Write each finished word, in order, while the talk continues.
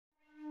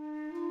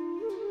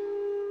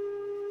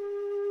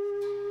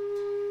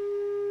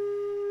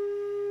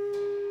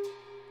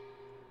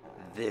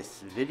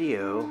This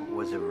video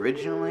was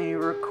originally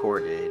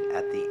recorded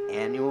at the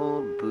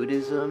annual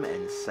Buddhism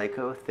and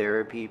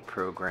Psychotherapy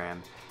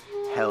program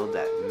held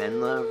at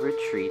Menla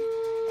Retreat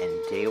and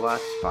Dewa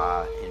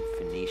Spa in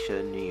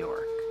Phoenicia, New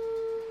York.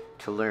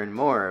 To learn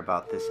more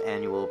about this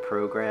annual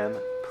program,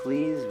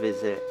 please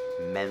visit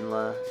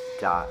menla.us.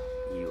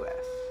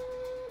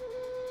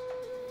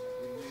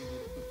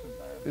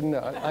 No,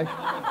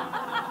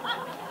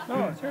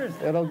 No,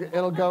 seriously.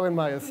 it'll go in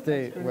my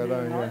estate when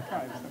I'm here.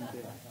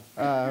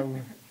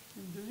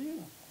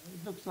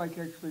 It looks like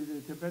actually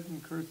the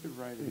Tibetan cursive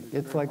writing.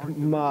 It's like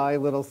my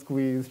little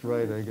squeezed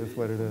writing is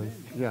what it is.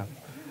 Yeah.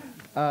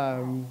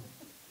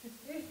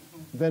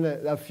 Then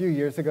a few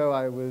years ago,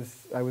 I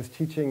was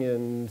teaching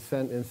in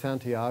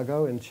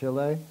Santiago in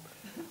Chile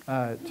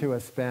to a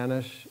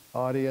Spanish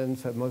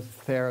audience, most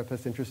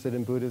therapists interested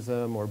in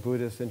Buddhism or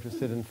Buddhists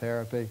interested in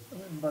therapy.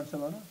 In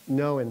Barcelona?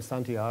 No, in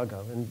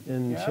Santiago,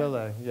 in Yeah?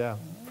 Chile. Yeah,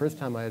 first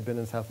time I had been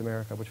in South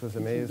America, which was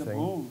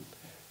amazing.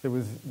 It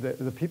was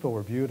the people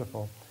were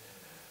beautiful,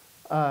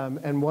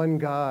 and one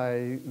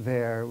guy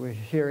there,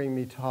 hearing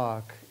me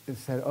talk,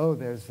 said, "Oh,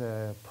 there's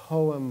a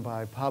poem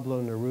by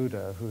Pablo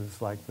Neruda, who's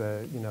like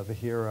the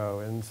hero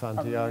in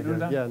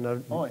Santiago." Yeah,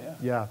 no, oh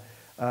yeah.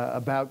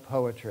 About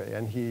poetry,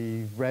 and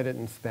he read it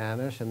in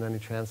Spanish, and then he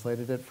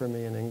translated it for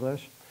me in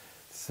English.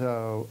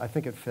 So I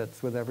think it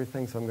fits with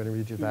everything. So I'm going to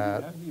read you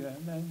that.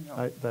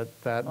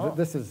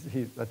 This is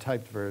a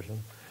typed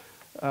version.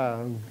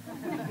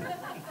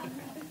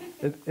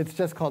 It's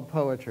just called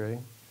Poetry.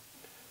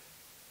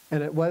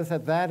 And it was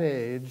at that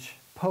age,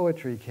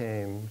 poetry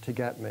came to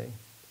get me.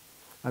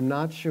 I'm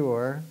not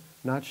sure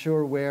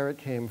where it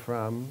came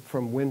from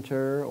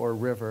winter or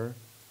river.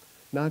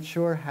 Not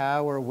sure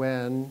how or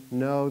when.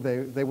 No,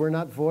 they were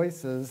not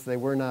voices, they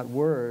were not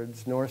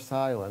words, nor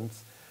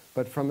silence,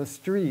 but from a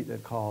street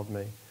it called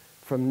me,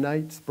 from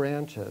night's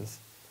branches.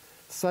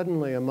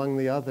 Suddenly, among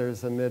the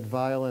others, amid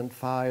violent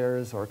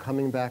fires or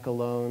coming back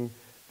alone,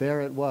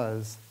 there it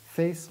was,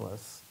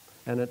 faceless,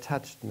 and it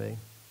touched me.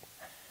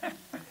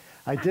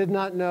 I did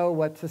not know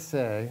what to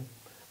say.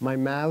 My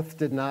mouth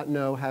did not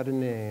know how to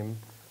name.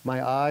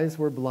 My eyes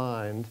were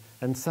blind,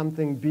 and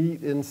something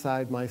beat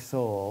inside my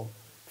soul,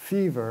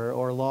 fever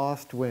or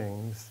lost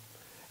wings.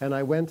 And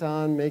I went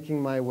on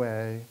making my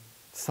way,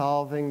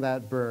 solving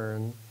that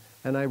burn,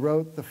 and I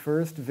wrote the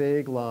first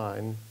vague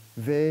line,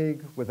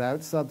 vague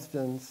without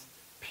substance,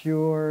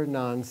 pure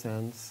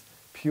nonsense,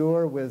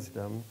 pure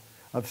wisdom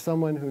of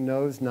someone who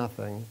knows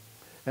nothing.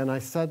 And I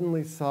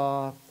suddenly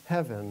saw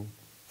heaven,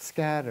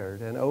 scattered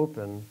and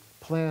open,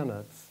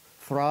 planets,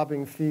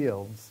 throbbing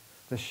fields,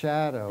 the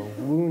shadow,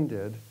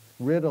 wounded,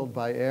 riddled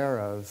by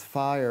arrows,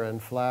 fire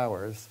and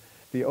flowers,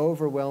 the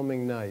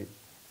overwhelming night,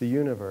 the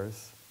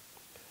universe.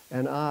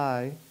 And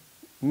I,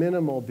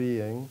 minimal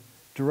being,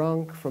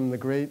 drunk from the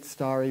great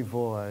starry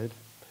void,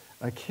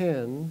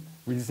 akin,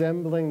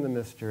 resembling the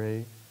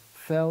mystery,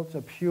 felt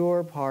a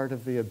pure part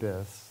of the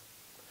abyss.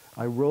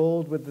 I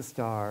rolled with the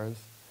stars,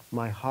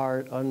 my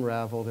heart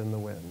unraveled in the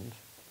wind.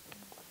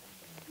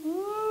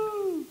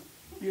 Woo!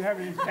 You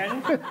have it in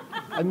Spanish?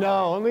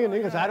 No, only in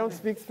English. I don't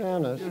speak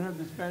Spanish. You don't have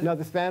the Spanish? No,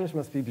 the Spanish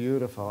must be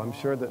beautiful. I'm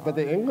sure that, but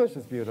the English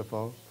is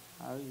beautiful.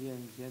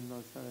 Alguien que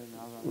no sabe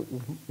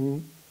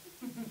nada.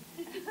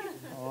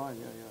 Oh,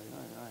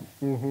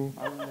 yeah.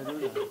 Pablo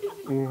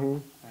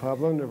Neruda.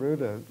 Pablo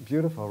Neruda.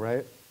 Beautiful,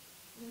 right?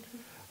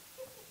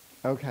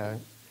 Okay.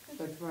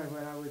 That's why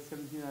when I was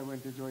 17, I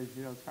went to Joy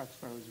Field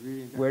Oxford. I was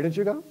reading. Where did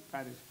you go?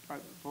 Spanish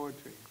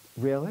poetry.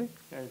 Really?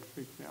 Yeah, it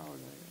freaked me out.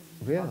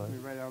 Really? Me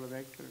right out of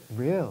excerpt.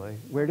 Really?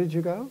 Where did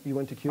you go? You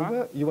went to Cuba?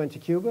 Huh? You went to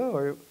Cuba,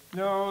 or?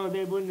 No,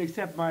 they wouldn't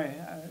accept my.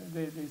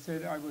 They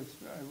said I was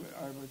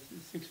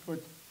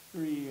 6'3"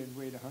 and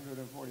weighed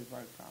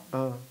 145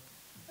 pounds.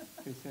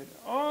 They said,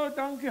 "Oh,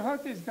 Don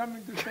Quixote is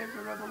coming to save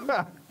the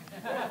revolution.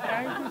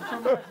 Thank you so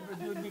much,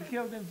 but you'll be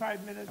killed in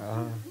 5 minutes.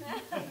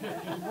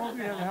 You won't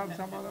be able to help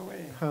some other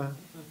way."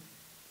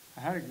 I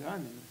had a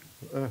gun.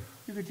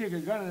 You could take a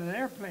gun in an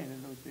airplane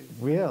in those days.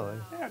 Really?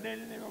 Yeah, they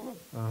didn't even look.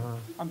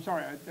 I'm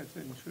sorry, that's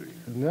intruding.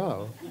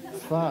 No,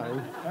 it's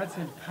fine. That's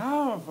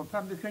powerful.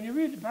 Can you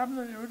read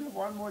Pablo Neruda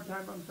one more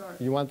time? I'm sorry.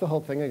 You want the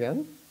whole thing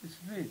again? Yes,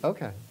 please.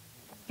 Okay.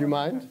 Do you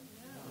mind?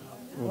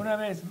 Una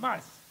vez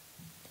más.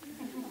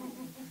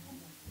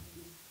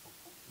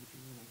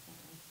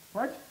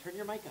 What? Turn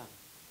your mic on.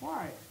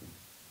 Why?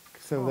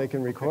 So they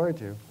can record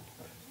you.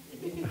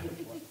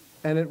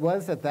 And it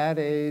was at that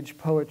age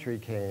poetry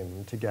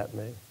came to get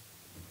me.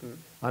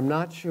 I'm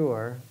not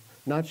sure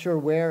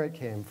where it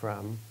came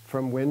from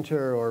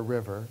winter or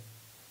river,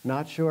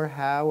 not sure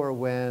how or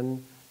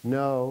when.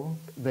 No,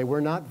 they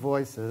were not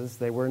voices,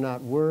 they were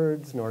not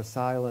words nor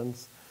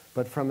silence,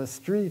 but from a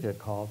street it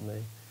called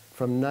me,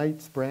 from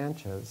night's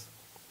branches.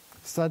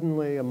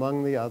 Suddenly,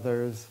 among the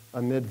others,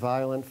 amid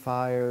violent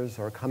fires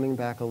or coming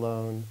back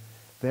alone,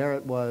 there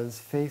it was,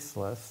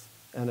 faceless,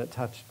 and it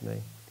touched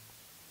me.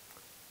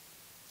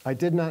 I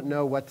did not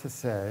know what to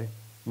say.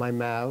 My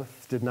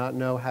mouth did not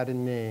know how to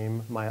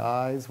name. My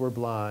eyes were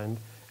blind,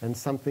 and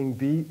something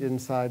beat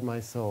inside my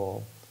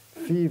soul,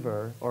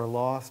 fever or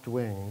lost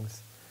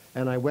wings.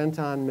 And I went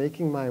on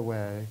making my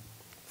way,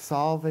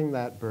 solving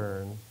that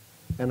burn,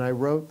 and I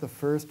wrote the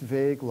first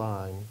vague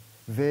line,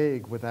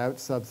 vague without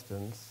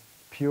substance,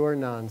 pure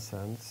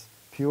nonsense,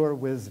 pure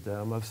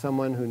wisdom of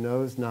someone who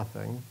knows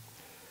nothing.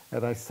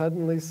 And I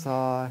suddenly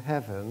saw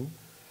heaven,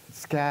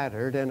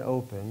 scattered and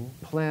open,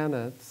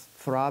 planets,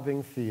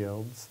 throbbing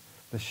fields,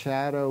 the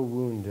shadow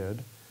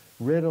wounded,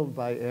 riddled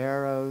by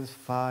arrows,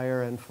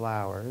 fire, and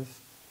flowers,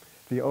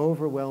 the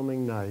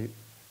overwhelming night,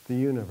 the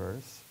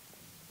universe.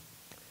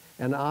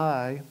 And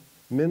I,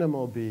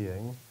 minimal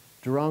being,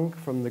 drunk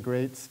from the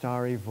great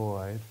starry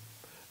void,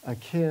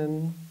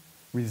 akin,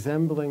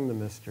 resembling the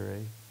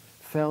mystery,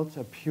 felt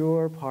a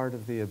pure part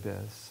of the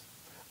abyss.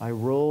 I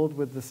rolled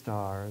with the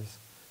stars,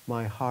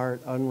 my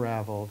heart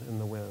unraveled in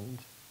the wind.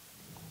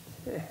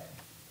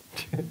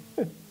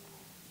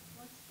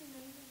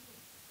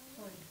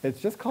 It's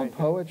just called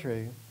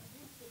poetry.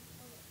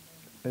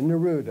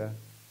 Neruda.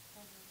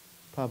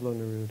 Pablo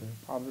Neruda.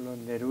 Pablo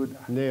Neruda.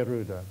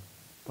 Neruda.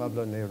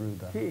 Pablo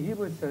Neruda. He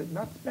was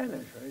not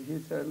Spanish, right?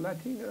 He's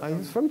Latino.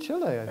 He's from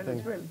Chile, I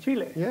think.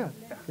 Chile. Yeah,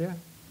 yeah.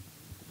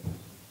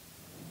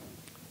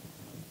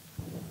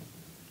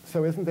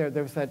 So isn't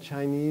there was that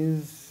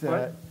Chinese,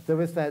 there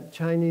was that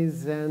Chinese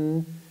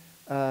Zen,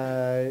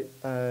 a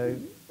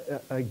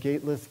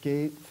gateless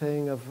gate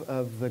thing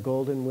of the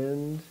golden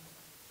wind?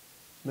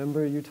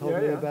 Remember you told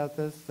me about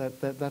this?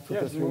 That's what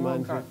this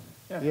reminds me.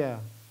 Yeah.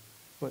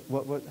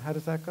 What? How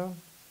does that go?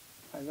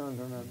 I don't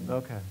remember.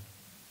 Okay.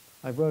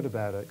 I wrote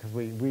about it because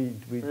we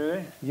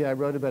Really? Yeah, I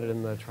wrote about it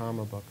in the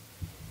trauma book.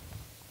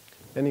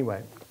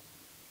 Anyway.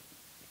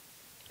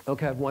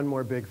 Okay, I have one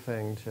more big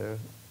thing to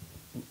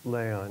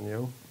lay on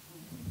you.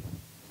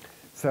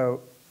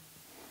 So,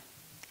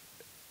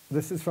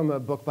 this is from a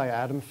book by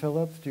Adam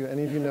Phillips. Do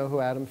any of you know who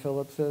Adam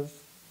Phillips is?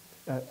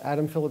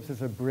 Adam Phillips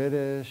is a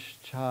British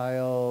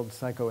child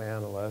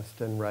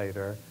psychoanalyst and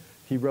writer.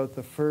 He wrote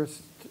the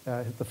first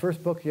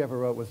book he ever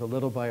wrote was a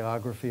little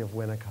biography of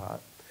Winnicott.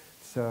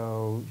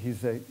 So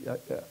he's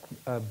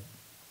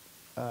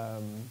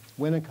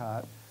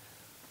Winnicott,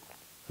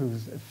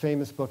 whose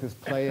famous book is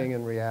Playing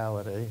in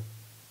Reality,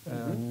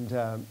 and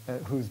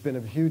who's been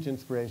a huge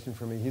inspiration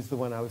for me. He's the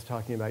one I was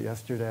talking about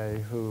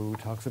yesterday, who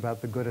talks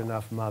about the good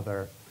enough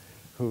mother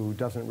who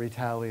doesn't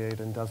retaliate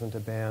and doesn't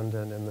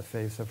abandon in the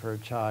face of her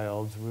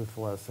child's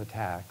ruthless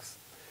attacks.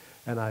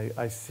 And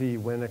I see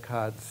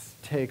Winnicott's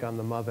take on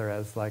the mother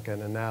as like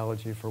an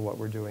analogy for what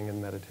we're doing in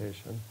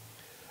meditation,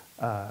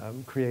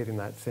 creating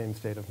that same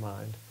state of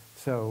mind.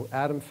 So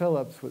Adam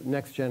Phillips,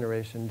 next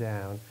generation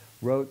down,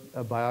 wrote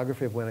a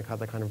biography of Winnicott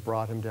that kind of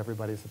brought him to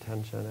everybody's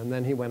attention. And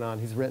then he went on,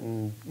 he's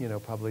written,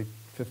 probably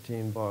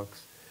 15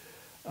 books.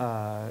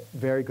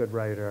 Very good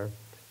writer.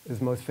 His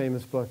most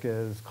famous book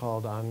is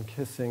called On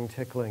Kissing,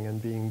 Tickling,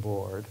 and Being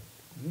Bored.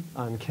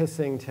 On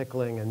Kissing,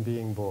 Tickling, and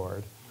Being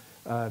Bored.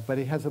 But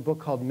he has a book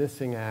called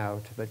Missing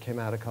Out that came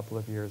out a couple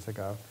of years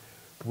ago,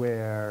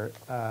 where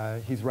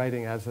he's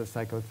writing as a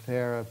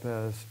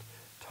psychotherapist,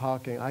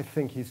 I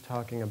think he's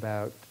talking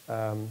about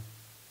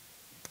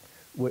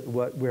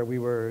where we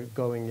were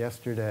going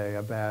yesterday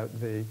about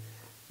the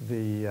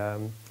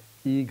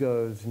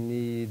ego's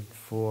need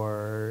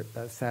for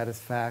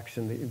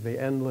satisfaction, the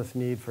endless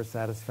need for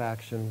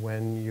satisfaction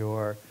when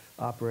you're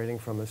operating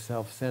from a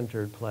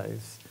self-centered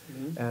place,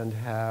 and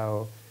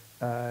how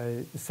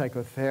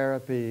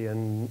psychotherapy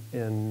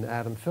in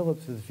Adam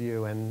Phillips's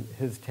view and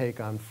his take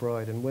on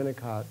Freud and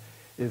Winnicott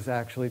is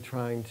actually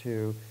trying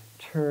to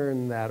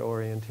turn that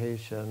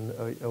orientation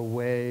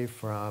away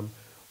from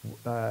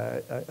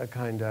a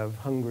kind of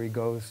hungry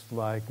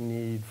ghost-like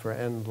need for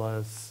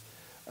endless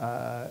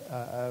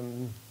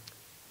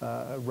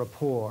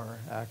rapport,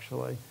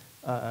 actually,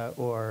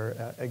 or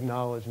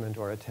acknowledgement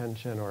or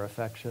attention or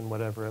affection,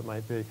 whatever it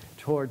might be,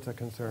 towards a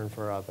concern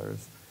for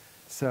others.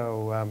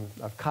 So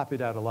I've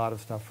copied out a lot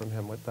of stuff from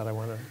him that I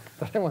want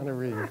to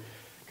read,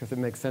 because it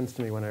makes sense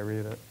to me when I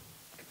read it.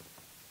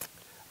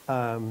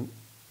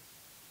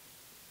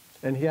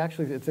 And he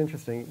actually, it's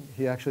interesting,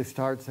 he actually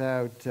starts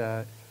out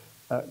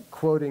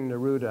quoting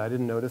Neruda. I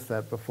didn't notice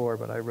that before,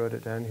 but I wrote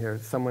it down here.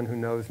 Someone who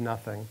knows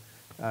nothing.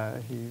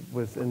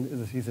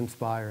 He's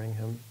inspiring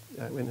him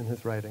in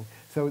his writing.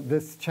 So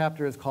this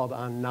chapter is called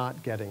On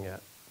Not Getting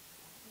It.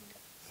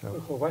 So,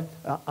 what?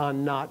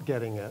 On not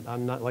getting it.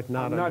 On not, like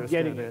not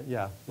understanding it.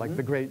 Yeah, like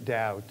the great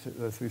doubt,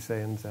 as we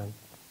say in Zen.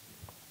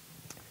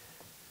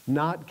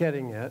 Not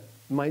getting it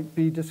might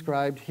be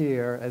described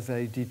here as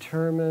a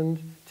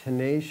determined,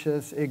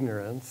 tenacious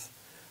ignorance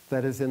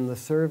that is in the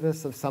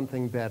service of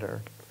something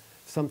better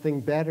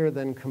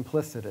than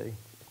complicity.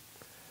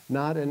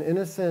 Not an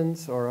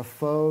innocence or a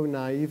faux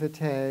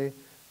naivete,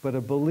 but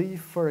a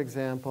belief, for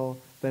example,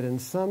 that in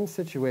some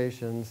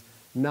situations,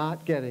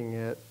 not getting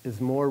it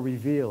is more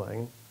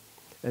revealing,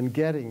 and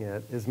getting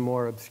it is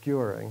more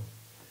obscuring.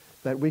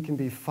 That we can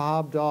be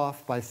fobbed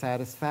off by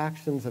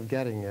satisfactions of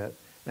getting it,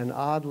 and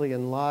oddly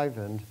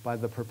enlivened by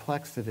the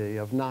perplexity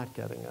of not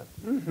getting it.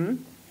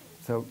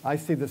 So I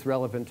see this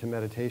relevant to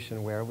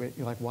meditation, where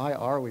why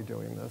are we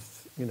doing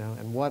this?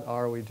 And what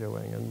are we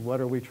doing? And what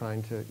are we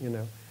trying to,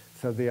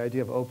 So the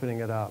idea of opening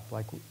it up,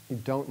 like you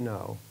don't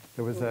know.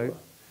 There was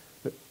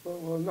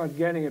Well, not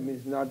getting it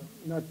means not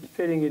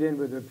fitting it in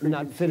with a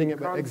not fitting it,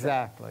 concept,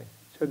 exactly.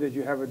 so that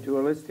you have a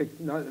dualistic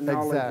knowledge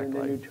and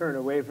then you turn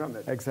away from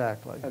it.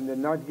 Exactly. And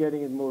then not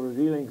getting it more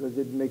revealing because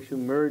it makes you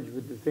merge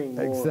with the thing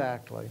more.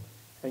 Exactly.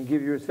 And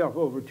give yourself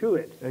over to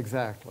it.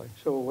 Exactly.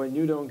 So when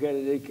you don't get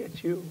it, it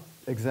gets you.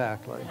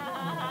 Exactly.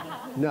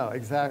 No,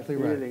 exactly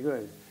right. Really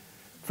good.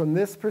 From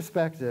this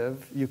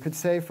perspective, you could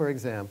say, for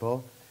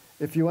example,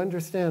 if you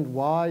understand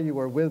why you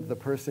are with the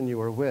person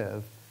you are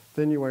with,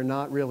 then you are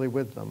not really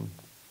with them.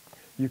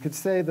 You could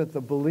say that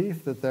the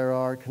belief that there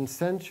are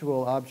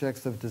consensual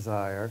objects of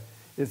desire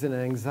is an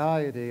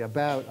anxiety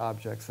about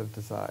objects of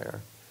desire,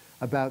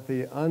 about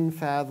the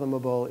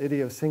unfathomable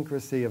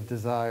idiosyncrasy of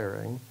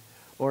desiring,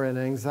 or an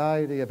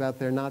anxiety about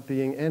there not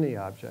being any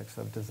objects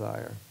of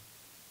desire.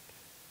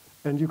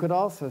 And you could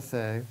also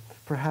say,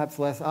 perhaps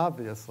less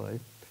obviously,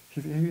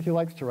 he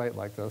likes to write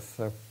like this,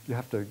 so you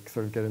have to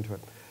sort of get into it.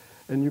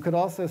 And you could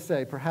also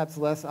say, perhaps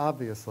less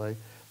obviously,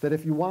 that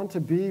if you want to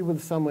be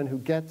with someone who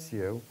gets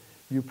you,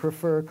 you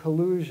prefer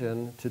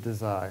collusion to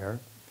desire,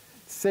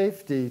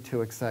 safety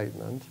to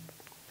excitement,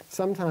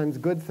 sometimes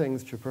good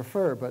things to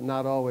prefer, but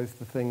not always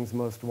the things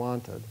most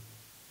wanted.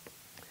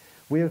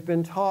 We have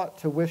been taught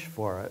to wish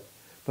for it,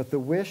 but the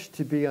wish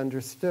to be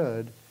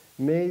understood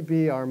may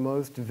be our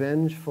most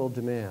vengeful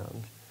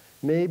demand,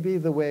 may be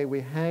the way we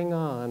hang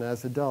on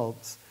as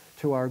adults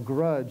to our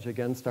grudge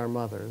against our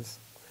mothers,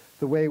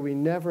 the way we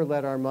never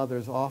let our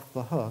mothers off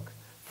the hook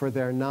for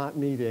their not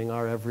meeting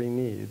our every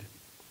need.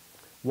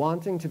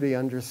 Wanting to be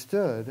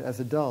understood as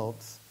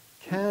adults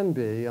can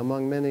be,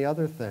 among many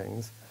other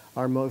things,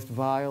 our most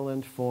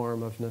violent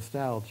form of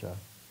nostalgia.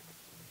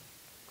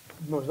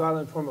 Most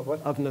violent form of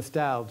what? Of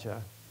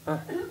nostalgia.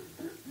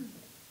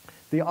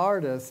 The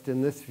artist,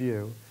 in this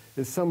view,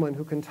 is someone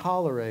who can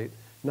tolerate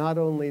not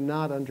only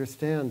not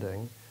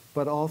understanding,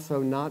 but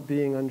also not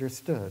being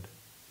understood.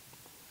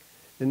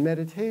 In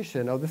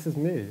meditation, oh, this is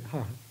me.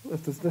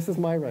 This is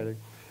my writing.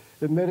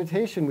 In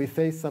meditation, we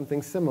face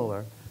something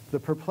similar, the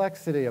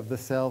perplexity of the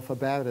self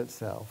about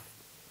itself.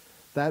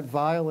 That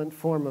violent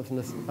form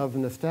of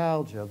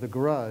nostalgia, the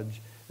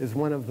grudge, is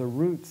one of the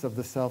roots of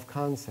the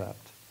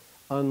self-concept.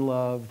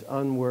 Unloved,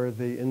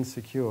 unworthy,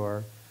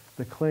 insecure,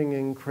 the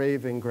clinging,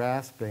 craving,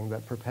 grasping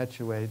that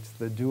perpetuates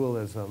the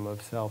dualism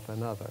of self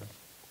and other.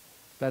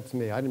 That's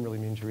me. I didn't really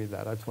mean to read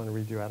that. I just want to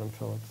read you Adam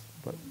Phillips.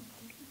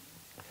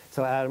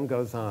 So Adam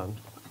goes on.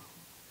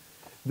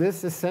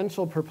 This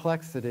essential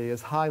perplexity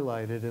is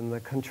highlighted in the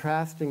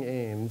contrasting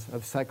aims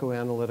of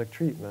psychoanalytic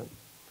treatment.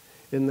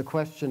 In the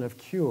question of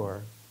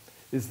cure,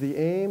 is the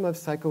aim of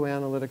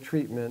psychoanalytic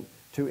treatment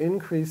to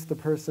increase the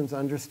person's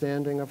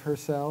understanding of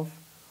herself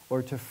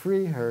or to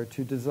free her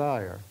to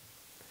desire?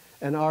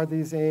 And are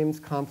these aims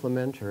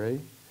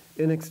complementary,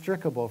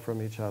 inextricable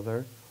from each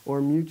other, or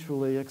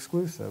mutually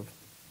exclusive?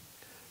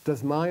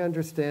 Does my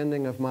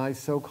understanding of my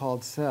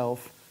so-called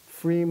self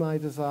free my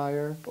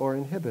desire or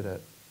inhibit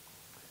it?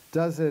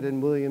 Does it,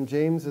 in William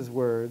James's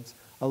words,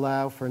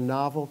 allow for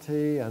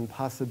novelty and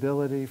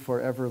possibility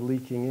forever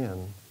leaking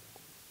in?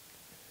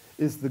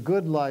 Is the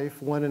good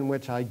life one in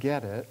which I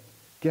get it,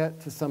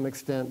 get to some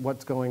extent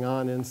what's going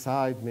on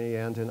inside me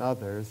and in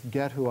others,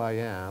 get who I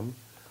am,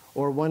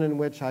 or one in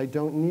which I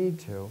don't need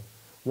to,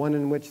 one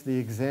in which the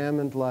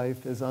examined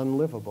life is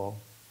unlivable?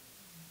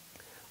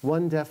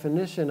 One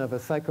definition of a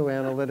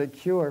psychoanalytic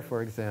cure,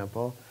 for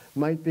example,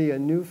 might be a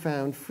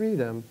newfound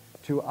freedom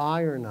to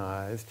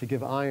ironize, to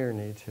give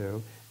irony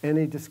to,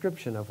 any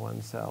description of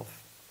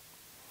oneself.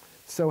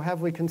 So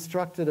have we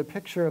constructed a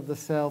picture of the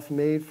self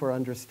made for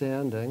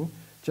understanding,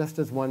 just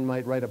as one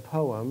might write a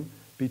poem,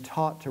 be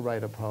taught to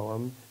write a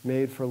poem,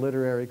 made for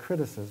literary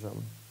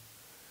criticism?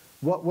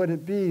 What would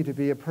it be to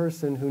be a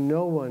person who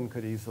no one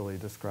could easily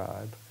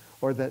describe,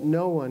 or that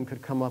no one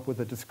could come up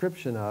with a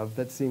description of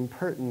that seemed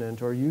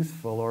pertinent or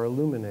useful or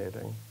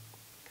illuminating?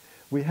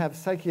 We have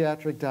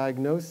psychiatric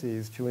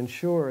diagnoses to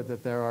ensure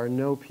that there are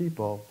no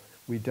people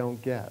we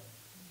don't get.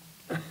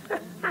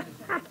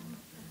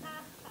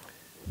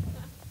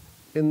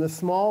 In the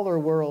smaller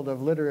world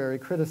of literary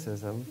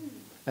criticism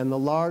and the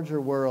larger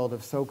world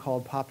of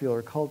so-called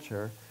popular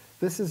culture,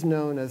 this is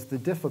known as the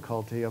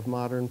difficulty of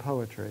modern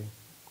poetry.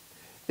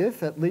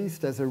 If, at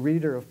least as a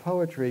reader of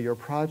poetry, your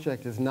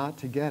project is not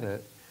to get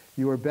it,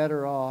 you are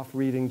better off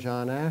reading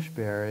John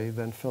Ashbery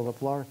than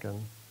Philip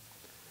Larkin.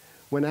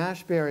 When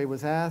Ashbery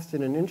was asked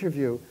in an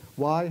interview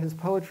why his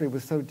poetry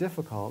was so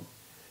difficult,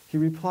 he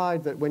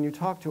replied that when you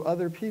talk to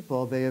other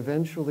people, they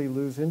eventually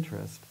lose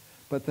interest,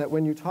 but that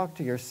when you talk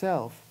to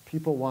yourself,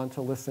 people want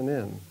to listen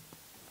in.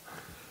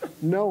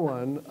 No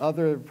one,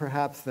 other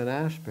perhaps than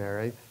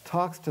Ashbery,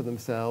 talks to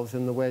themselves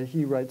in the way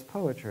he writes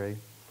poetry.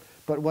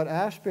 But what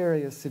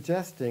Ashbery is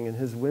suggesting in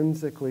his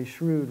whimsically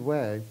shrewd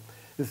way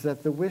is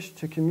that the wish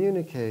to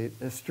communicate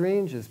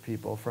estranges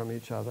people from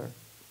each other.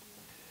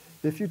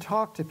 If you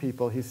talk to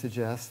people, he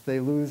suggests, they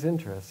lose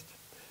interest.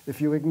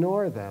 If you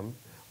ignore them,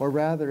 or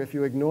rather if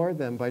you ignore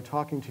them by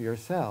talking to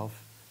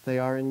yourself, they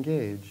are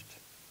engaged.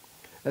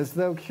 as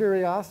though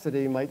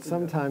curiosity might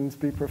sometimes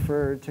be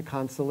preferred to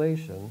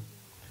consolation,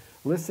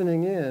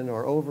 listening in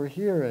or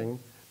overhearing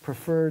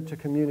preferred to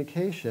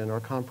communication or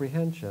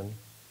comprehension.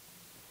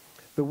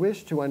 The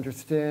wish to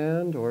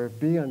understand or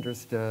be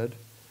understood,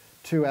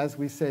 to, as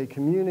we say,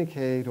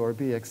 communicate or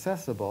be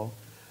accessible,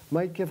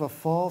 might give a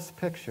false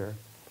picture,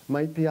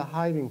 might be a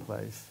hiding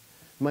place,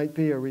 might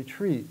be a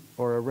retreat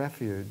or a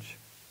refuge.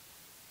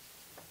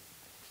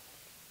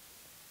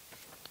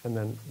 And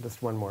then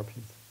just one more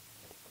piece.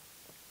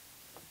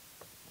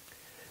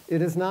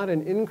 It is not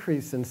an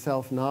increase in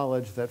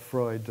self-knowledge that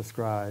Freud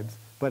describes,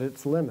 but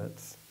its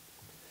limits.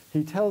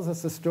 He tells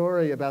us a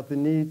story about the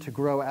need to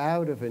grow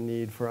out of a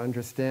need for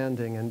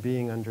understanding and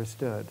being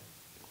understood.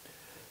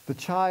 The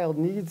child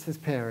needs his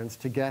parents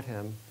to get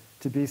him,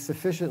 to be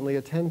sufficiently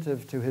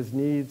attentive to his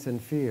needs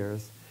and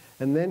fears,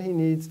 and then he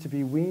needs to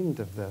be weaned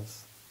of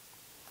this.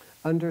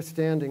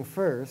 Understanding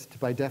first,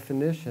 by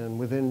definition,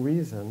 within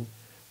reason,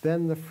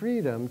 then the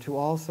freedom to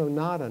also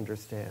not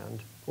understand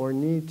or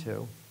need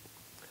to.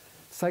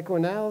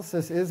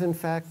 Psychoanalysis is, in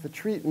fact, the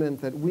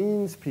treatment that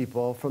weans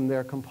people from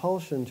their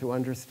compulsion to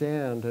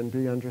understand and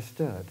be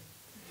understood.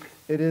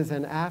 It is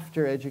an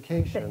after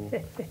education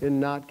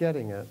in not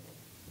getting it.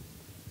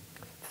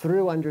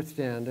 Through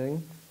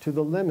understanding, to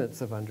the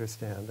limits of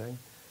understanding.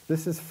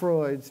 This is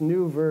Freud's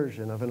new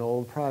version of an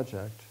old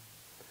project.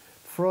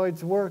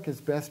 Freud's work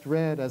is best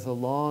read as a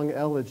long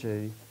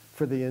elegy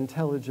for the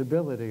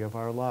intelligibility of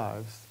our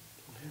lives.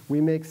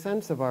 We make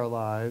sense of our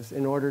lives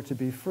in order to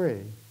be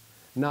free,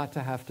 not to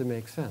have to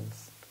make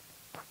sense.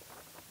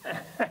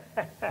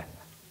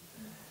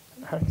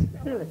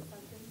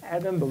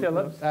 Adam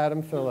Phillips.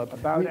 Adam Phillips.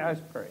 About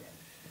Asprey.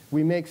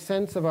 We make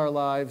sense of our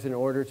lives in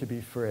order to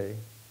be free,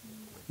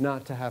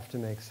 not to have to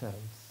make sense.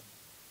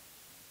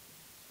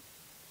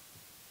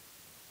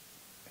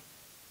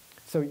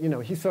 So, you know,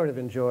 he sort of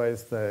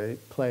enjoys the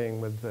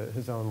playing with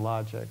his own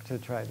logic to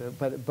try to,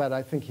 but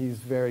I think he's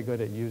very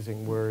good at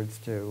using words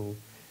to,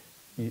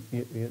 you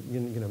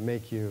know,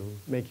 make you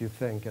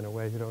think in a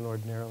way you don't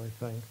ordinarily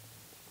think.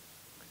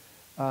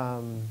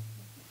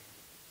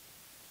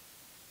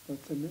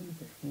 What's another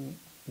thing?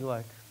 You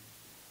like?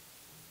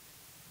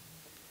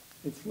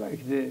 It's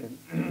like the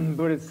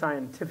Buddhist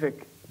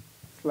scientific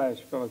 /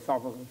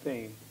 philosophical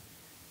thing,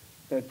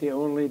 that the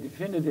only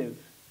definitive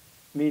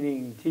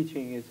meaning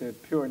teaching is a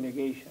pure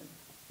negation.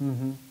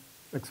 Mm-hmm.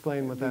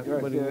 Explain what that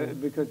means.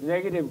 Because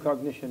negative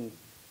cognition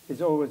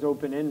is always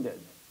open-ended.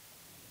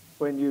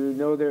 When you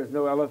know there's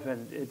no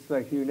elephant, it's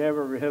like you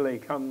never really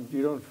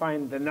you don't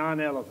find the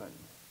non-elephant.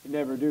 You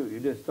never do. You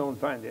just don't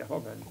find the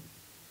elephant.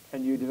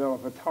 And you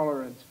develop a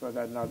tolerance for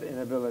that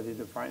inability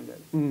to find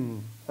it.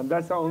 Mm. And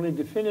that's the only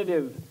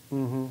definitive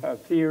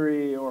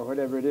theory or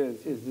whatever it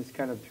is this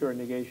kind of pure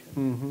negation.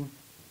 Mm-hmm.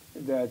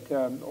 That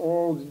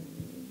all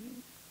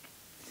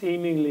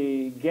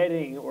seemingly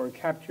getting or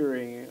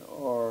capturing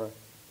or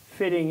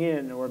fitting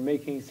in or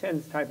making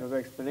sense type of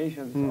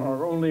explanations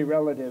are only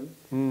relative,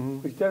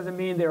 which doesn't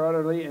mean they're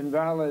utterly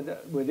invalid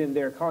within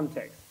their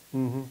context.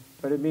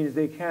 But it means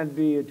they can't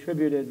be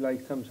attributed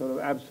like some sort of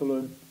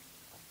absolute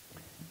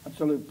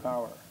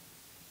power.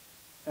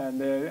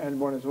 And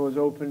one is always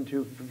open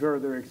to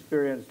further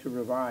experience to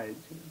revise,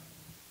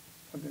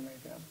 something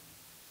like that.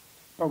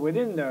 But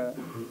within the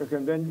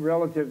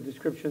relative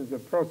descriptions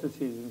of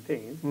processes and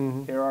things,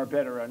 there are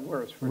better and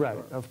worse, for sure. Right,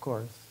 of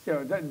course.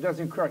 So that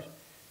doesn't crush.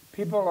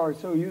 People are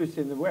so used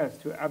in the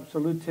West to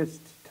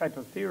absolutist type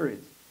of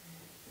theories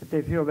that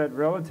they feel that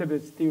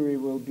relativist theory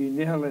will be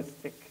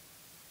nihilistic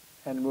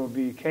and will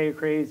be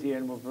crazy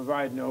and will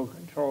provide no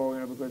control,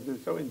 because they're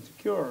so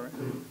insecure.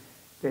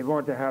 They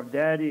want to have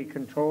daddy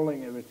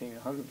controlling everything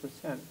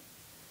 100%.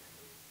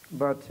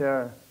 But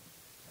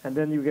and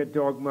then you get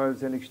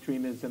dogmas and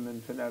extremism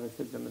and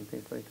fanaticism and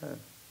things like that.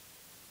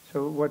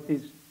 So what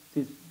these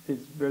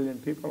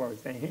brilliant people are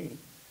saying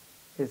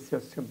is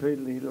just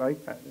completely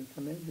like that. It's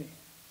amazing.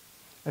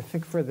 I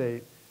think for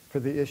the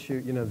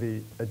issue,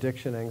 the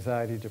addiction,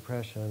 anxiety,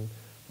 depression,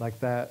 like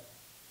that,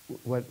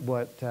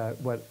 what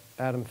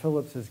Adam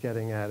Phillips is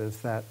getting at is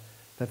that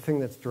thing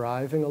that's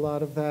driving a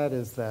lot of that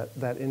is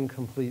that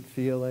incomplete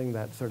feeling,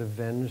 that sort of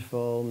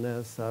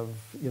vengefulness of,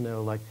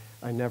 like,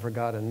 I never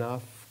got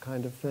enough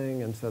kind of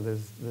thing. And so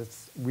there's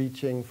this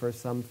reaching for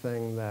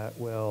something that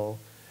will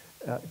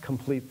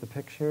complete the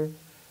picture.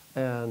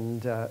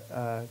 And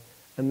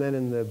then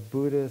in the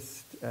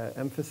Buddhist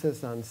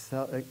emphasis on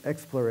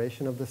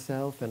exploration of the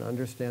self and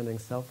understanding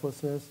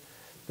selflessness,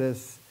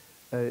 this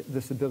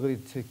ability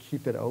to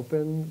keep it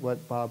open,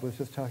 what Bob was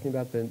just talking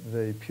about,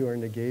 the pure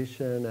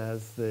negation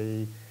as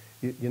the,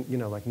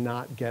 like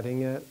not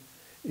getting it,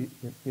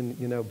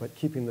 but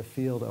keeping the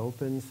field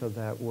open so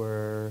that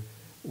we're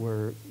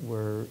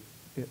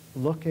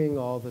looking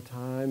all the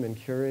time and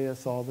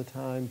curious all the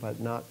time, but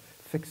not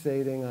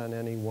fixating on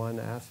any one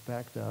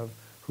aspect of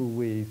who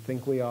we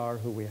think we are,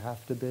 who we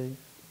have to be.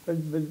 But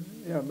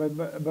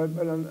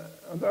on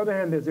the other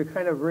hand, there's a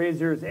kind of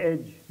razor's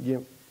edge. Yeah.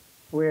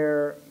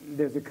 Where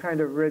there's a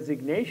kind of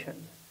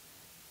resignation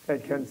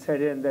that can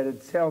set in, that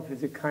itself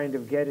is a kind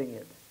of getting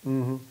it.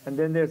 Mm-hmm. And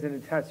then there's an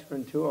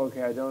attachment to,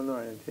 okay, I don't know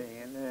anything.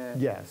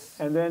 And, Yes.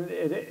 And then,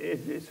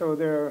 so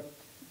the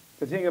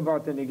thing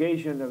about the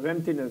negation of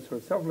emptiness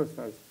or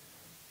selflessness,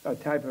 a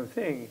type of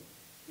thing,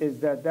 is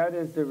that that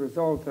is the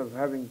result of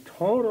having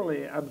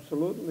totally,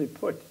 absolutely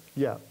put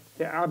Yeah.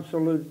 the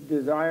absolute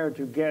desire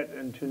to get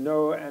and to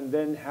know, and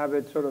then have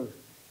it sort of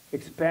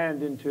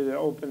expand into the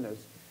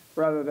openness,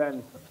 rather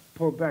than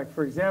pull back.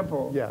 For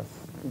example, Yes.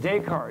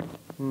 Descartes,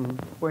 Mm-hmm.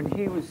 when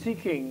he was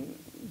seeking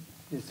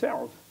the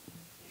self,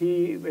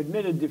 he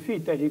admitted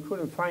defeat, that he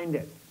couldn't find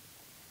it.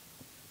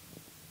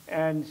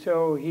 And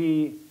so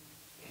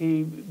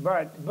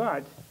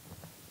but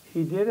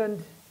he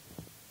didn't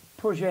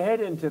push ahead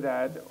into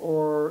that,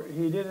 or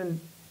he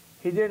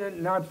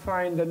didn't not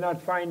find the not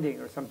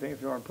finding, or something,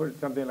 if you want to put it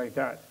something like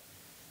that.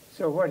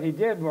 So what he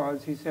did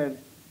was, he said,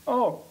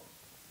 oh,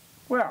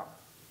 well,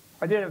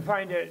 I didn't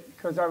find it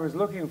because I was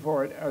looking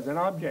for it as an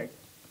object,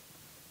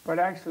 but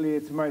actually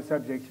it's my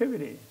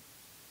subjectivity.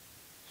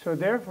 So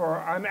therefore,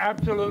 I'm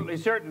absolutely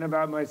certain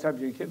about my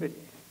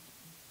subjectivity.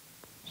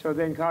 So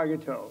then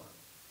cogito,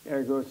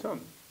 ergo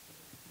sum,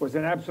 was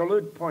an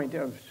absolute point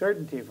of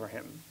certainty for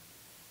him.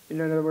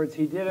 In other words,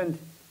 he didn't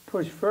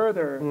push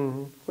further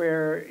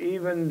where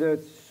even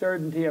the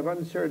certainty of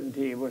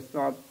uncertainty was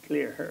not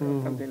clear, or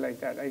something like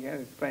that. I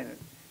can't explain it.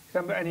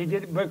 And he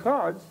did,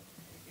 because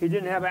he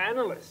didn't have an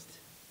analyst.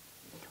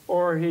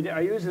 Or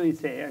I usually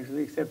say,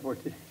 actually, except for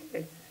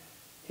today,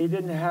 he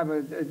didn't have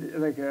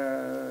like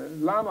a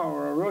lama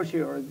or a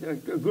roshi, or a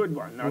good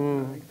one, not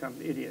like some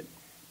idiot,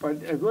 but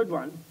a good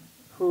one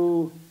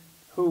to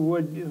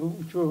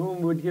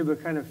whom would give a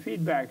kind of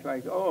feedback,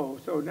 like, oh,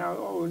 so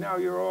now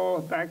you're all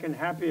back and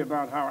happy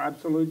about how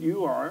absolute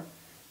you are,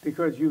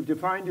 because you've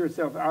defined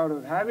yourself out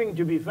of having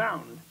to be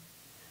found,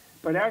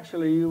 but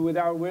actually you,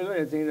 without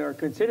realizing or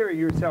considering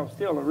yourself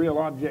still a real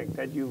object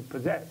that you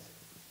possess.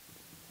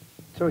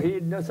 So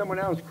someone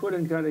else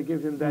couldn't kind of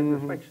give him that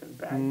reflection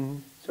back.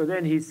 So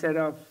then he set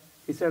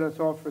us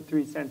off for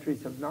 3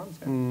 centuries of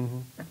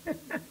nonsense.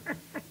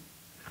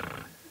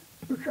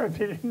 Because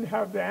he didn't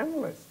have the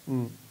analyst.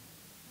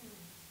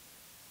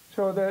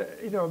 So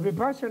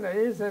vipassana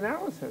is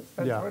analysis.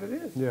 That's what it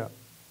is. Yeah.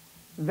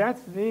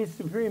 That's the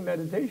supreme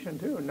meditation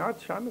too, not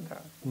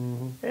shamatha.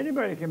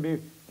 Anybody can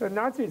be. The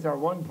Nazis are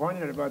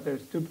one-pointed about their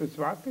stupid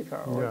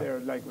swastika, or their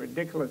like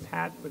ridiculous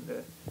hat with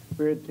the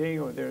weird thing,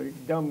 or their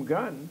dumb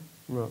gun.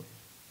 Right.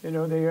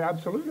 They're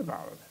absolute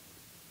about it.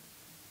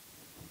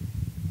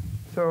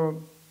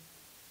 So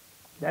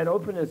that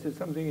openness is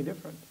something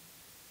different,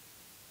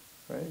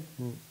 right?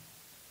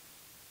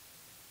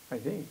 I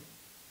think.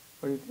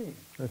 What do you think?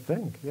 I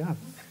think, yes.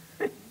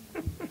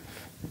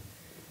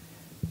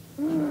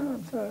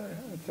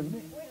 It's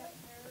amazing.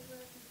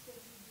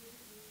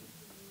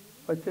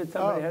 What's it?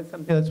 Somebody had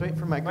something. Okay, let's wait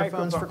for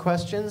microphones for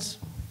questions.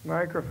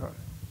 Microphone.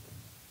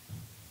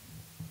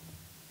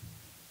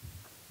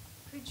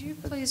 Could you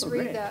please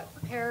read that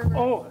paragraph?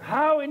 Oh,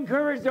 how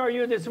encouraged are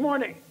you this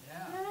morning?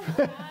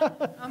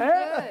 I'm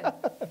good.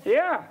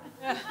 Yeah.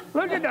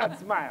 Look at that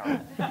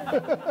smile.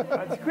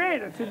 That's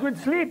great. It's a good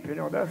sleep.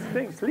 That's the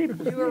thing. Sleep.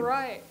 You were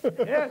right.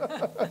 Yes.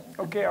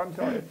 Okay, I'm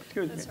sorry.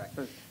 Excuse me. That's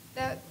right.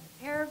 That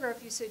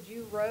paragraph you said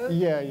you wrote,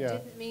 Yeah, you yeah.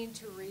 didn't mean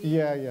to read.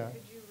 Yeah, yeah.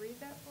 Could you read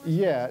that for us?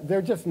 Yeah,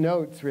 they're just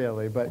notes,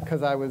 really, but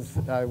because I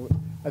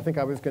think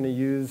I was going to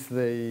use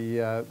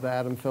the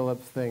Adam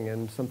Phillips thing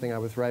in something I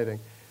was writing.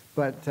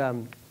 But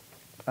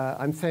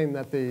I'm saying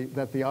that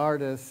the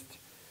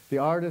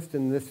artist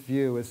in this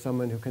view is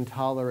someone who can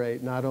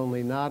tolerate not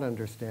only not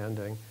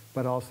understanding,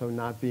 but also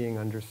not being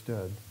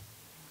understood.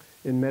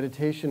 In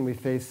meditation, we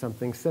face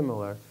something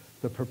similar,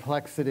 the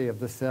perplexity of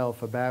the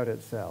self about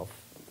itself.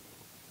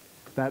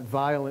 That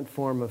violent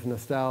form of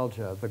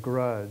nostalgia, the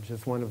grudge,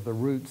 is one of the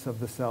roots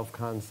of the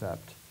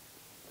self-concept.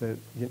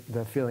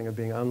 The feeling of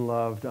being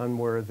unloved,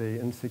 unworthy,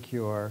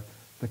 insecure,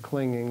 the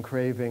clinging,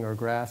 craving, or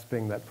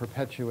grasping that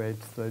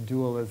perpetuates the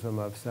dualism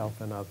of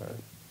self and other.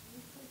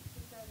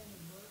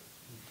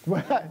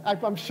 Well,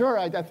 I'm sure,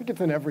 I think it's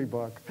in every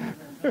book.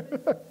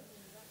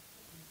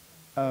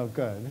 Oh,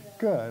 good,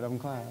 I'm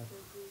glad.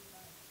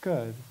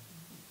 Good.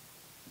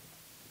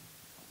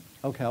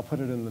 Okay, I'll put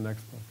it in the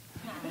next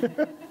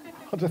book.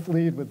 I'll just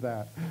lead with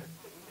that.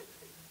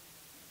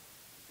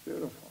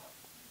 Beautiful.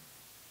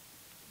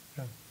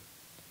 Yeah.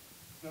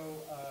 So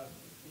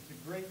it's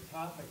a great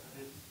topic,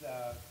 this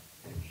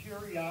the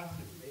curiosity.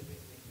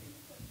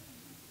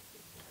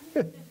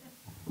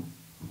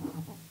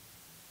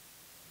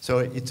 So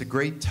it's a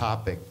great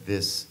topic,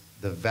 the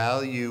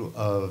value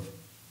of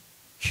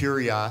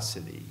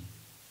curiosity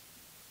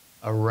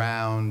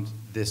around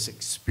this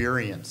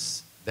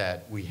experience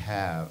that we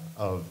have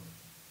of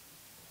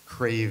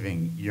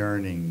craving,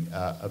 yearning,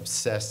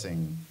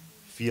 obsessing,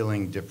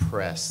 feeling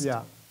depressed,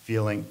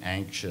 feeling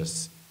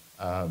anxious,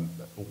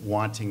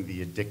 wanting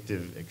the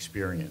addictive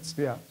experience.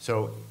 Yeah.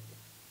 So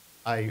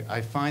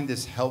I find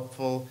this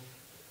helpful.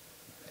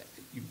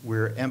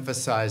 We're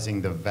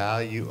emphasizing the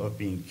value of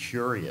being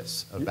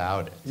curious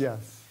about it.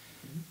 Yes.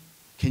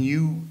 Can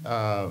you,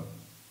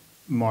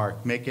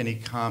 Mark, make any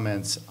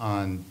comments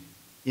on,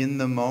 in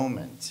the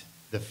moment,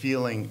 the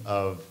feeling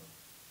of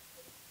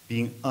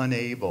being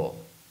unable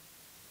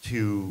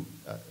to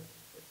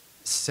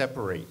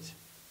separate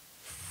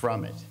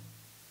from it.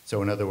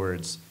 So in other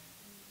words,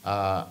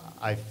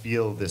 I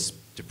feel this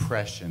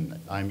depression,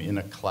 I'm in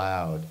a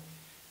cloud.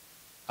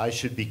 I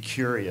should be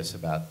curious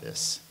about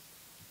this,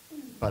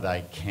 but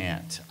I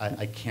can't.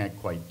 I can't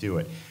quite do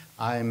it.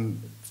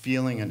 I'm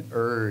feeling an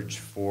urge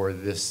for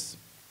this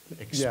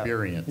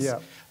experience. Yeah.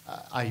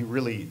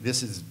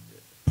 This is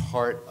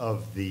part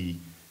of the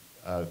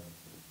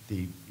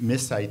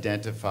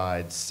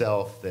misidentified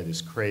self that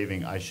is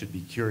craving, I should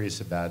be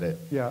curious about it.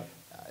 Yeah.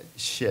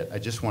 Shit, I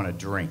just want to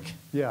drink.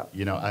 Yeah.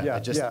 You know, Yeah, I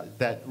just, yeah.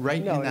 that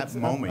right in that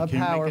moment, can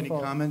you make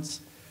any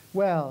comments?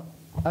 Well,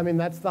 I mean,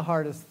 that's the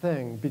hardest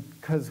thing,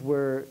 because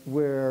we're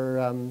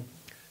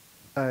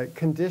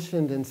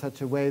conditioned in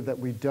such a way that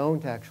we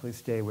don't actually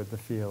stay with the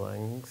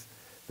feelings,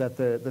 that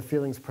the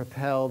feelings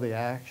propel the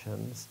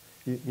actions,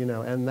 you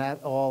know, and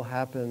that all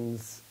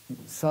happens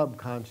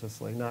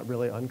subconsciously, not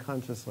really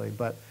unconsciously,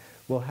 but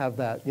we'll have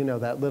that, you know,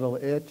 that little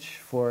itch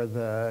for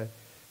the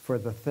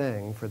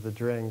thing, for the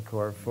drink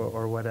or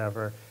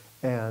whatever,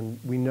 and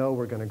we know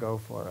we're going to go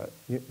for it,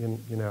 you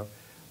know.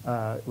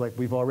 Like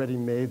we've already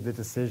made the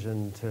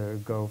decision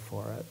to go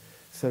for it.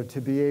 So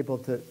to be able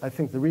to, I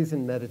think the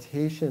reason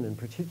meditation in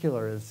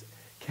particular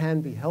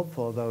can be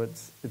helpful, though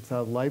it's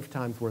a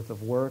lifetime's worth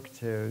of work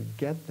to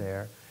get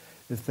there,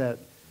 is that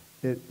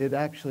it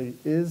actually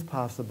is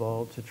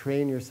possible to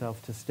train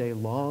yourself to stay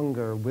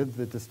longer with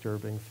the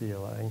disturbing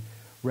feeling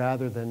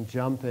rather than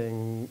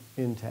jumping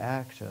into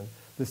action.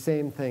 The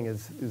same thing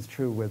is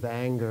true with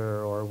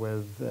anger or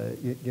with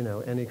you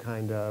know, any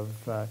kind of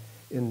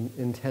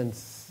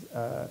intense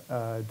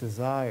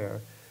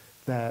desire,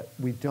 that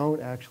we don't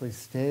actually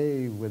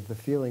stay with the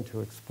feeling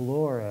to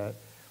explore it.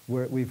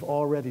 We've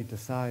already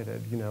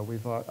decided, you know,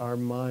 we've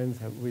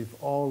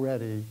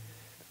already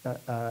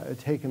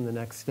taken the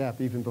next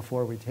step even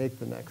before we take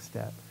the next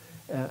step,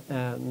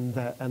 and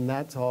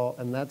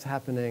that's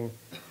happening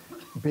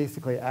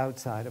basically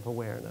outside of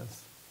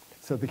awareness.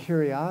 So the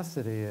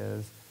curiosity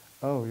is,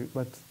 oh,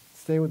 let's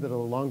stay with it a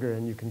little longer,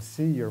 and you can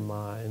see your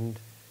mind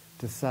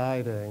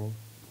deciding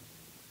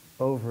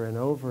over and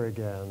over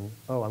again,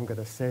 oh, I'm going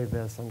to say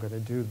this, I'm going to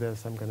do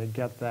this, I'm going to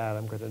get that,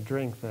 I'm going to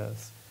drink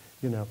this,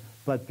 you know.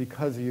 But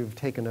because you've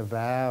taken a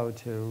vow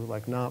to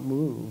like not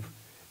move,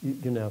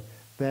 you know,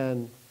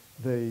 then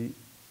the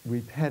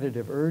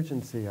repetitive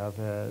urgency of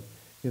it,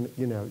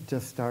 you know,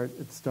 just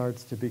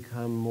starts to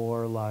become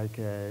more like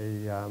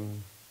a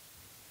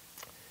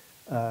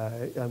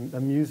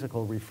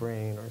musical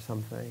refrain or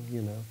something,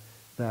 you know,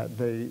 that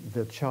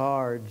the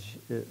charge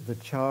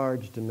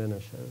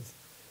diminishes.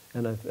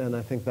 And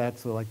I think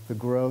that's like the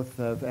growth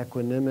of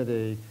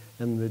equanimity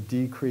and the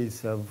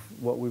decrease of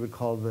what we would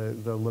call the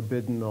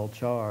libidinal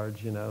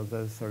charge, you know,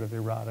 the sort of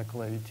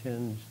erotically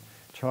tinged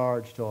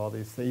charge to all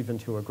these things, even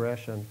to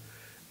aggression,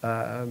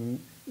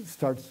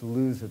 starts to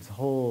lose its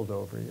hold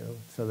over you.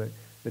 So that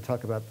they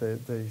talk about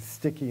the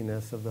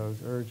stickiness of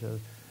those urges.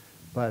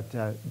 But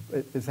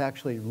it's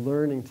actually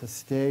learning to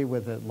stay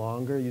with it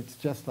longer. It's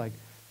just like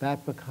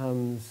that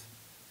becomes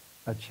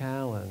a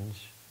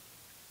challenge.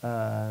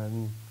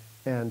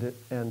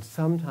 And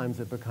sometimes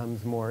it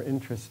becomes more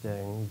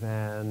interesting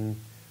than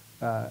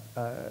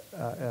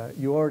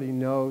you already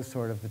know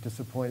sort of the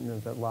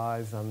disappointment that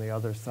lies on the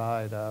other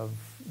side of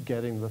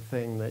getting the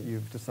thing that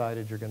you've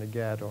decided you're going to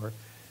get, or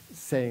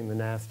saying the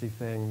nasty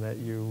thing that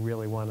you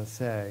really want to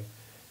say.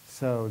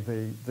 So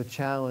the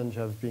challenge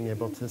of being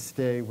able to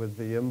stay with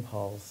the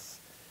impulse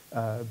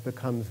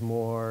becomes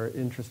more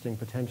interesting,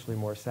 potentially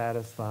more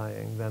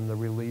satisfying than the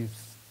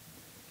reliefs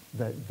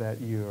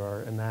that you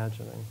are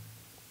imagining.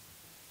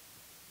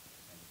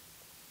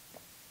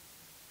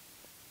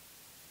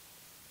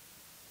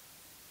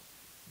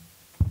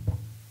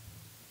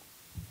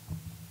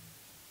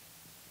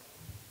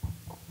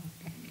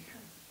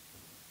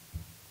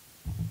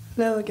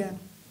 Hello again.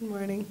 Good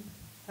morning.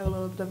 I have a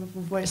little bit of a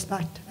voice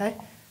back today.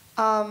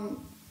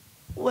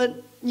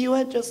 What you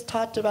had just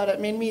talked about, it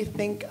made me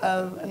think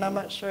of, and I'm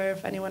not sure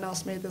if anyone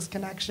else made this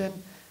connection,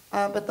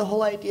 but the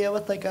whole idea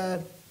with like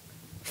a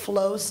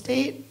flow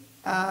state,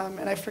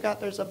 and I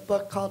forgot there's a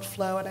book called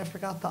Flow, and I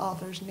forgot the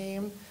author's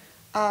name.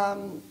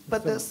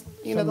 But this,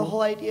 you know, the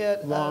whole idea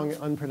long,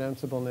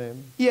 unpronounceable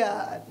name.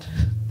 Yeah,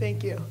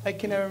 thank you. I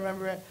can never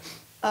remember it.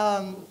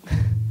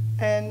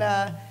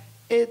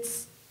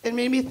 It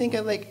made me think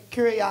of like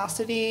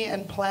curiosity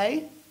and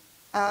play,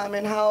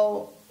 and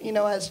how, you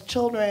know, as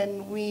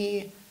children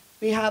we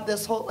have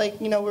this whole, like,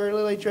 you know, we're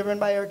really driven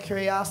by our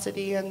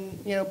curiosity and,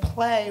 you know,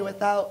 play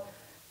without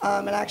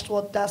an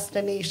actual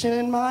destination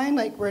in mind.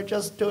 Like we're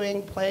just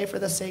doing play for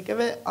the sake of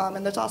it.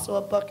 And there's also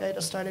a book I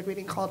just started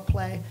reading called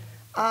Play.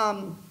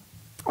 And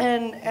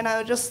I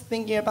was just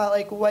thinking about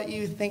like what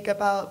you think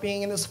about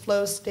being in this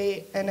flow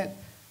state, and it,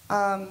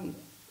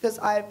 because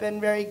I've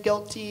been very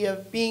guilty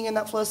of being in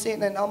that flow state,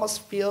 and it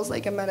almost feels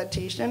like a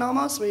meditation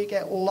almost, where you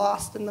get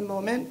lost in the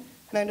moment.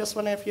 And I just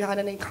wonder if you had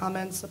any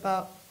comments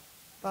about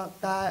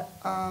that,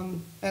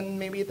 and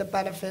maybe the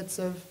benefits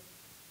of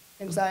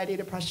anxiety,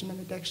 depression, and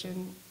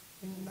addiction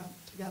bringing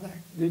that together.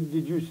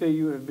 Did you say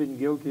you have been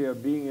guilty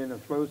of being in a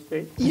flow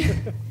state?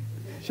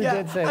 She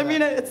did say I that.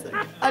 mean,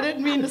 I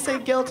didn't mean to say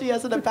guilty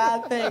as in a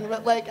bad thing,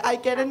 but like I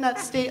get in that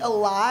state a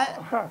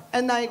lot,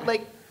 and I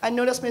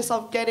notice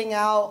myself getting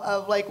out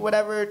of like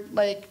whatever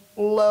like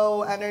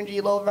low energy,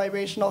 low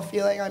vibrational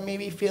feeling I may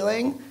be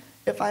feeling,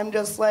 if I'm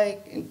just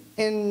like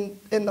in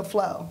the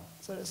flow,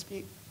 so to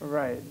speak.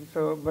 Right.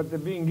 So, but the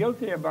being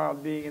guilty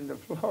about being in the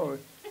flow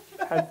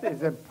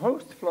is a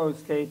post-flow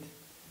state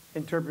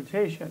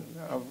interpretation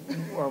of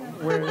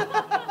where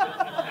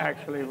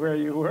actually where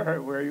you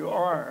were, where you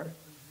are.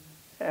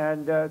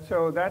 And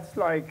so that's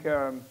like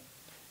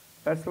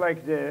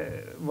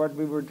what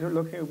we were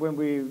looking at when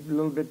we a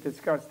little bit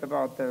discussed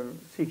about the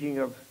seeking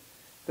of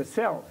the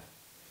self,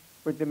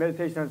 with the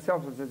meditation on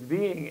selflessness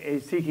being a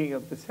seeking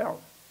of the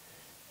self.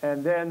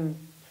 And then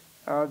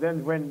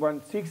when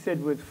one seeks it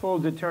with full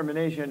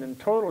determination and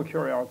total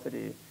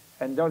curiosity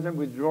and doesn't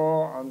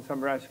withdraw on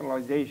some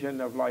rationalization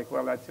of like,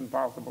 well, that's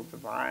impossible to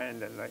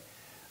find, and like,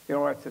 you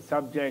know, it's a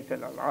subject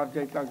and an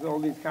object, like all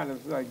these kind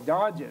of like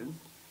dodges,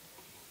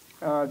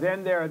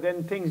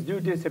 then things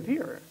do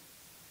disappear.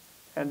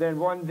 And then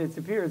one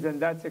disappears, and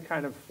that's a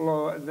kind of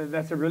flow,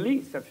 that's a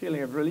release, a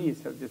feeling of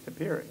release, of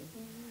disappearing.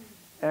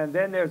 And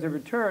then there's a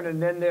return,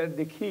 and then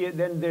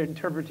the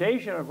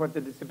interpretation of what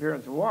the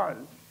disappearance was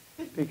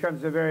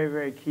becomes a very,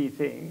 very key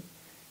thing.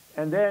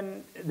 And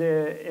then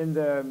in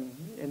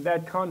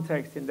that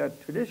context, in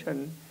that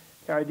tradition,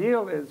 the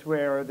ideal is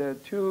where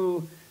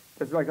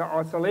there's like an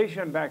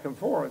oscillation back and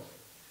forth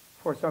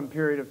for some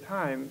period of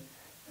time.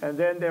 And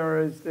then there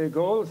is the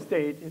goal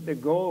state, the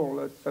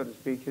goal, so to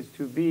speak, is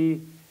to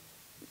be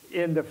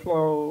in the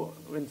flow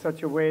in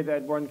such a way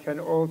that one can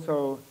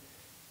also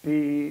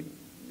be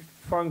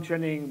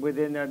functioning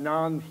within a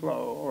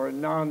non-flow or a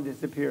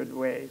non-disappeared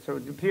way. So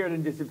it appeared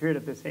and disappeared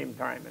at the same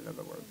time, in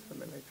other words,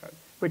 something like that.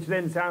 Which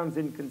then sounds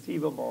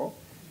inconceivable,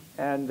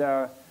 and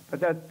but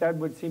that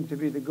would seem to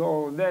be the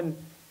goal. And then,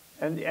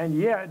 and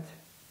yet,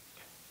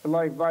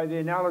 like by the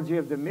analogy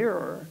of the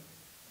mirror,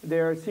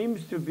 there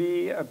seems to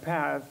be a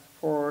path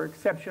for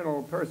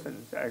exceptional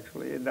persons,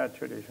 actually, in that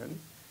tradition,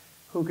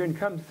 who can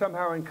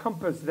somehow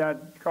encompass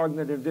that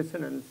cognitive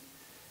dissonance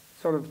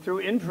sort of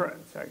through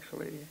inference,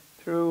 actually,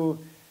 through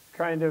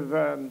kind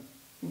of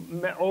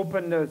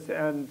openness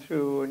and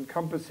through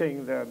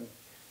encompassing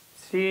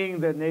seeing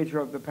the nature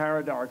of the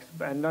paradox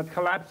and not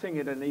collapsing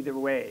it in either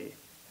way,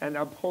 and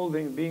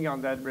upholding, being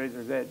on that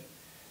razor's edge.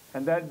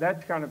 And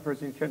that kind of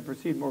person can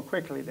proceed more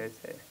quickly, they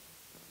say.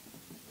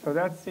 So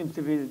that seems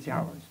to be the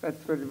challenge.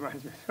 That's what it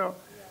reminds me.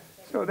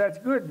 So that's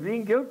good.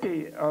 Being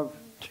guilty of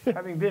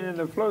having been in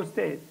the flow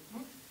state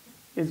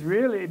is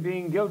really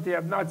being guilty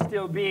of not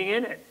still being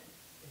in it,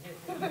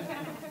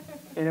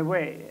 in a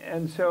way.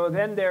 And so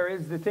then there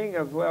is the thing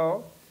of,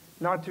 well,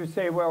 not to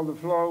say, well, the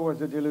flow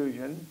was a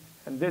delusion,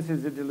 and this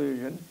is a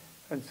delusion,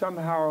 and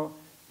somehow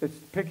this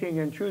picking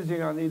and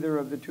choosing on either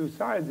of the two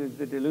sides is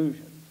the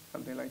delusion,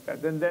 something like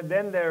that. Then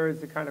there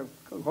is a kind of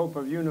hope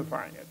of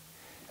unifying it.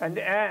 And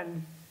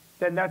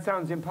then that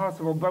sounds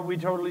impossible, but we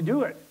totally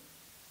do it.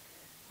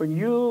 When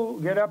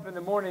you get up in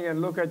the morning and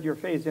look at your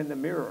face in the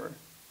mirror,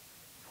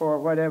 for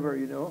whatever,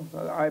 you know,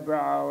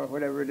 eyebrow or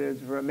whatever it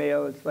is, for a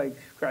male it's like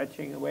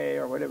scratching away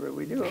or whatever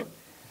we do,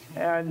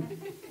 and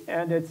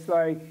it's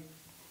like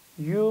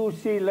you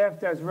see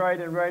left as right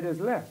and right as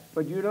left,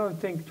 but you don't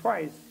think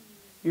twice.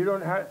 You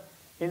don't have,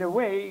 in a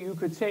way, you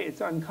could say it's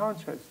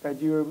unconscious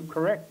that you're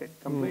corrected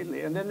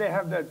completely. And then they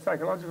have that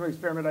psychological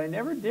experiment. I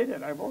never did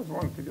it. I've always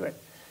wanted to do it,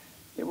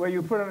 where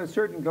you put on a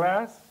certain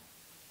glass,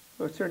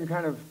 or a certain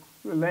kind of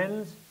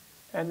lens,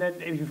 and then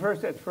if you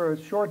for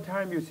a short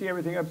time, you see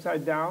everything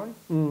upside down,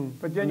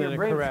 but then your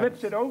brain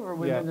flips it over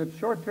within a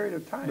short period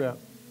of time. Yeah.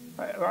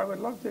 I would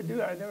love to do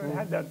that. I never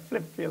had that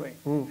flip feeling.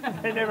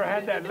 I never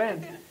had that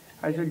lens.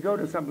 I should go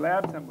to some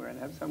lab somewhere and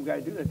have some guy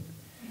do it.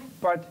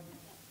 But,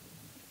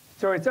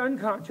 so it's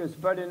unconscious,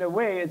 but in a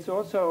way, it's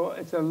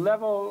a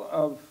level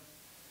of,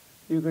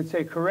 you could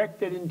say,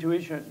 corrected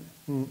intuition,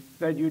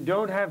 that you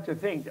don't have to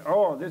think,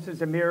 oh, this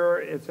is a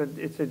mirror, it's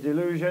a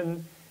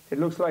delusion, it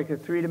looks like a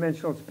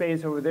three-dimensional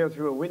space over there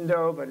through a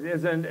window, but it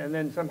isn't, and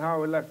then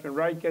somehow left and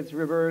right gets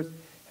reversed,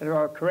 and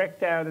I'll correct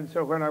that, and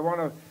so when I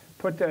want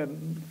to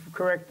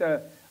correct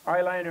the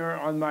eyeliner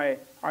on my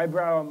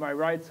eyebrow on my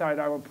right side,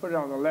 I will put it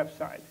on the left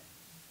side.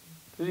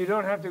 So you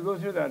don't have to go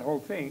through that whole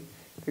thing,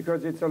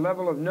 because it's a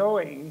level of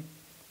knowing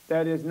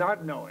that is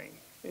not knowing.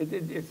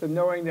 It's a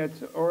knowing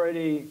that's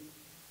already,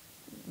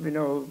 you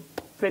know,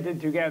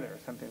 fitted together,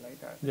 something like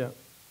that. Yeah.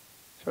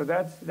 So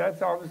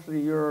that's obviously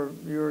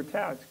your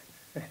task.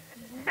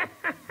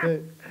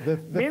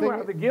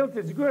 Meanwhile, the guilt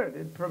is good.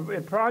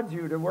 It prods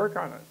you to work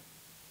on it.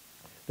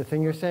 The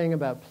thing you're saying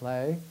about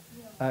play,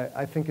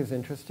 I think is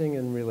interesting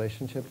in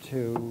relationship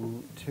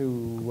to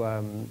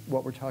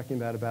what we're talking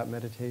about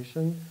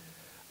meditation,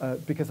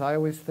 because I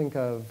always think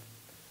of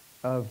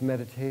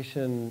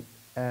meditation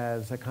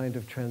as a kind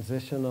of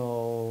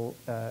transitional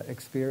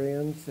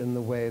experience in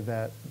the way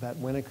that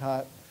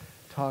Winnicott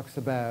talks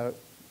about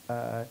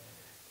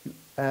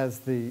as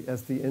the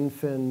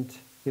infant,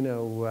 you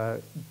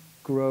know,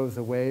 grows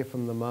away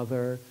from the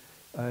mother.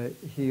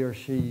 He or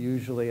she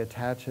usually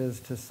attaches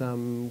to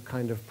some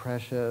kind of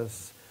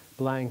precious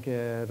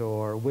blanket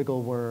or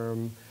wiggle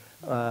worm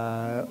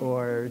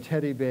or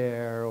teddy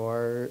bear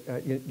or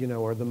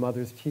or the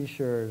mother's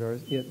T-shirt or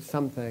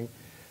something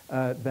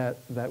that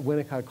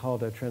Winnicott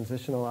called a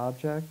transitional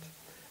object.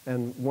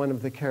 And one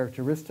of the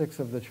characteristics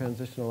of the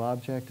transitional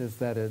object is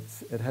that it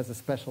has a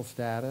special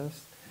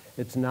status.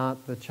 It's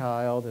not the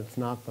child, it's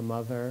not the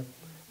mother.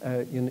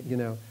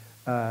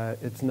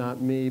 It's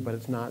not me, but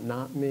it's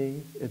not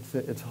me.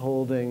 It's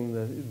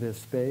holding the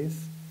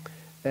space.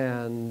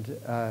 And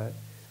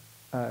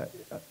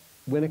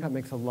Winnicott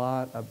makes a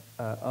lot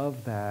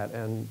of that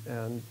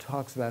and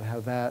talks about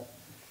how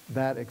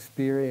that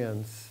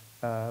experience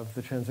of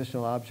the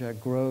transitional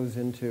object grows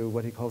into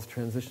what he calls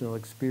transitional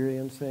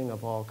experiencing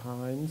of all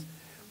kinds,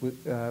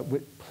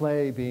 with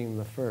play being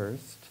the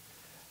first,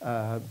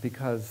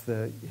 because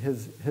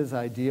his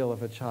ideal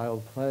of a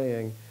child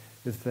playing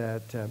is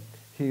that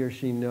he or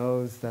she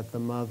knows that the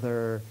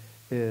mother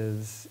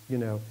is, in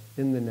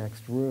the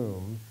next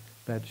room,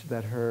 that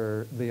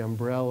the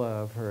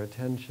umbrella of her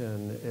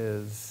attention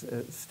is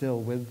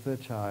still with the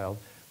child,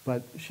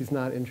 but she's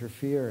not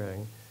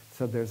interfering.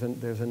 So there's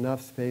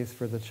enough space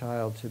for the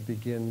child to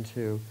begin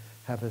to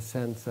have a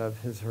sense of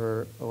his,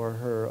 her, or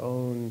her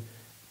own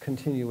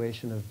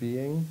continuation of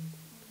being,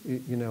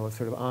 a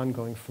sort of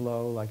ongoing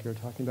flow, like you're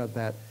talking about,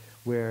 that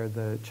where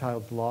the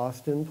child's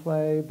lost in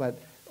play, but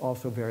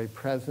also very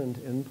present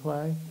in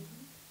play.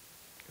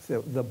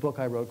 So the book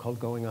I wrote called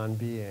Going on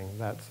Being,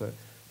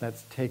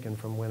 that's taken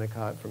from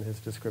Winnicott, from his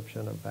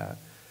description of that.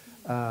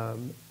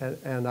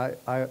 And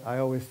I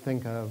always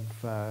think of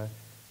the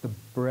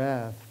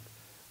breath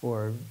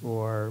or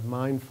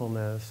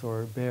mindfulness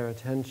or bare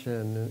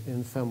attention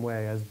in some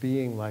way as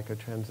being like a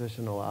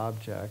transitional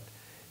object,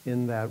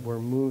 in that we're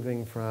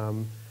moving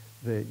from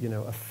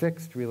a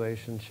fixed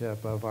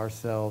relationship of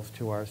ourselves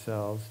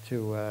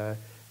to a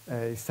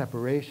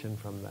separation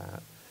from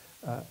that,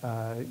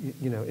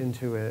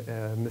 into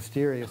a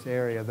mysterious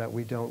area that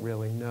we don't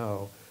really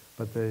know.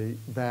 But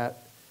that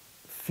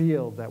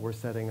field that we're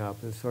setting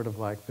up is sort of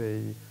like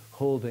the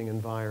holding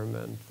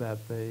environment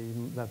that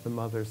the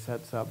mother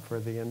sets up for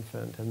the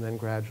infant and then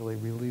gradually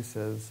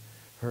releases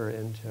her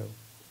into.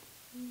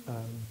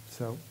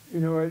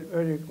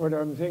 What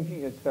I'm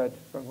thinking is that,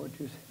 from what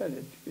you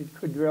said, it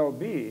could well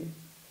be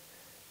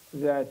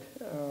that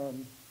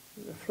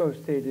the flow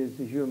state is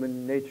the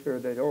human nature,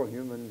 that all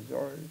humans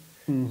are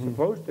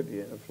supposed to be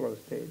in a flow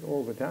state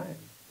all the time,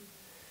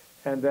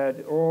 and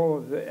that all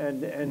of the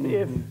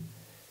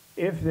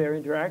if their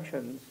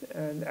interactions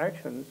and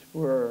actions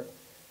were,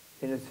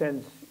 in a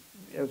sense,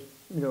 as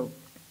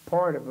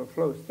part of a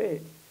flow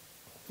state,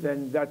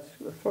 then a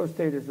flow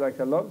state is like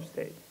a love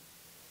state,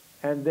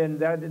 and then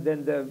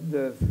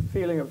the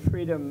feeling of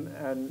freedom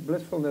and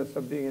blissfulness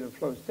of being in a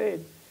flow state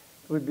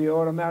would be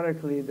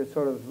automatically the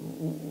sort of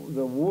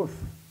the woof,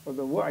 or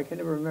the I can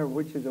never remember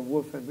which is a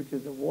woof and which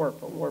is a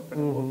warp and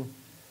a woof.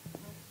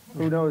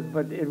 Who knows?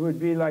 But it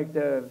would be like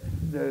the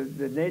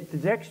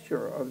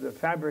texture of the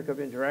fabric of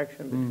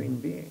interaction between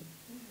beings.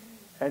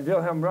 And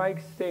Wilhelm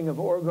Reich's thing of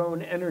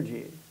orgone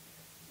energy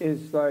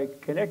is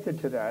like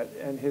connected to that,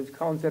 and his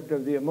concept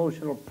of the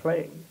emotional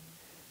plague.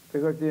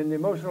 Because the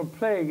emotional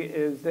plague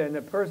is then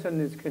a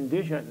person is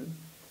conditioned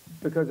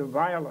because of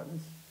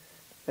violence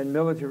and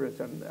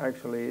militarism,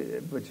 actually,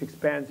 which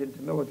expands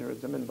into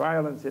militarism, and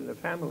violence in the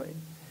family,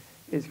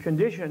 is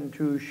conditioned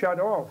to shut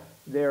off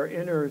their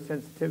inner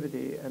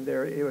sensitivity and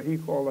their, what he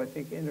called, I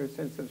think, inner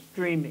sense of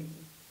streaming,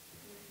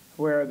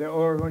 where the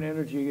orgone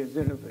energy is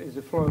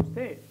a flow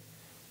state.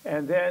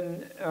 And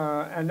then,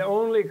 and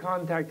only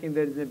contacting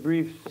the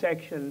brief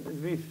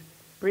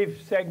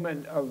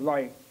segment of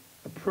like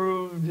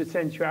approved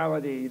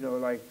sensuality,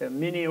 like the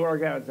mini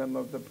orgasm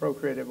of the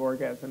procreative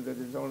orgasm that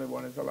is only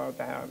one is allowed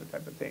to have, the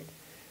type of thing.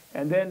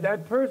 And then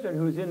that person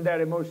who's in that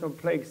emotional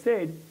plague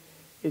state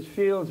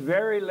feels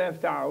very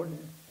left out,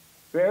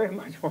 very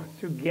much wants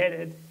to get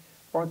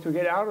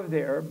out of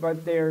there,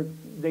 but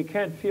they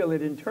can't feel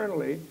it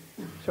internally.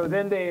 So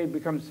then they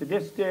become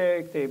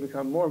sadistic, they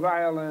become more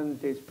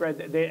violent, they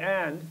spread,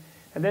 and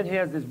then he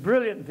has this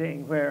brilliant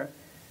thing where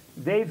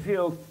they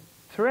feel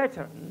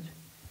threatened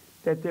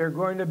that they're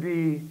going to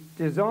be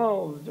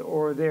dissolved,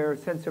 or their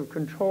sense of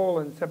control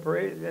and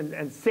separation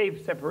and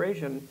safe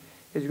separation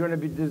is going to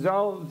be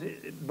dissolved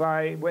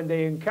by when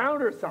they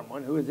encounter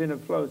someone who is in a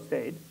flow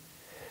state.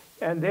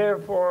 And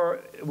therefore,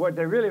 what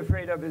they're really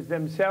afraid of is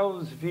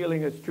themselves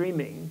feeling a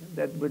streaming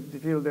that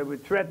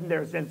would threaten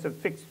their sense of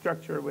fixed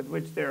structure with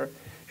which they're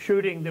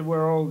shooting the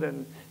world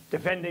and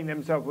defending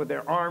themselves with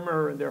their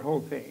armor and their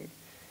whole thing.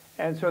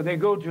 And so they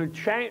go to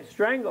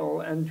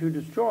strangle and to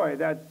destroy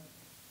that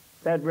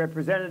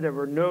representative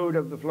or node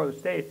of the flow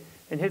state.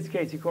 In his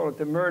case, he called it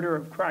the murder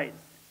of Christ.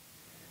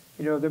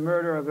 The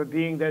murder of a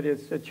being that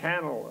is a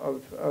channel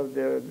of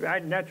the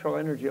natural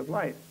energy of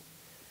life.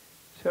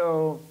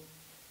 So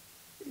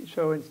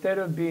instead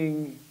of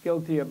being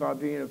guilty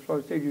about being in a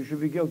flow state, you should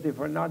be guilty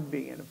for not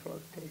being in a flow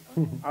state,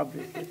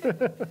 obviously.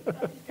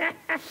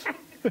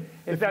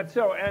 Is that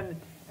so? And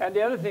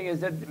the other thing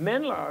is that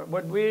Menla,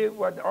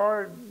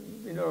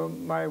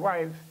 my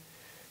wife,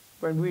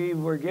 when we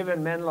were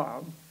given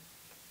Menla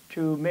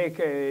to make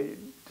a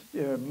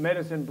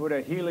medicine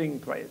Buddha healing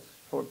place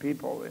for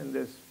people in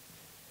this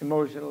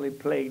emotionally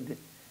plagued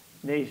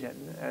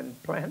nation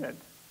and planet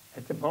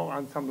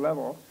on some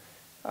level,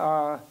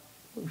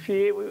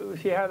 she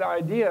had the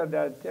idea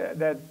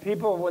that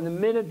people, when the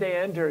minute they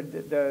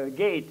entered the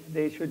gate,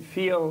 they should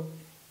feel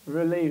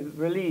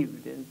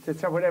relieved to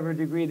whatever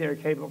degree they're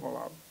capable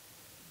of.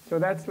 So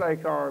that's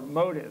like our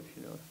motive,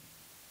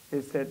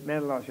 is that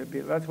Menla should be.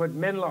 That's what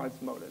Menla's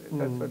motive is.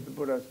 That's what the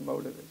Buddha's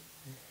motive is.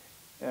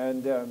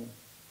 And the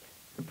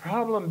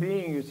problem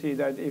being, you see,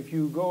 that if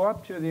you go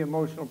up to the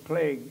emotional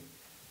plague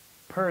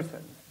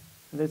person,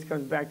 and this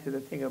comes back to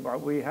the thing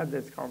about, we had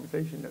this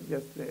conversation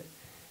yesterday,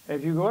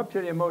 if you go up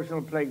to the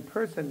emotional plague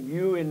person,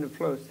 you in the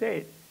flow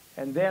state,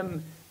 and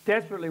them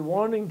desperately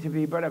wanting to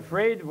be, but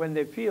afraid when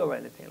they feel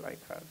anything like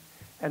that,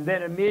 and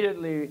then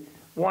immediately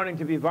wanting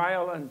to be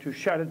violent, to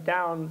shut it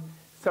down,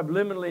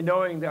 subliminally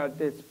knowing that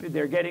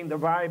they're getting the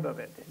vibe of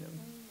it,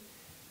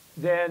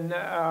 then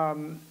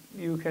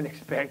you can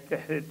expect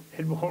that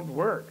it won't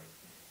work.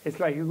 It's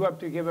like you go up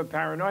to give a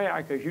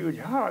paranoiac a huge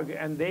hug,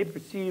 and they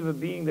perceive a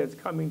being that's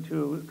coming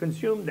to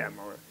consume them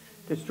or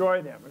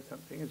destroy them or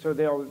something, and so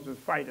they'll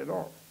just fight it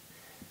off.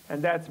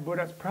 And that's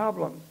Buddha's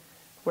problem.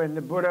 When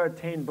the Buddha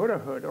attained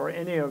Buddhahood, or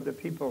any of the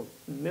people,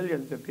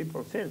 millions of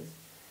people since,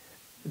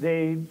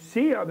 they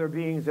see other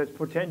beings as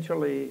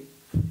potentially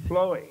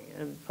flowing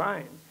and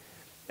fine.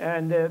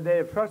 And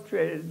they're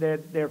frustrated,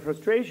 their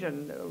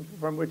frustration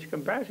from which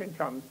compassion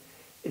comes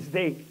is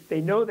they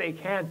know they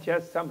can't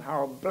just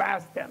somehow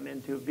blast them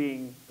into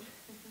being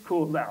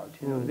cooled out.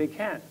 They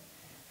can't.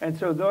 And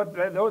so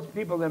those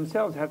people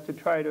themselves have to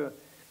try to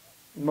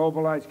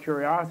mobilize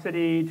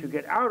curiosity to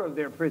get out of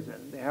their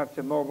prison. They have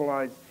to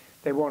mobilize,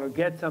 they want to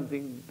get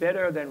something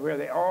better than where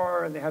they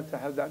are, and they have to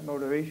have that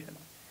motivation.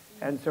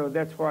 And so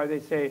that's why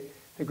they say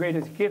the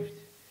greatest gift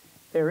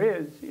there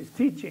is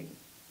teaching.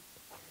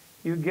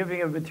 You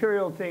giving of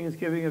material things,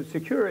 giving of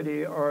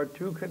security are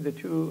the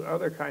two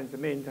other kinds, the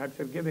main types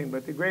of giving,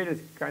 but the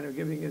greatest kind of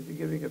giving is the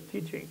giving of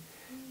teaching.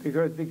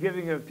 Because the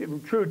giving of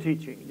true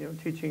teaching,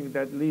 teaching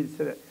that leads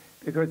to that,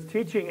 because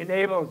teaching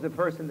enables the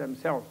person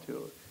themselves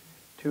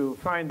to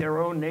find their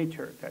own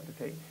nature, type of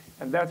thing.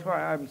 And that's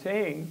why I'm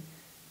saying,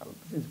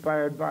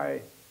 inspired by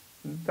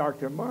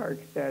Dr. Mark,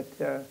 that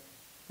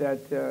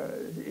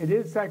it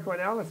is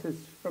psychoanalysis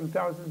from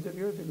thousands of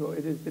years ago.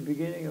 It is the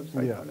beginning of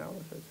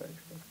psychoanalysis,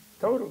 actually.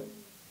 Totally.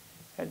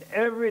 And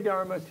every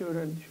Dharma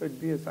student should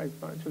be a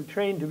psychoanalyst, should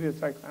train to be a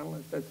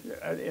psychoanalyst. That's,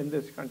 in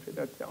this country,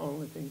 that's the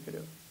only thing to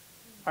do,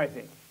 I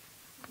think.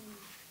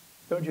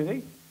 Don't you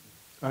think?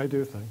 I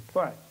do think.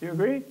 What? Do you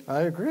agree?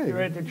 I agree. You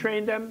ready to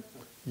train them?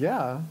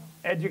 Yeah.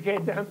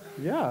 Educate them?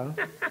 Yeah.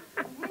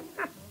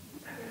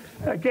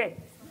 Okay.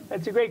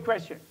 That's a great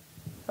question.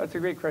 That's a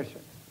great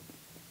question.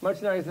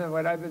 Much nicer than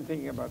what I've been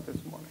thinking about this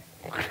morning.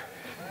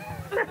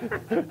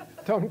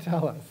 Don't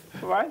tell us.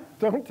 What?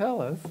 Don't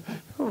tell us.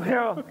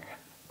 Well,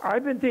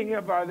 I've been thinking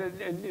about it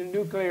in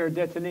nuclear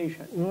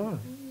detonation.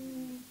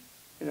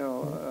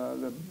 The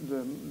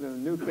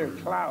nuclear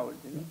cloud,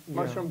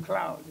 mushroom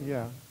cloud.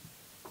 Yeah.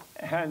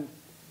 And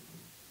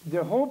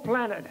the whole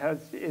planet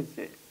is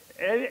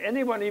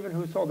anyone even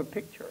who saw the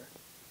picture,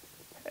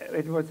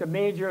 it was a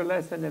major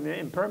lesson in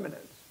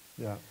impermanence.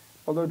 Yeah.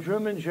 Although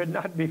Truman should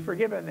not be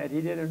forgiven that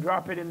he didn't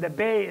drop it in the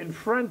bay in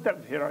front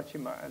of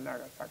Hiroshima and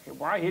Nagasaki.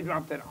 Why he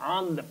dropped it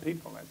on the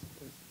people, that's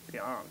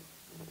beyond.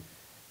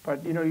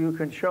 But, you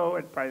can show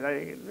it by,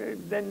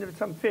 then there's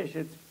some fish,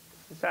 it's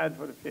sad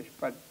for the fish,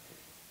 but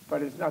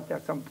it's not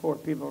that some poor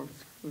people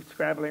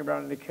scrabbling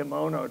around in a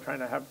kimono trying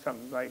to have some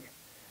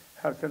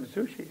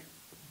sushi.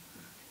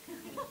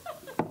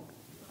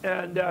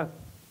 And,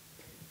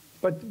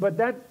 but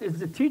that is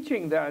the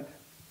teaching that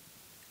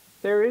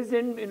there is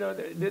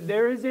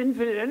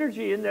infinite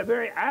energy in the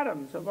very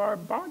atoms of our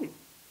body.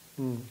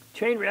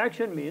 Chain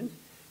reaction means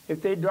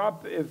if they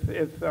drop, if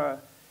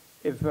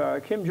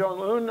Kim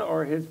Jong-un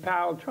or his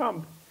pal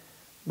Trump,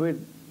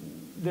 with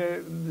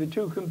the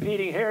two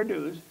competing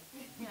hairdos,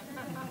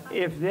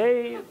 if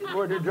they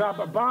were to drop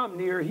a bomb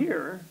near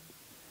here,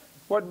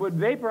 what would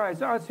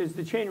vaporize us is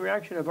the chain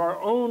reaction of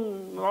our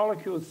own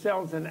molecules,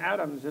 cells, and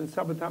atoms and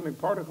subatomic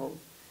particles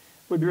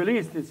would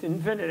release this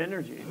infinite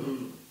energy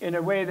in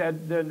a way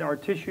that our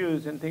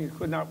tissues and things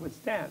could not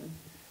withstand.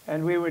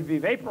 And we would be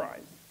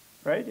vaporized,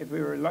 right, if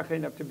we were lucky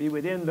enough to be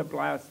within the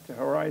blast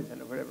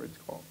horizon or whatever it's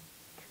called.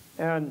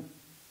 And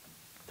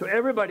so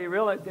everybody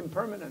realized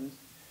impermanence,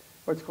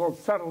 what's called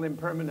subtle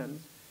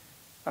impermanence,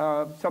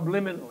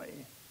 subliminally.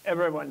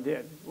 Everyone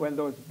did when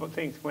those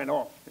things went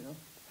off,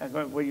 And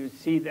when you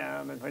see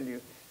them and when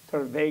you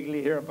sort of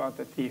vaguely hear about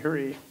the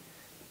theory,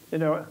 E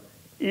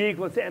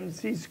equals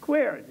mc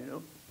squared,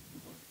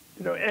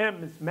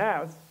 M is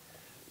mass.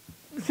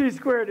 C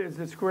squared is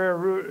the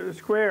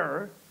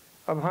square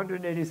of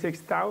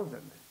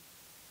 186,000.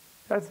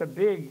 That's a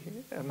big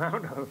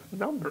amount of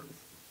numbers.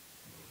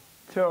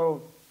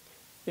 So,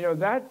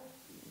 that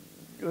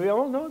we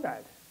all know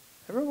that.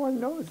 Everyone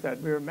knows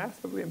that we're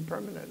massively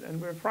impermanent,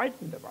 and we're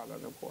frightened about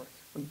it, of course,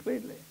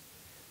 completely.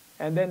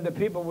 And then the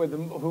people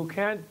who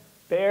can't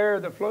bear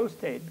the flow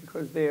state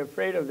because they're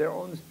afraid of their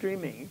own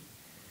streaming,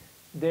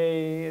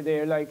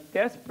 they're like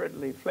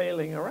desperately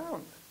flailing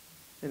around,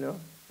 you know,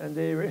 and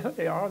they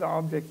really are the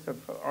objects of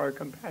our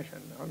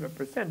compassion,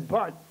 100%.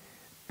 But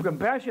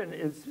compassion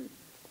is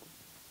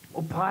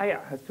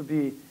upaya, has to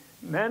be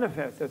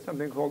manifest as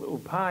something called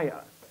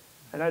upaya.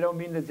 And I don't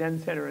mean the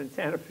Zen Center in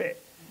Santa Fe,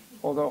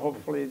 although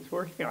hopefully it's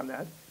working on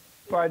that.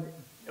 But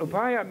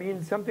upaya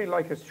means something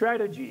like a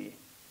strategy,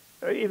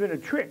 or even a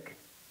trick.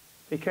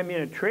 It can mean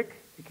a trick,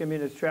 it can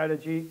mean a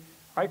strategy.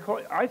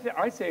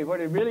 I say what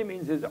it really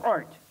means is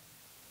art.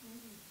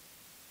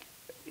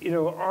 You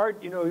know,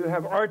 art, you know, you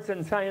have arts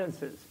and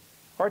sciences.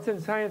 Arts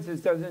and sciences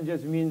doesn't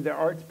just mean the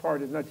arts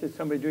part is not just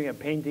somebody doing a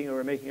painting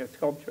or making a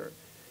sculpture.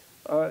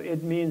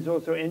 It means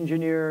also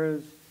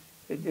engineers,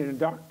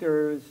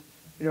 doctors,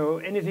 you know,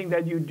 anything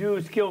that you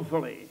do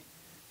skillfully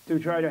to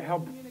try to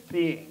help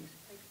beings.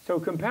 So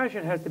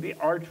compassion has to be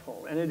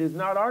artful, and it is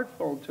not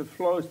artful to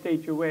flow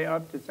state your way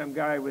up to some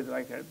guy with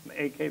like an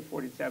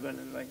AK-47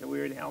 and like a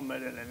weird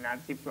helmet and a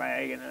Nazi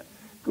flag and a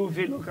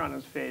goofy look on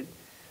his face,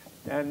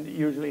 and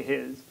usually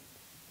his.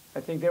 I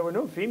think there were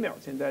no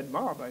females in that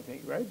mob, I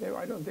think, right?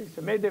 I don't think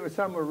so. Maybe there were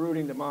some who were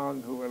rooting them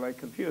on who were like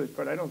confused,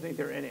 but I don't think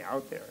there were any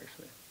out there,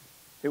 actually.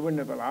 They wouldn't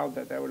have allowed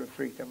that. That would have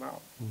freaked them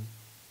out.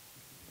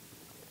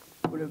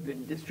 Would have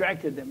been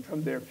distracted them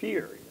from their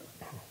fear,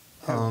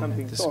 you know.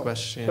 This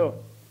question... So,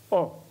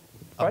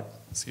 what?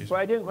 Excuse me.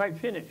 Well, I didn't quite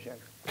finish,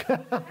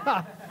 actually.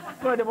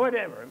 But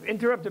whatever.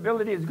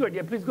 Interruptibility is good.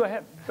 Yeah, please go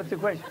ahead. What's the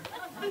question?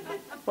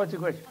 What's the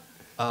question?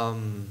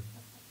 On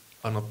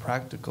a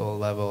practical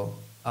level,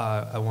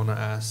 I want to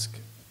ask,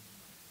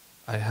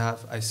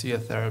 I see a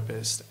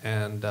therapist,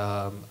 and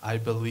I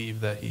believe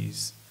that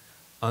he's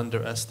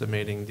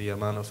underestimating the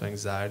amount of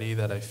anxiety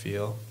that I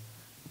feel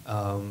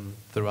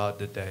throughout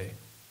the day,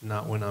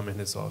 not when I'm in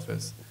his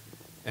office.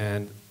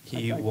 And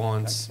he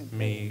wants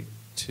me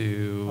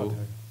to,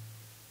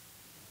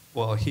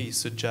 well, he's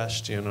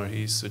suggesting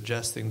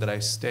that I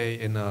stay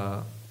in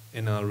a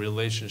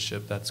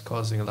relationship that's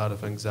causing a lot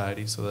of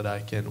anxiety so that I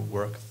can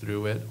work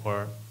through it,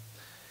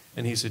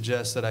 and he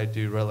suggests that I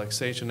do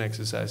relaxation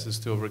exercises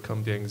to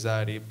overcome the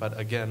anxiety, but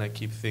again, I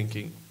keep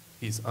thinking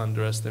he's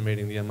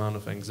underestimating the amount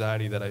of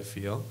anxiety that I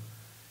feel.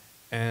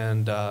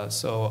 And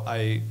so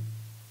I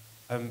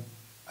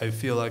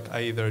feel like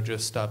I either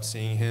just stop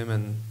seeing him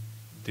and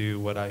do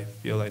what I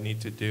feel I need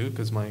to do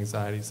because my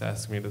anxiety is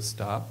asking me to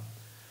stop,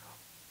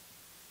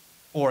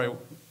 or I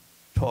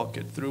talk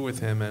it through with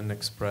him and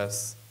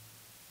express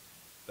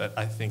that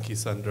I think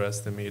he's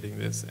underestimating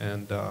this,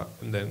 and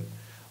then,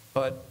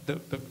 but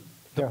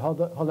Here,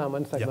 hold on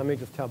 1 second. Yeah. Let me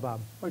just tell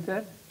Bob. What's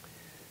that?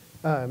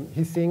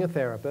 He's seeing a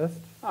therapist,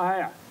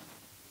 Yeah.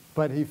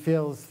 but he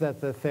feels that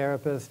the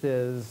therapist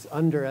is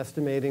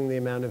underestimating the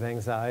amount of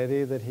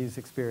anxiety that he's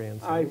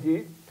experiencing. I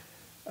see.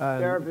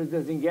 Therapist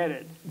doesn't get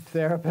it.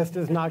 Therapist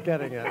is not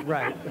getting it,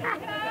 right.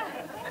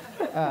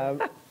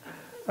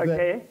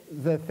 Okay.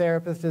 The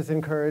therapist is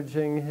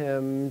encouraging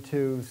him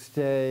to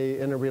stay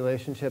in a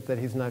relationship that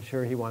he's not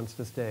sure he wants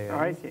to stay in.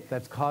 I see.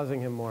 That's causing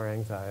him more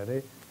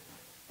anxiety.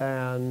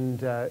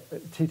 And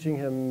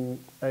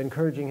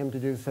encouraging him to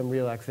do some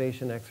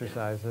relaxation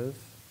exercises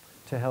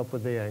to help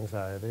with the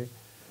anxiety.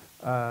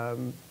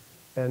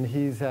 And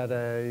he's at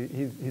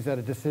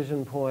a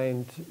decision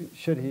point.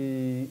 Should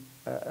he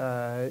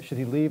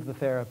leave the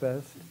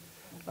therapist,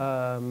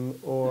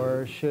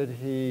 or should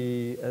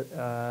he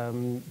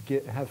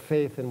have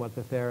faith in what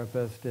the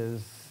therapist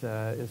is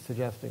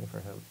suggesting for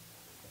him?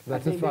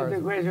 That's I think that's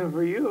a question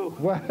for you.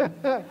 Well,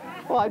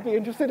 I'd be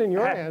interested in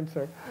your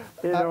answer.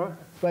 You know?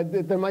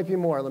 But there might be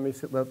more.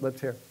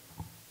 Let's hear.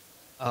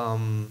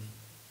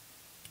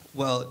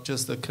 Well,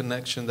 just the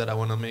connection that I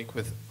want to make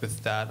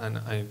with that, and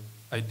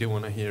I do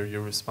want to hear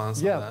your response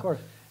on that. Yeah, of course.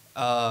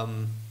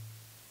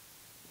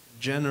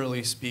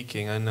 Generally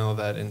speaking, I know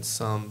that in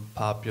some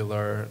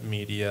popular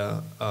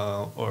media,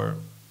 or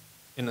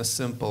in a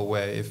simple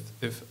way,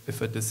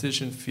 if a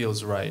decision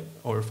feels right,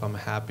 or if I'm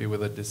happy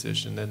with a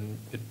decision, then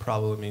it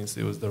probably means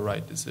it was the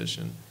right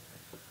decision.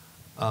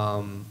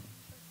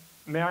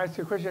 May I ask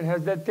you a question?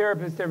 Has that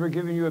therapist ever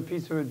given you a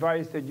piece of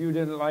advice that you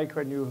didn't like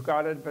when you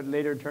got it, but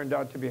later turned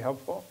out to be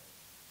helpful?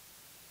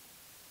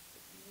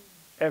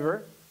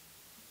 Ever?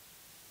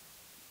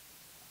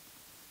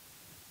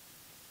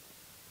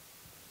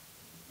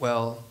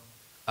 Well,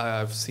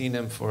 I've seen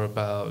him for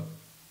about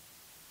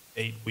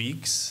 8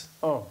 weeks.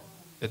 Oh.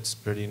 It's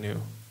pretty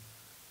new.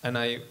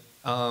 And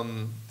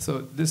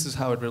so this is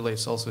how it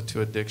relates also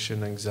to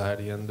addiction,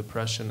 anxiety, and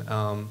depression.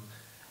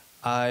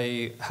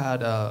 I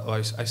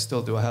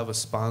still do. I have a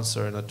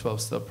sponsor in a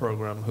 12-step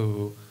program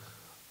who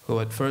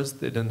at first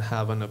didn't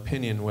have an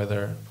opinion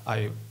whether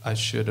I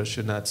should or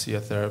should not see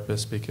a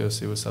therapist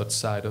because it was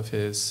outside of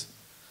his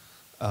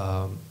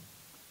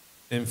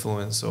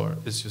influence, or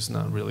it's just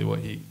not really what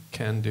he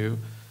can do.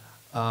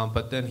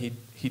 But then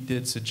he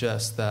did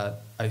suggest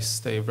that I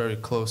stay very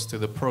close to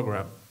the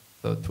program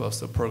the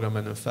 12-step program,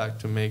 and in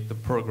fact to make the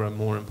program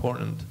more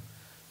important,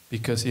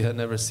 because he had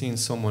never seen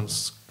someone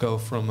go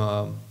from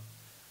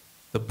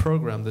the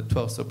program, the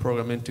 12-step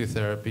program, into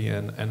therapy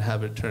and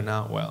have it turn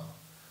out well.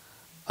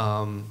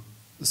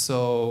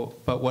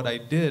 But what I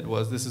did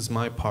was, this is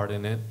my part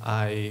in it,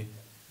 I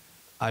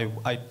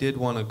did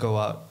want to go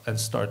out and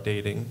start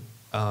dating,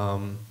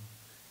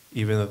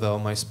 even though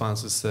my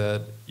sponsor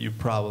said, you're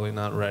probably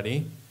not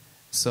ready.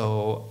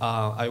 So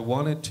I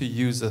wanted to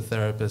use a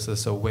therapist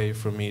as a way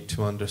for me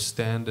to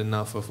understand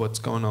enough of what's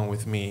going on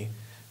with me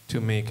to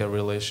make a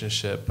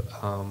relationship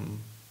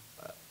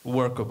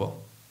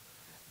workable.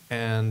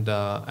 And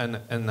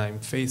I'm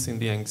facing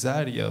the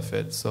anxiety of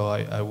it, so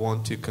I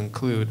want to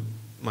conclude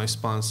my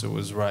sponsor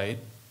was right.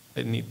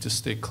 I need to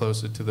stay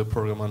closer to the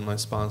program on my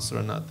sponsor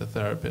and not the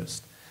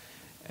therapist.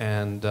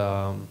 And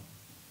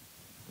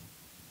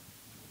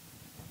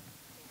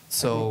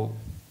so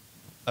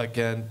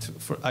again,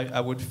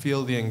 I would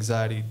feel the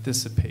anxiety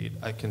dissipate.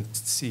 I can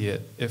see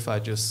it if I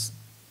just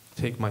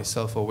take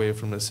myself away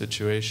from the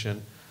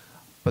situation.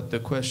 But the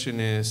question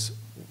is,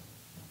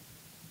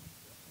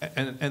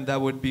 and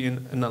that would be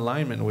in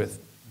alignment with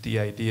the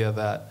idea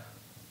that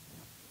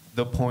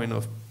the point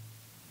of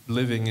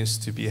living is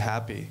to be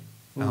happy,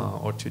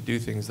 or to do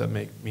things that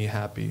make me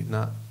happy.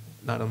 Not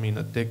I mean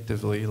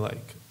addictively,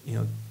 like, you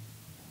know,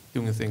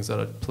 doing things that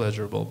are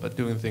pleasurable, but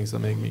doing things that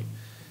make me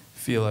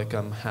feel like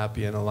I'm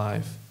happy and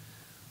alive.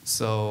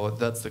 So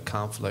that's the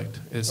conflict.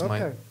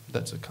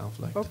 That's a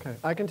conflict. Okay,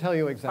 I can tell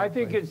you exactly. I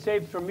think it's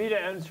safe for me to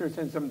answer,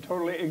 since I'm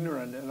totally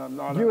ignorant and I'm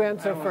not. You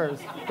answer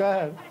first. Go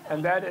ahead.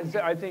 And that is,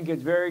 I think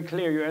it's very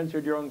clear. You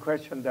answered your own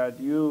question, that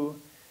you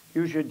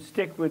should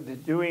stick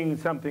with doing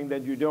something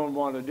that you don't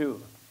want to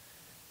do,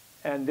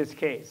 in this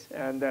case,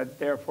 and that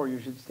therefore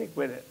you should stick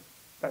with it.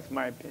 That's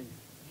my opinion,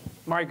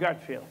 my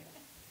gut feeling.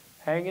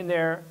 Hang in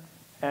there,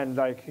 and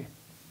like,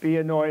 be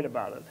annoyed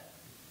about it,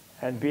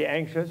 and be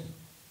anxious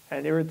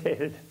and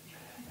irritated,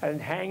 and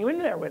hang in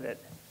there with it,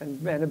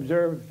 and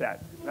observe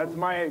that. That's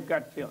my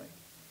gut feeling,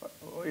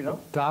 you know?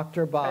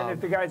 Dr. Bob. And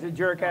if the guy's a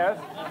jerk-ass,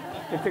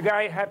 if the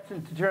guy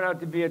happens to turn out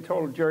to be a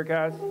total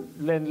jerk-ass,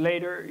 then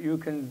later you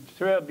can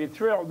be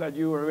thrilled that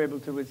you were able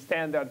to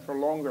withstand that for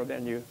longer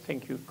than you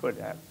think you could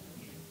have.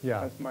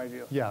 Yeah. That's my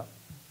view. Yeah,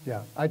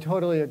 yeah, I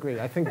totally agree.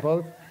 I think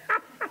both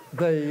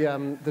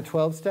the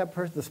 12-step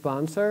person, the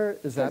sponsor,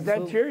 is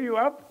absolutely. Does that cheer you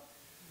up?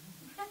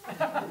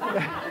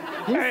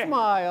 He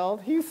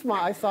smiled.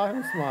 I saw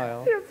him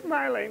smile. He's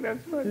smiling.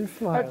 That's good. He's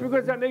smiling. That's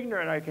because I'm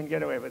ignorant. I can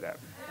get away with that.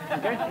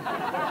 Okay.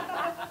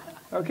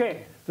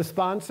 Okay. The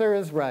sponsor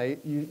is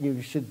right.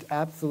 You should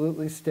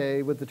absolutely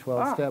stay with the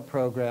 12-step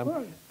program.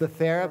 Good. The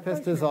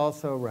therapist is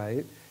also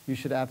right. You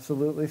should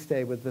absolutely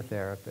stay with the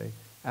therapy.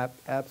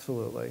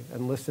 Absolutely,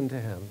 and listen to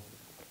him.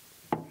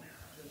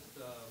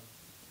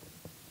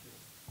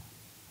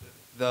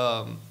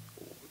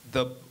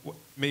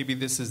 Maybe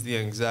this is the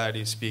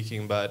anxiety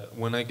speaking, but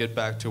when I get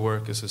back to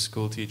work as a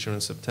school teacher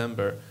in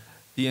September,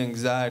 the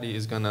anxiety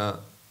is gonna,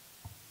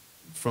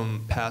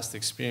 from past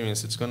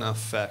experience, it's gonna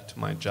affect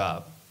my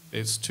job.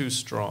 It's too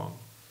strong.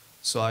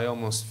 So I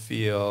almost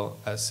feel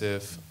as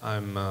if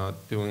I'm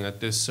doing a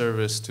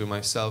disservice to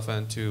myself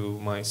and to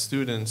my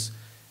students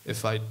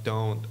if I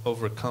don't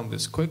overcome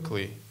this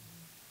quickly.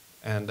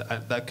 And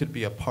that could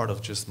be a part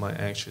of just my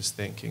anxious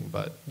thinking,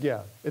 but...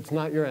 Yeah, it's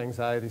not your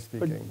anxiety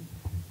speaking.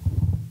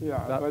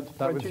 But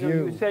was you know,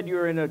 you said you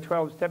were in a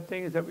 12-step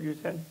thing, is that what you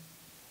said?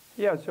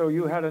 Yeah, so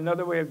you had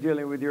another way of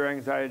dealing with your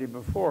anxiety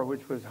before,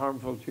 which was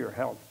harmful to your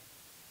health,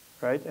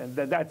 right? And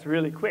that's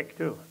really quick,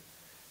 too.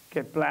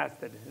 Get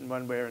blasted in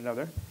one way or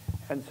another.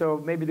 And so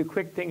maybe the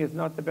quick thing is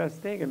not the best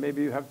thing, and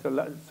maybe you have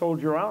to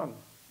soldier on,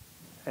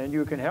 and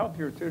you can help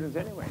your students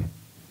anyway.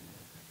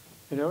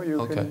 You know,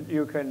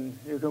 you can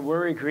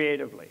worry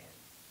creatively.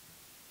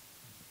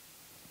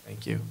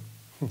 Thank you.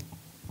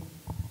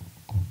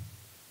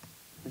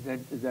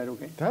 Is that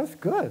okay? That's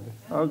good.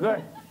 Oh,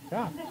 good.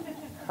 Yeah.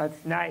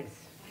 That's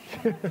nice.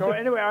 So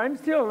anyway, I'm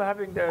still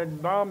having the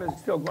bomb is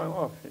still going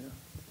off. You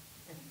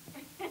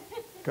know.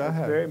 Go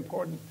ahead. That's very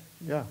important.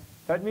 Yeah.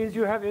 That means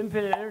you have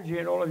infinite energy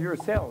in all of your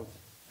cells.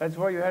 That's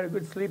why you had a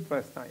good sleep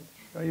last night.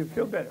 So you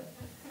feel better.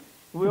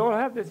 We all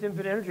have this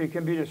infinite energy. It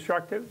can be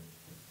destructive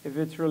if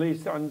it's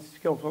released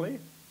unskillfully.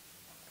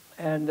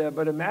 And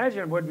but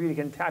imagine what we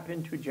can tap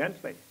into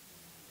gently.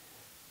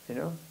 You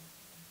know,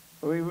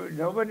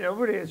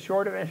 nobody is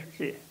short of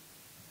energy.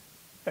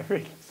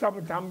 Every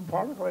subatomic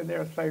particle in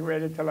there is like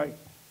ready to like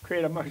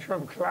create a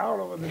mushroom cloud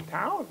over the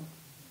town.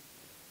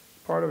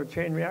 Part of a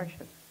chain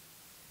reaction.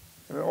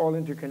 They're all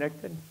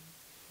interconnected.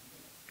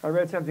 I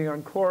read something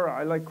on Quora.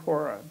 I like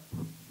Quora.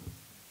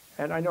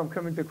 And I know I'm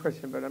coming to the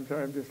question, but I'm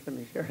sorry, let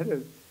me share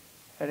this.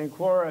 And in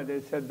Quora,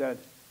 they said that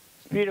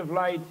speed of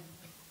light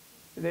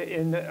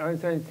in the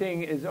Einstein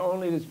thing is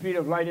only the speed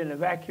of light in a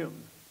vacuum.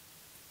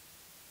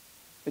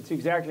 It's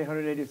exactly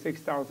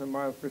 186,000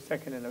 miles per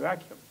second in a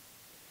vacuum.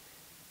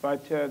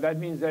 But that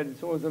means that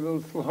it's always a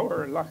little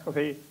slower,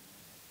 luckily,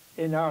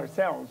 in our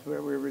cells,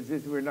 where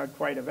we're not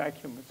quite a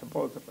vacuum,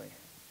 supposedly.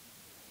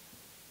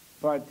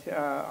 But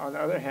on the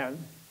other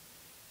hand,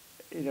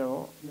 you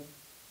know,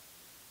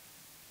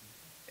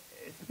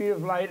 speed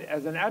of light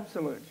as an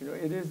absolute. You know,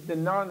 it is the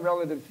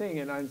non-relative thing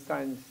in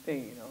Einstein's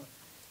thing. You know,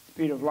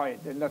 speed of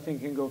light, that nothing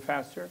can go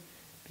faster.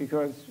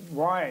 Because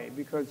why?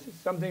 Because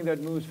something that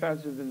moves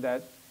faster than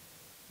that,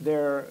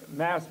 their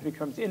mass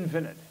becomes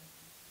infinite.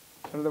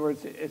 In other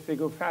words, if they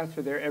go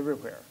faster, they're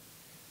everywhere.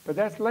 But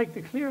that's like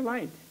the clear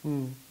light.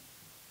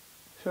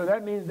 So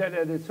that means that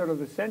at a sort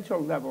of essential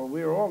level,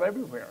 we're all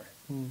everywhere,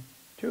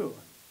 too.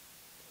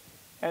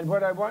 And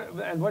what I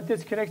want, and what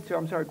this connects to,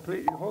 I'm sorry,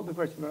 please hold the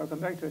question, but I'll come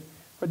back to it.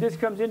 What this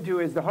comes into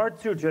is the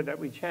Heart Sutra that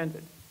we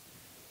chanted.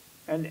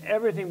 And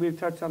everything we've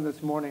touched on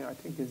this morning, I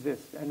think, is this.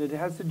 And it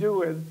has to do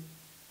with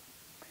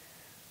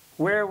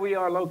where we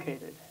are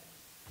located,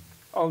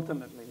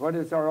 ultimately. What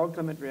is our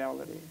ultimate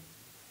reality?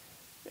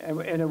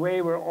 And in a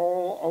way, we're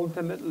all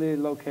ultimately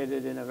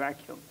located in a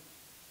vacuum,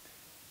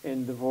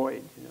 in the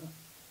void, you know.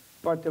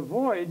 But the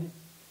void,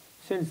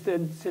 since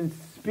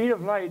speed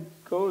of light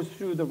goes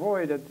through the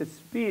void at the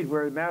speed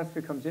where mass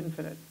becomes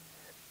infinite,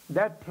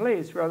 that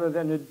place, rather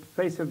than a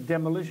place of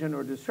demolition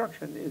or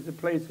destruction, is a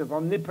place of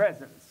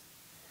omnipresence.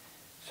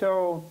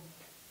 So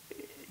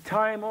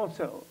time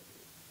also,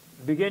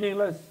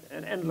 beginningless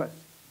and endless.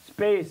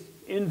 Space,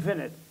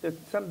 infinite. There's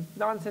some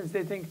nonsense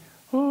they think,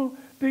 oh,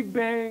 Big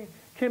Bang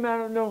came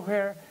out of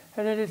nowhere,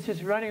 and then it's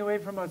just running away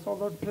from us. All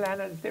those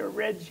planets, they're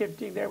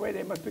red-shifting their way.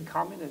 They must be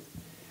communists.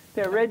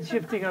 They're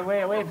red-shifting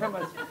away from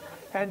us,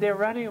 and they're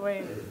running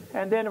away.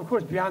 And then, of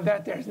course, beyond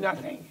that, there's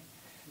nothing.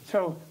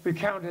 So we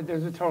counted,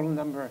 there's a total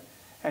number,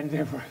 and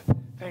therefore,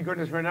 thank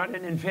goodness we're not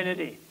in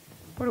infinity.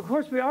 But of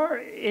course we are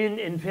in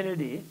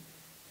infinity,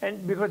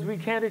 and because we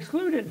can't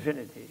exclude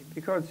infinity,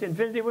 because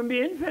infinity wouldn't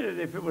be infinite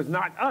if it was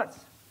not us.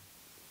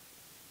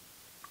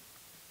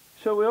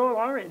 So we all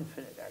are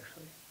infinite,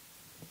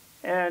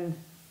 actually.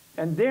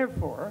 And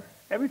therefore,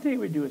 everything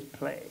we do is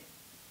play.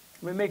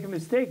 We make a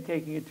mistake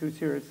taking it too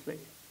seriously.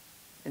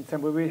 In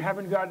some way, we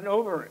haven't gotten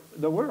over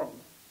the world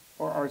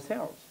or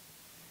ourselves.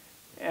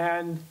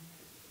 And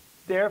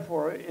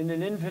therefore, in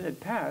an infinite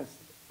past,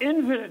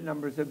 infinite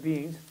numbers of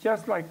beings,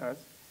 just like us,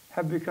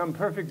 have become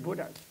perfect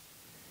Buddhas.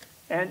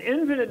 And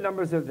infinite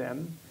numbers of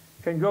them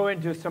can go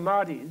into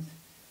samadhis,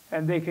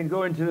 and they can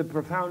go into the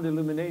profound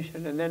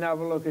illumination, and then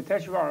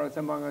Avalokiteshvaras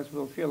among us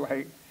will feel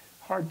like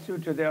Heart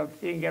Sutra. They'll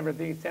think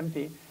everything is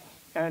empty,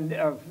 and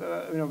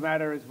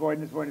matter is void,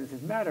 and voidness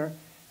is matter.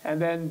 And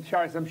then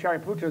some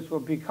Shariputras will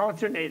be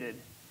consternated,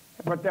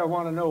 but they'll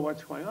want to know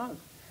what's going on.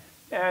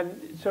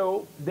 And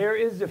so there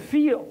is a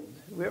field.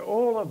 We're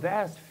all a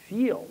vast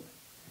field.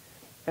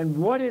 And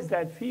what is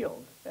that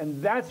field?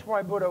 And that's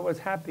why Buddha was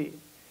happy.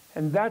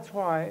 And that's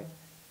why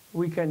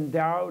we can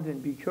doubt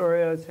and be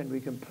curious, and we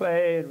can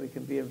play, and we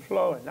can be in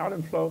flow and not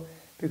in flow,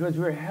 because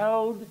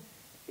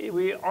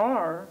we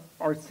are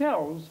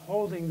ourselves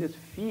holding this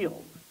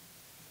field.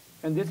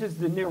 And this is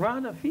the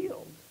nirvana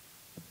field.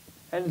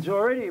 And it's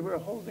already, we're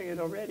holding it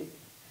already.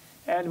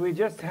 And we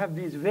just have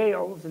these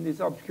veils and these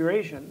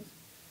obscurations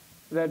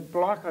that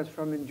block us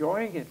from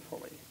enjoying it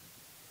fully.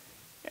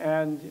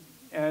 And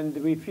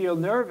we feel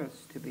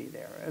nervous to be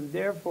there. And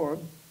therefore,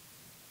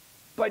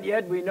 but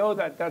yet we know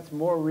that that's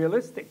more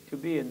realistic to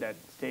be in that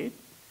state.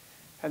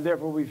 And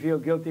therefore we feel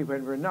guilty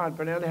when we're not.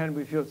 But on the other hand,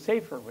 we feel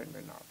safer when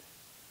we're not,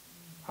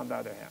 on the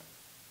other hand.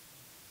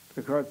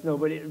 Because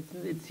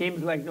it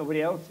seems like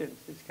nobody else is,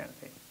 this kind of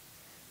thing.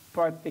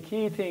 But the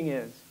key thing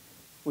is,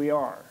 we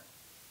are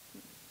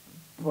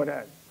what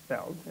I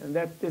felt, and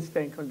that this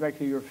thing comes back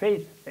to your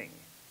faith thing.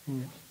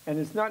 And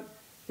it's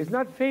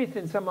not faith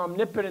in some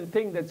omnipotent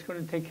thing that's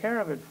going to take care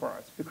of it for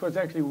us, because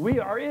actually we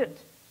are it.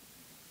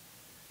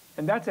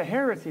 And that's a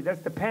heresy.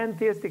 That's the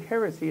pantheistic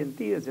heresy in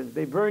theism.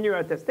 They burn you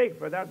at the stake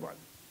for that one.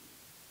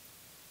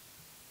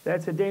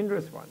 That's a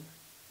dangerous one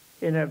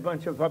in a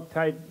bunch of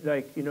uptight,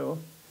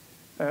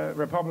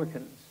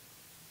 Republicans,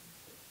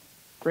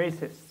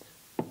 racists,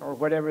 or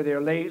whatever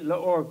they're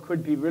or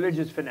could be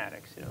religious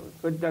fanatics.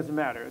 It doesn't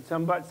matter. It's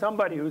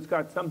somebody who's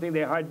got something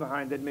they hide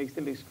behind that makes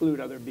them exclude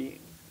other beings,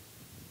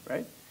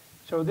 right?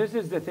 So this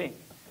is the thing.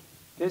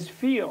 This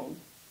field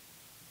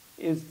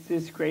is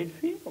this great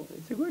field.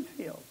 It's a good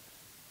field.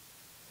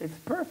 It's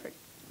perfect.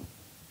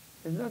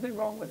 There's nothing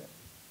wrong with it.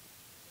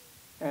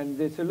 And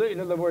in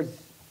other words,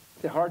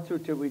 the Heart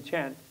Sutra we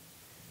chant,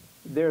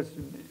 there's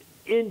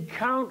in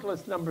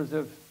countless numbers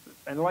of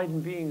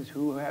enlightened beings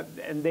who have,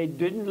 and they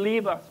didn't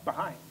leave us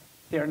behind.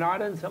 They're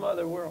not in some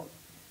other world.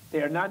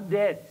 They are not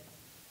dead.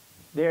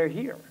 They're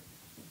here.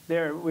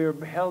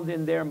 We're held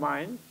in their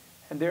mind,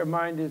 and their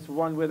mind is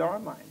one with our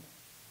mind.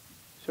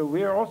 So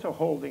we are also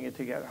holding it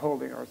together,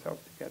 holding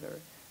ourselves together.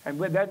 And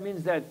that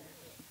means that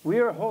we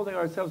are holding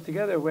ourselves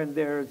together when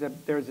there's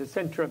a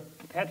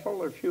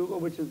centripetal or fugal,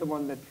 which is the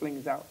one that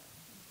flings out.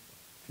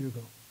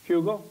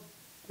 Fugal.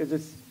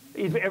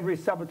 Every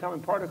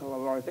subatomic particle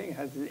of our thing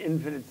has an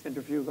infinite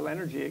centrifugal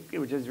energy,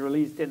 which is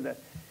released in the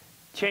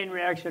chain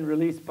reaction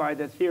released by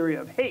the theory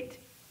of hate,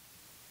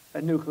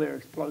 a nuclear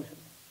explosion,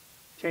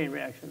 chain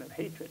reaction of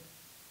hatred.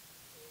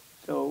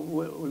 So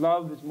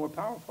love is more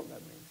powerful,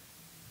 that means.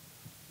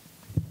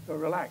 So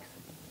relax.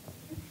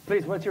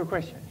 Please, what's your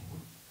question?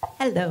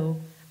 Hello.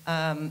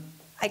 I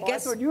I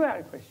guess. thought you had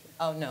a question.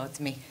 Oh no,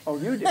 it's me. Oh,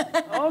 you did?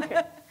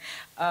 Okay.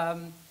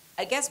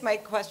 I guess my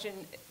question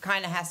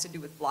kind of has to do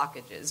with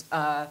blockages.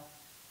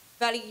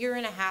 About a year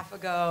and a half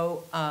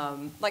ago,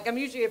 like I'm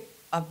usually a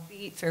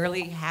upbeat,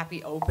 fairly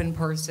happy, open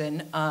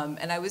person,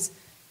 and I was,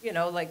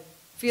 like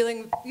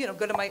feeling,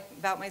 good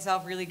about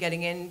myself, really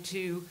getting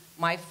into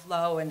my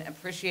flow and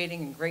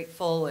appreciating and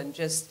grateful and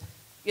just,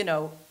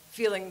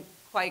 feeling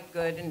quite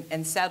good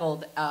and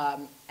settled.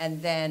 And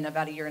then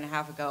about a year and a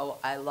half ago,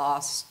 I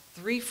lost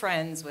 3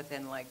 friends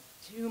within like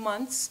 2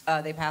 months.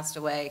 They passed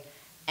away.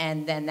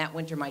 And then that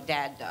winter, my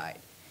dad died.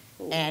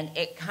 And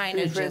it kind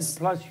 3 of friends just...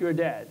 plus your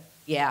dad.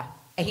 Yeah.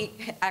 He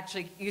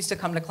actually used to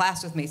come to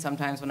class with me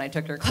sometimes when I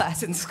took her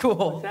class in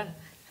school. What's that?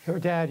 Her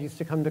dad used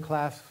to come to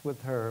class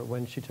with her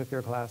when she took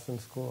your class in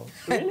school.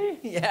 Really?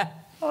 Yeah.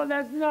 Oh,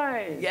 that's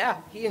nice. Yeah,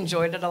 he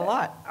enjoyed it a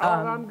lot. Oh,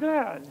 I'm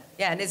glad.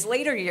 Yeah, in his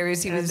later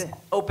years, he was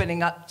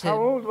opening up to... How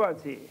old was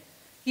he?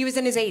 He was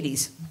in his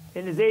 80s.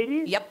 In his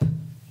 80s? Yep.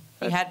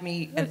 He had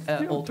me That's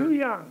still older. too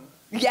young.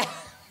 Yeah.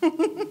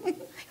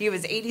 He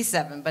was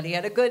 87, but he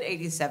had a good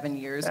 87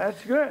 years.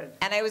 That's good.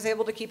 And I was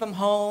able to keep him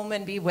home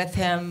and be with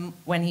him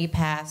when he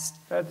passed.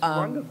 That's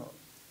wonderful.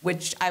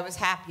 Which I was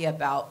happy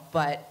about,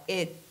 but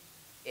it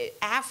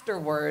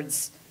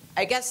afterwards,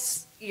 I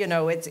guess,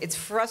 it's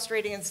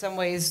frustrating in some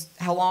ways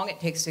how long it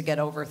takes to get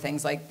over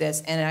things like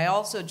this. And I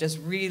also just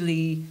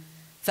really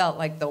felt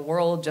like the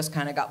world just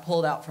kind of got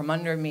pulled out from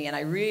under me, and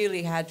I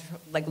really had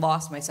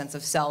lost my sense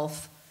of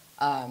self.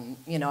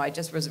 I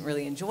just wasn't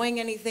really enjoying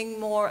anything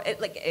more.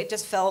 It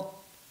just felt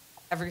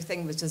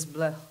everything was just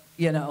blah,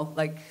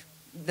 like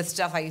the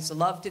stuff I used to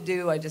love to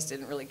do, I just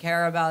didn't really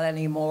care about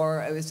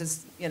anymore. It was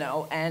just,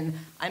 and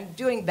I'm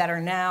doing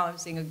better now. I'm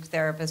seeing a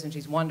therapist and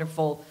she's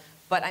wonderful,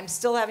 but I'm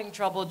still having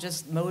trouble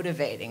just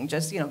motivating,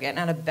 just, getting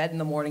out of bed in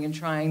the morning and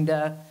trying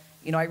to,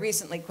 I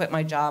recently quit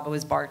my job. I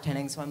was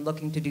bartending, so I'm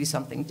looking to do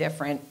something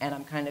different, and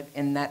I'm kind of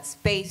in that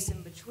space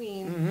in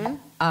between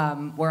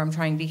where I'm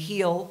trying to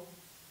heal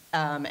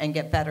and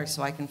get better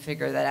so I can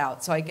figure that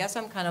out. So I guess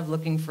I'm kind of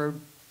looking for,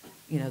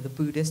 the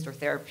Buddhist or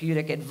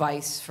therapeutic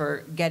advice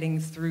for getting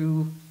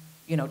through,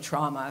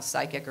 trauma,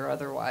 psychic or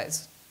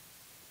otherwise.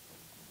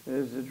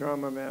 There's the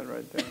drama man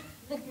right there.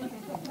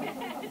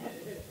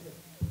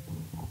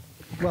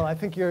 Well, I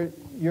think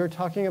you're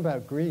talking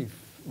about grief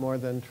more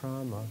than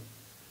trauma.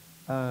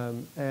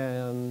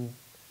 And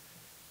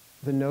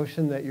the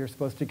notion that you're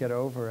supposed to get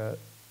over it,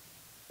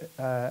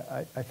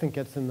 I think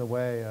gets in the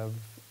way of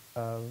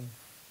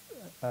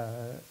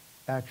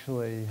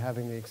actually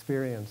having the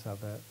experience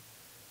of it,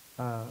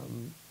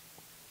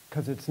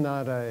 because it's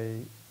not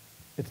a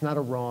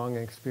wrong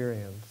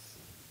experience.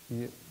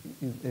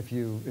 If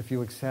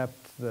you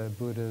accept the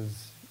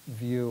Buddha's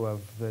view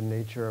of the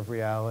nature of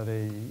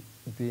reality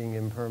being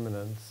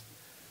impermanence,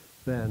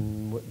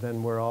 then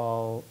we're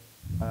all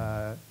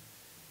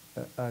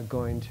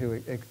going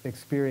to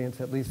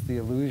experience at least the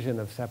illusion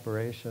of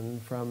separation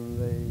from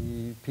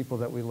the people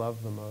that we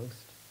love the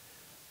most.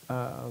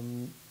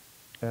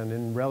 And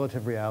in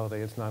relative reality,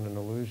 it's not an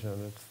illusion.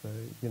 It's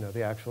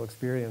the actual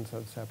experience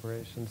of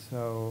separation.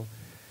 So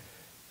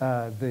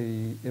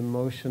the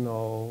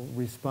emotional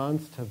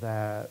response to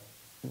that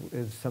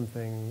is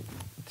something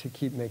to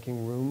keep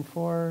making room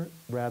for,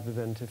 rather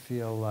than to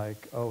feel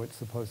like, oh, it's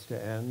supposed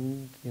to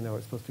end.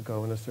 It's supposed to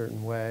go in a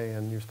certain way,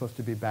 and you're supposed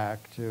to be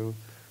back to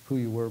who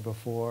you were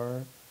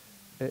before.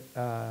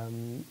 I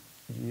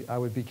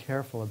would be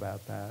careful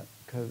about that,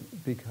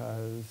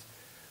 because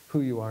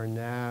who you are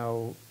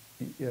now,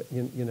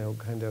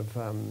 kind of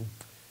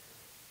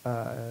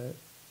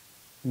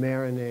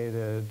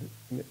marinated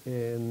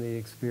in the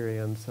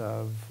experience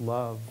of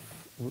love,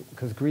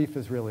 because grief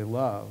is really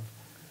love.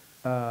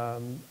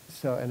 And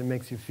it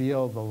makes you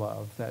feel the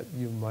love that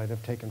you might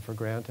have taken for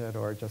granted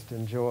or just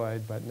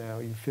enjoyed, but now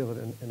you feel it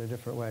in a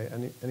different way.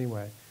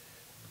 Anyway,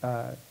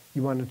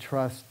 you want to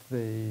trust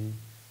the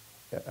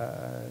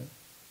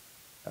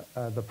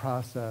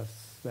process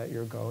that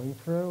you're going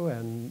through,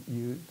 and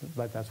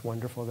that's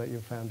wonderful that you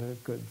found a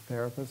good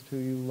therapist who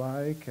you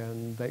like,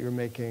 and that you're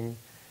making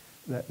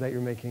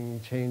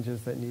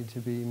changes that need to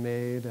be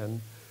made.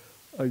 And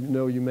I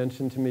know you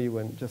mentioned to me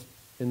when just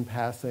in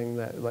passing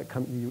that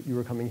you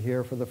were coming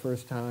here for the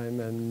first time,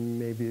 and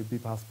maybe it'd be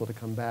possible to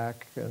come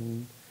back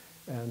and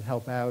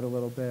help out a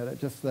little bit. It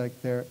just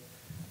to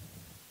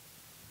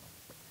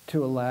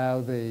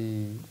allow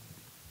the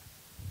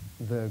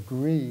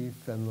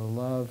grief and the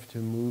love to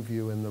move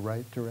you in the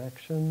right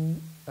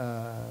direction,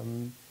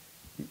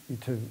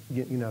 to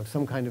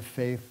some kind of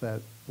faith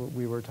that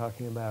we were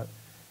talking about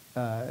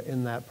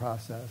in that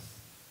process,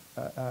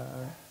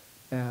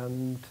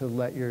 and to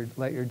let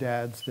your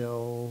dad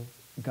still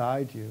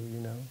guide you,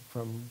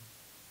 from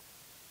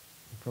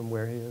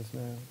where he is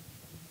now.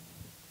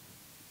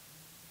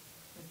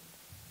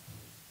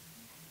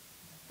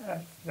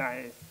 That's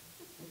nice.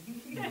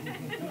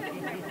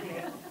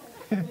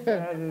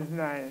 That is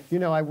nice.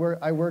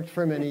 I worked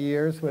for many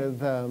years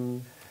with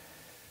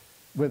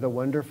a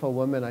wonderful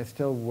woman. I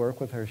still work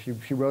with her.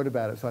 She wrote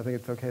about it, so I think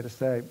it's okay to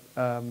say.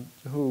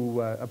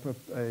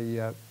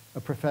 a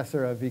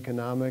professor of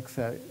economics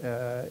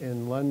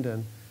in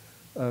London,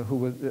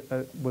 who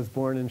was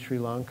born in Sri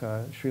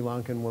Lanka, Sri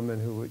Lankan woman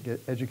who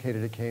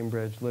educated at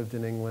Cambridge, lived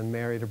in England,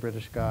 married a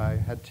British guy,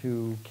 had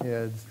 2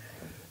 kids,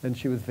 and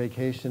she was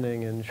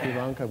vacationing in Sri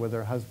Lanka with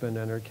her husband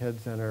and her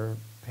kids and her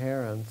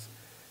parents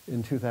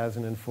in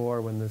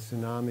 2004 when the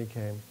tsunami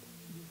came.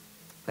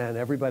 And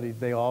everybody,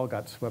 they all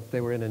got swept. They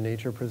were in a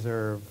nature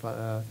preserve,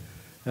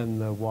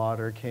 and the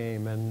water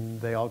came, and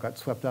they all got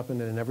swept up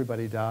in it, and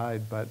everybody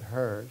died but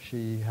her.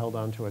 She held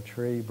onto a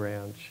tree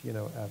branch, you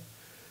know,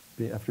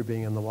 after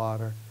being in the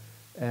water.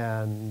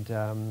 And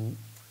then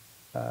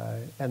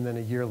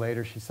a year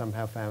later, she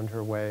somehow found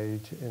her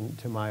way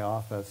into my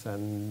office,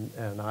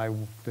 and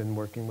I've been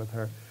working with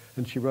her.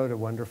 And she wrote a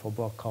wonderful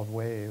book called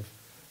Wave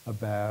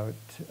about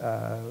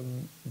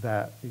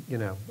that, you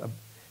know,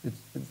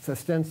 it's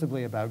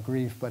ostensibly about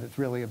grief, but it's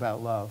really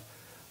about love.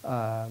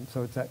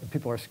 So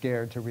people are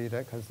scared to read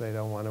it because they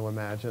don't want to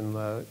imagine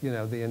the, you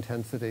know, the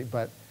intensity.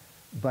 But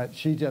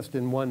she just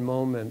in one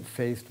moment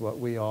faced what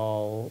we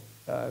all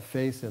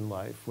face in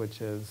life,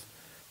 which is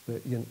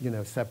the, you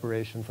know,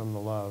 separation from the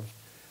loved.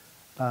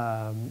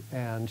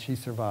 And she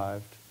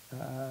survived.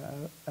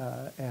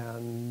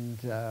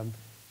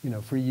 You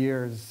know, for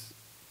years,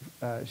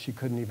 she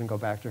couldn't even go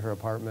back to her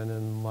apartment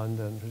in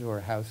London, to her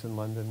house in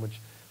London,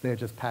 which they had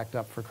just packed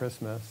up for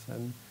Christmas,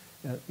 and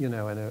you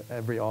know, and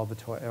all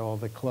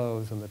the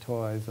clothes and the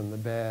toys and the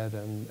bed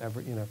and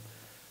you know.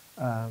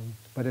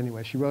 But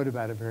anyway, she wrote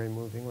about it very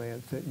movingly.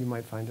 You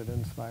might find it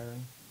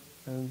inspiring,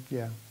 and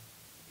it's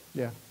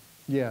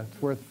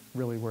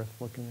really worth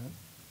looking at.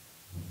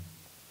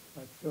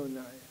 That's so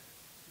nice.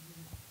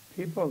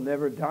 People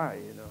never die,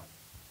 you know.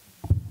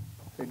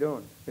 They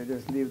don't. They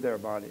just leave their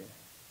body.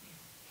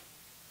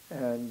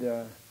 And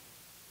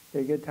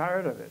they get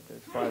tired of it.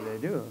 That's why they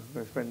do.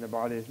 Because when the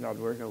body is not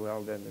working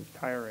well, then it's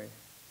tiring.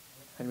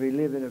 And we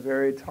live in a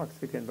very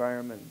toxic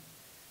environment.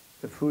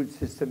 The food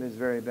system is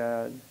very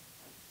bad.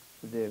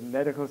 The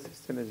medical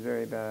system is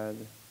very bad.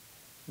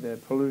 The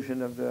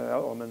pollution of the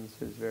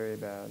elements is very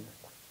bad.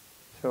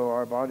 So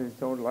our bodies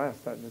don't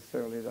last that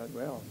necessarily that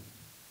well.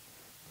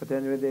 But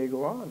then they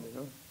go on, you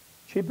know.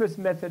 Cheapest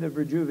method of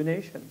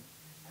rejuvenation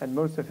and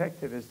most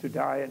effective is to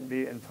die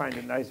and find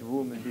a nice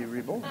womb and be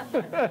reborn.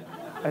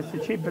 That's the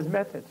cheapest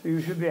method. So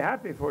you should be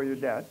happy for your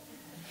death.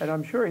 And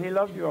I'm sure he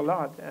loved you a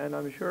lot, and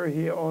I'm sure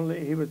he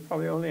was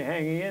probably only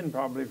hanging in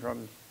probably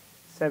from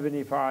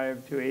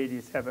 75 to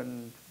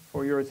 87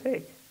 for your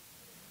sake.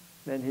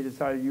 Then he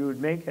decided you would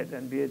make it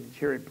and be the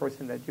cheery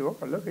person that you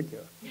are. Look at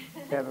you.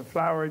 You have a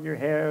flower in your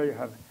hair, you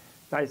have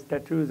nice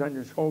tattoos on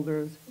your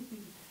shoulders.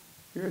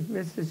 You're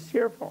Mrs.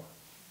 Cheerful.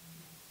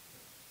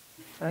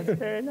 That's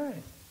very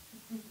nice.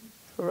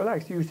 So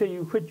relax. You say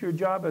you quit your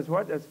job as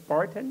what? As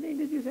bartending,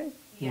 did you say?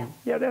 Yeah.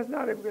 Yeah, that's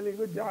not a really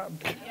good job.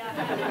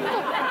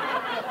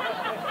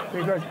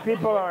 Because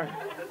people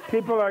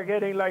are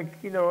getting,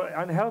 like, you know,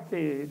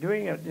 unhealthy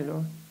doing it, you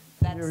know.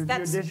 You're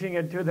dishing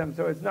it to them,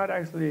 so it's not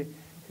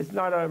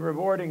a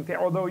rewarding thing.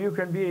 Although you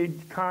can be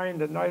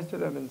kind and nice to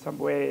them in some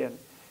way, and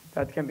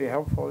that can be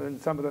helpful. And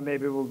some of them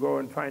maybe will go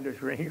and find a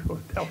shrink who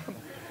will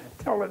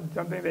tell them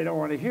something they don't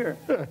want to hear.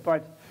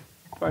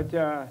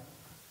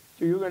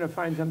 So you're going to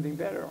find something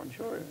better, I'm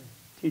sure, a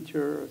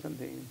teacher or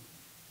something.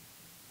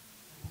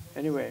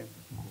 Anyway,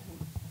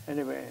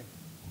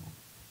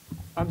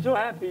 I'm so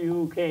happy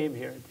you came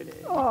here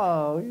today.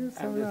 Oh, you're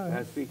so and this nice.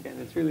 past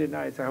weekend. It's really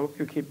nice. I hope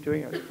you keep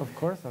doing it. Of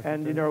course.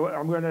 And you know,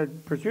 I'm going to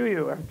pursue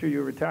you after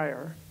you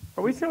retire.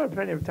 Well, we still have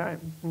plenty of time.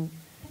 I'm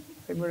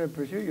going to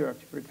pursue you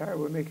after you retire.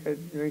 We'll make a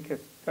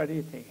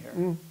study thing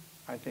here.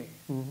 I think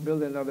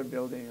build another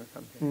building or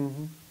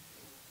something.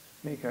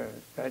 Make a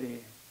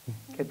study.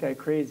 Get that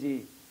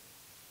crazy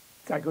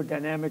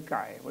psychodynamic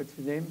guy. What's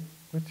his name?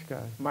 Which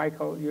guy?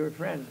 Michael, your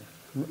friend.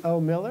 Oh,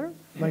 Miller?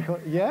 Michael?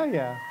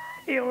 Yeah.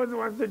 He always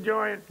wants to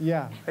join.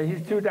 Yeah. But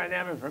he's too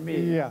dynamic for me.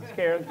 Yeah.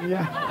 Scared.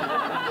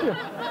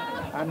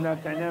 Yeah. I'm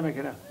not dynamic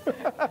enough.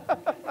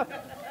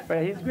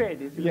 But he's great.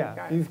 He's a good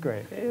guy. He's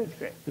great. He is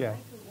great. Yeah.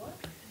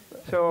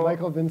 So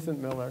Michael Vincent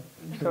Miller.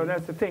 So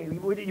that's the thing.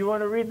 You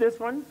want to read this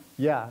one?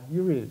 Yeah,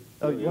 you read it.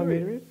 Oh, you want me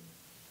to read?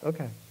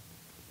 Okay.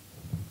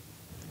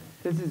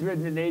 This is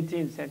written in the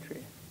 18th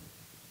century.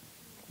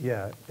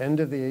 Yeah, end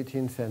of the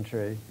 18th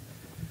century.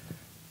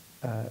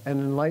 An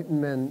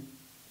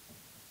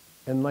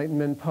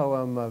enlightenment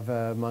poem of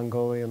a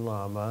Mongolian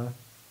Lama,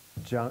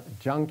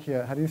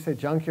 Jankya, how do you say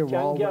Jankya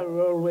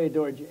Rolwe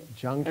Dorje.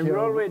 Jankya. And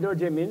Rolwe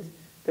Dorje means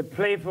the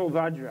playful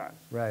Vajra.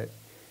 Right.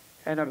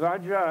 And a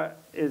Vajra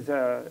is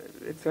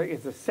it's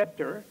a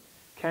scepter,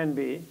 can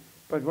be,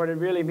 but what it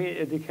really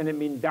means, it can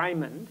mean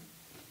diamond,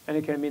 and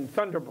it can mean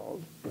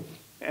thunderbolt,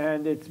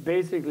 and it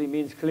basically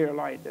means clear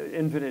light,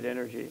 infinite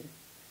energy,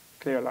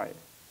 clear light.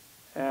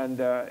 And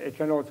it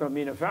can also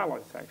mean a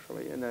phallus,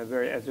 actually, in a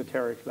very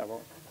esoteric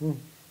level.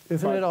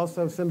 Isn't it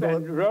also symbol?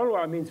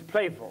 Rolwa means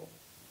playful.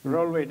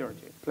 Rolwe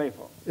Dorje,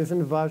 playful.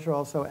 Isn't Vajra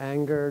also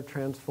anger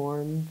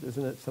transformed?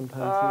 Isn't it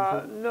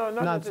sometimes? No,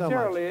 not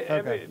necessarily. So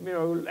much.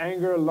 Okay.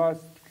 Anger,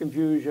 lust,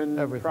 confusion,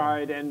 Everything.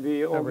 pride,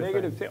 envy, all Everything.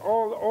 negative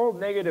all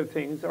negative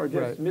things are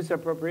just Right.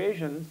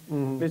 misappropriations,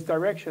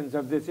 misdirections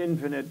of this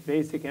infinite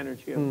basic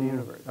energy of the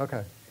universe.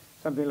 Okay.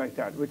 Something like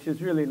that, which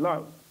is really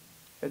love.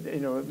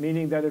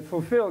 Meaning that it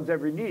fulfills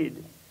every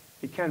need.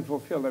 It can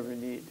fulfill every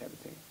need, type of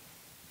thing.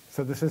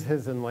 So this is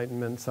his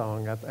enlightenment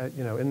song,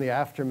 in the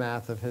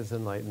aftermath of his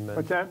enlightenment.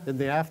 What's that? In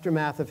the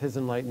aftermath of his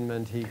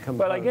enlightenment, he composes.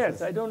 Well, I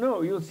guess. I don't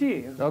know. You'll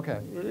see. Okay.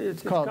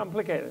 It's called-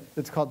 complicated.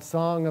 It's called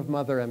Song of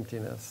Mother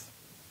Emptiness,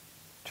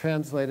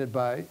 translated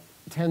by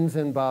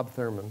Tenzin Bob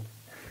Thurman.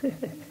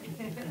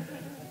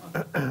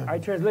 I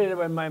translated it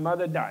when my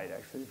mother died,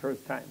 actually, the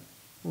first time.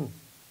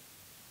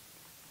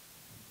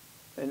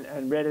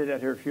 And read it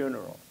at her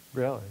funeral.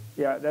 Really?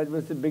 Yeah, that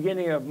was the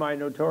beginning of my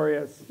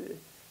notorious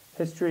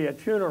history at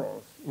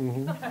funerals,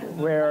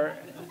 where,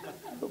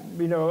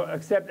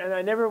 and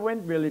I never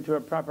went really to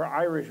a proper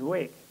Irish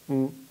wake,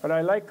 but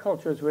I like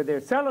cultures where they're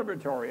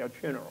celebratory at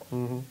funerals.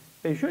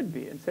 They should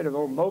be, instead of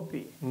old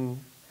mopey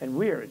and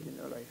weird,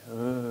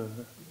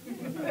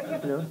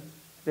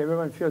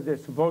 everyone feels they're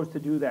supposed to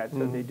do that,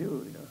 so they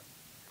do,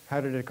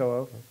 How did it go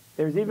over?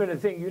 There's even a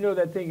thing,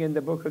 that thing in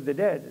the Book of the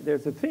Dead,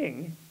 there's a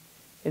thing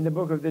in the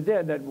Book of the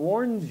Dead that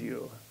warns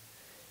you.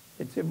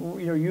 It's,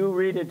 you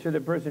read it to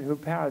the person who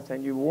passed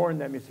and you warn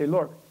them, you say,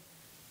 look,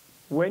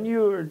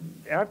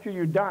 after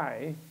you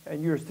die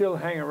and you're still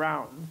hang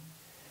around,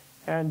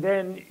 and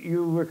then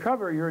you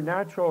recover your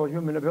natural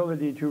human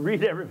ability to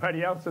read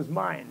everybody else's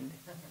mind,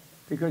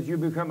 because you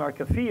become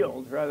like a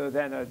field rather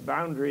than a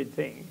boundary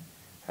thing,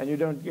 and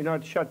you're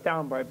not shut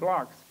down by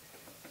blocks.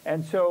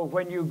 And so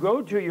when you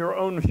go to your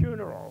own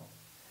funeral,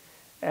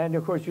 and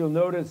of course, you'll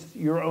notice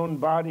your own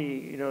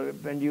body,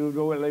 and you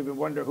will even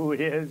wonder who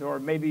it is, or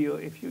maybe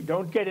if you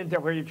don't get into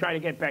where you try to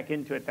get back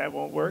into it, that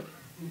won't work.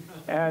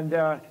 And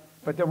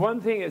but the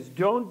one thing is,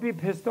 don't be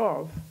pissed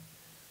off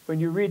when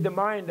you read the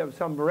mind of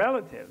some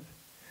relative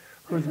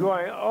who's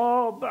going,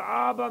 "Oh,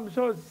 Bob, I'm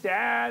so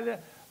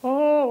sad.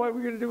 Oh, what are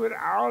we going to do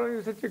without him?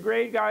 He's such a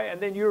great guy." And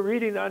then you're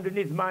reading the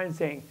underneath mind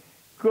saying,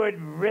 "Good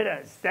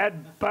riddance,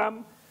 that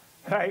bum.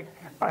 Like,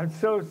 I'm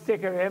so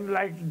sick of him,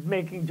 like,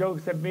 making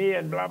jokes at me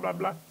and blah, blah,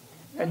 blah."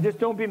 And just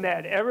don't be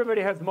mad.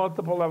 Everybody has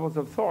multiple levels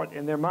of thought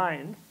in their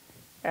mind,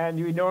 and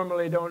you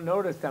normally don't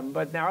notice them,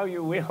 but now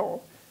you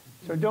will.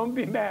 So don't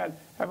be mad.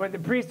 And when the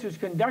priest who's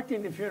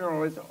conducting the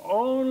funeral is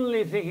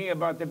only thinking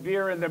about the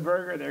beer and the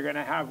burger they're going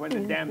to have when the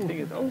damn thing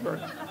is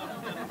over,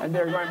 and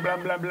they're going blah,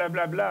 blah, blah,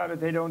 blah, blah,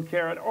 but they don't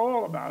care at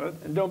all about it,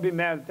 and don't be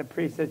mad at the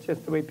priest. That's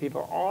just the way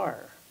people are.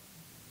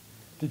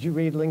 Did you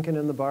read Lincoln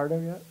in the Bardo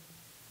yet?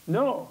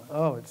 No.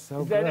 Oh, it's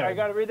so Is that, good. I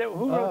got to read that.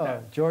 Who wrote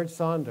that? George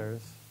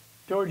Saunders.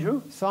 George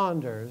who?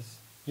 Saunders.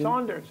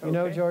 Saunders. Okay. You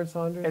know George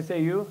Saunders?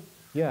 S-A-U?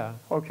 Yeah.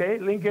 Okay,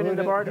 Lincoln in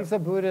the Bardo. He's a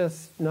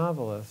Buddhist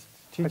novelist.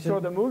 I saw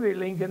the movie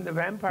Lincoln the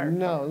Vampire.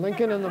 No,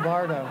 Lincoln in the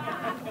Bardo.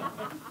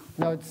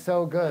 No, it's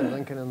so good,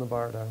 Lincoln in the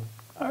Bardo.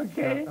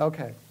 Okay.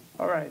 Okay.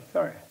 All right,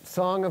 sorry.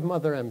 Song of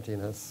Mother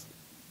Emptiness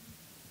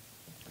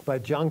by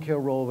Jankyo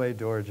Rolwe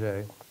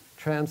Dorje,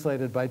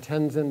 translated by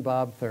Tenzin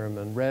Bob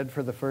Thurman, read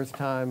for the first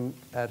time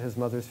at his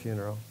mother's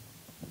funeral.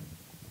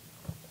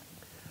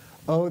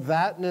 O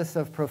thatness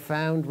of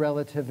profound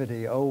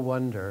relativity, O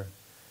wonder,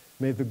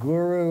 may the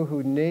Guru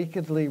who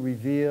nakedly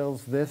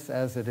reveals this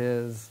as it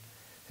is,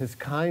 his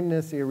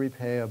kindness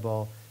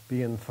irrepayable,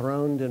 be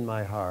enthroned in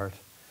my heart.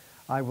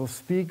 I will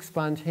speak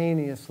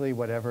spontaneously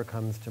whatever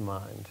comes to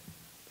mind.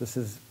 This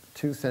is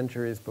 2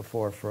 centuries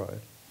before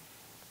Freud.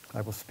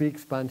 I will speak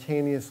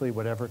spontaneously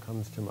whatever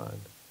comes to mind.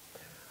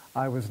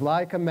 I was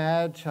like a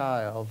mad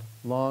child,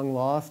 long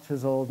lost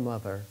his old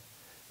mother,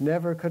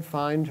 never could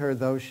find her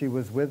though she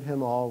was with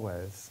him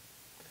always.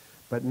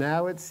 But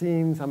now it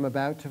seems I'm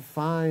about to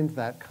find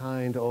that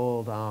kind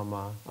old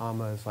Amma.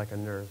 Amma is like a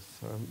nurse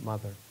or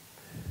mother.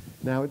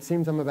 Now it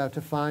seems I'm about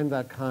to find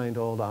that kind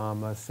old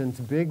Amma, since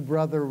big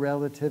brother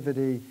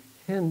relativity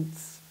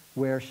hints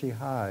where she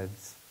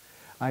hides.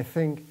 I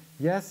think,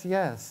 yes,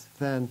 yes,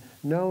 then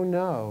no,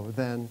 no,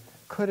 then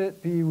could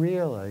it be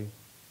really?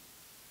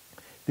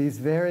 These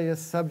various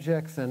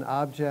subjects and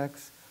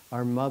objects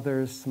are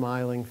mother's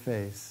smiling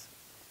face.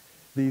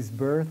 These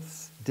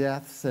births,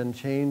 deaths, and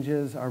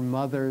changes are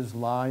mother's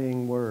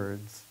lying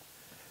words.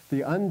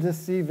 The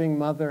undeceiving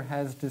mother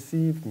has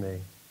deceived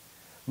me.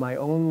 My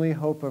only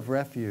hope of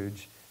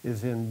refuge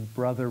is in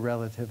brother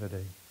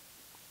relativity.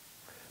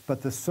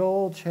 But the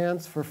sole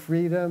chance for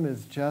freedom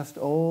is just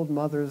old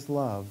mother's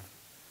love.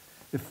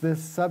 If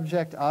this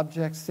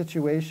subject-object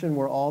situation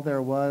were all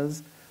there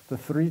was, the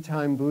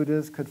 3-time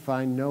Buddhas could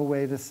find no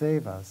way to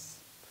save us.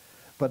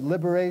 But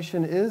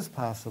liberation is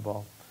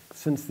possible,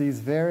 since these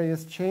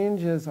various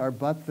changes are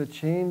but the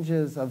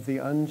changes of the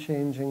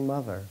unchanging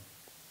mother.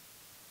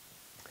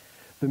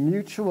 The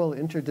mutual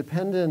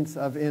interdependence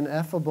of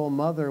ineffable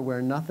mother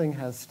where nothing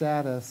has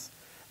status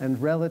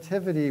and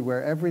relativity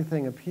where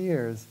everything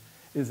appears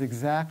is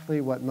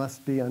exactly what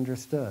must be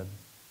understood.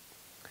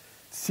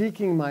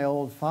 Seeking my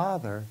old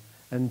father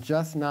and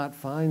just not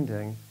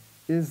finding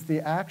is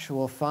the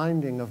actual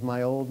finding of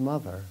my old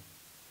mother.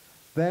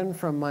 Then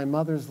from my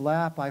mother's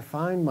lap I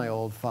find my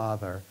old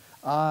father.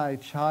 I,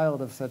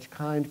 child of such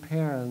kind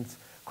parents,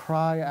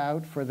 cry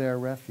out for their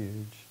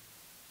refuge.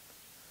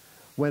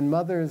 When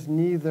mother's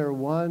neither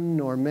one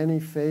nor many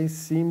face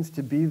seems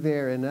to be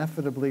there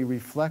ineffably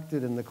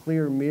reflected in the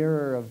clear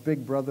mirror of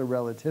big brother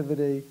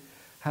relativity,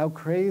 how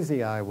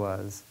crazy I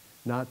was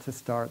not to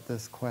start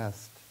this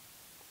quest.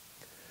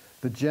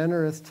 The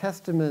generous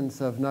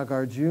testaments of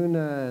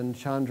Nagarjuna and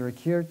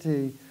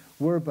Chandrakirti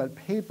were but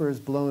papers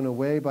blown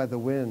away by the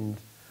wind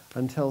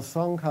until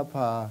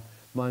Tsongkhapa,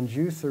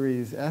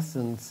 Manjusari's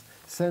essence,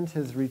 sent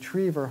his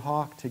retriever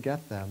hawk to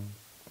get them.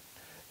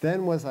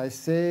 Then was I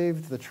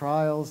saved the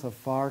trials of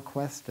far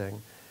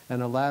questing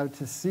and allowed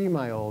to see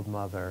my old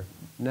mother,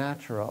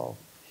 natural,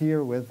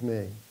 here with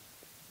me.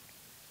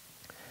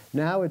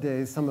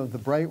 Nowadays, some of the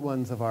bright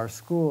ones of our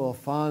school,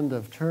 fond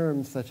of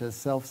terms such as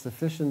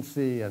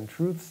self-sufficiency and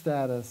truth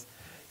status,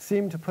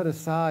 seem to put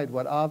aside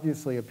what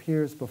obviously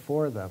appears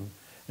before them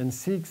and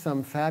seek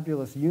some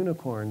fabulous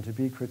unicorn to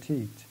be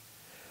critiqued.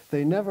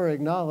 They never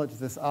acknowledge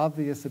this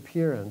obvious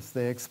appearance.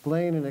 They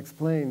explain and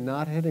explain,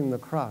 not hitting the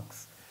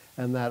crux,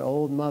 and that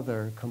old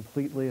mother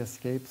completely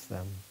escapes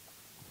them.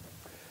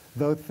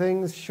 Though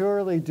things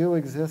surely do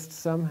exist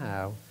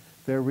somehow,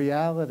 their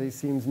reality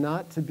seems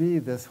not to be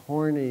this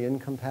horny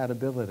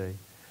incompatibility,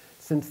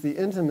 since the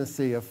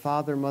intimacy of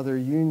father-mother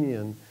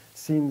union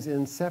seems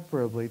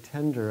inseparably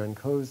tender and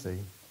cozy.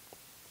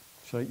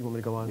 You want me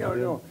to go on?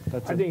 No. I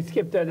think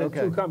skip that. It's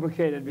Okay. too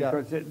complicated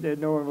because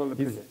no one will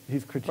appreciate it.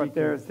 He's critiquing. But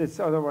there's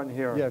this other one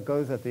here. Yeah, it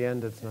goes at the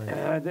end. It's nice.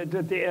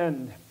 At the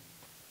end,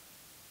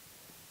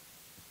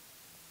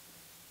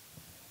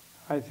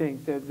 I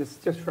think that this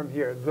just from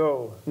here,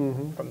 though,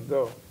 from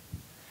though.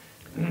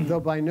 Though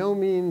by no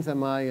means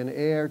am I an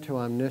heir to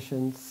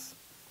omniscience,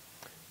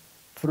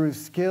 through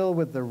skill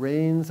with the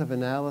reins of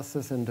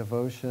analysis and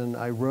devotion,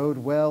 I rode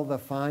well the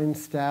fine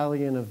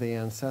stallion of the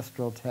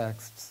ancestral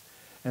texts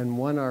and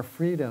won our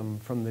freedom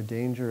from the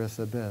dangerous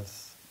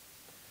abyss.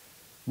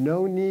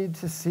 No need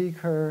to seek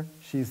her,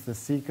 she's the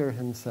seeker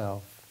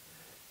himself.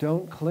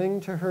 Don't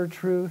cling to her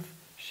truth,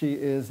 she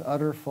is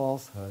utter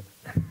falsehood.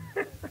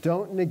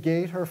 Don't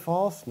negate her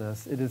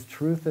falseness, it is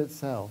truth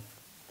itself.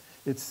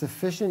 It's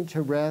sufficient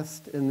to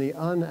rest in the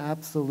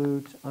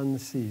unabsolute,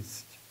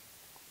 unceased.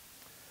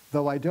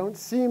 Though I don't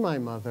see my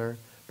mother,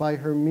 by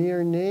her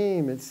mere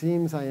name it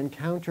seems I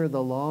encounter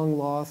the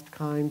long-lost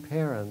kind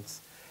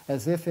parents,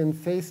 as if in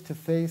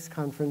face-to-face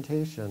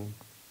confrontation.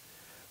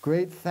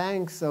 Great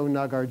thanks, O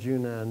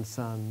Nagarjuna and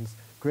sons.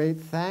 Great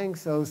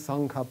thanks, O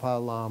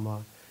Tsongkhapa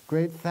Lama.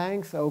 Great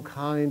thanks, O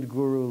kind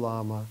Guru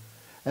Lama.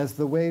 As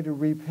the way to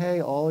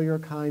repay all your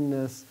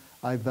kindness,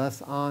 I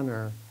thus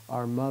honor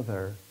our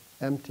mother,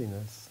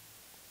 emptiness.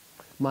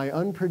 My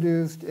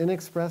unproduced,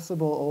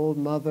 inexpressible old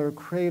mother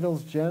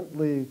cradles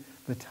gently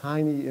the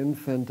tiny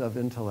infant of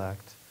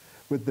intellect.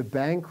 With the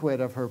banquet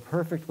of her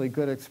perfectly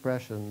good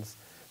expressions,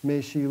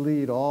 may she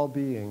lead all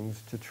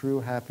beings to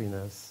true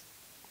happiness.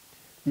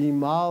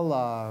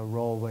 Imala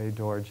rolwe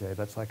dorje,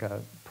 that's like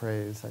a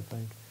praise, I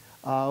think.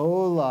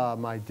 Aola,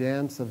 my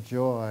dance of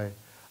joy.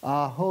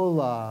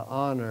 Ahola,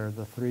 honor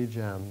the three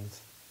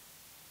gems.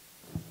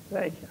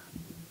 Thank you.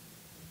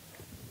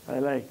 I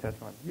like that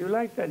one. You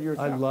like that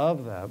yourself? I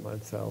love that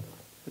myself.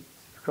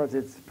 Because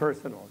it's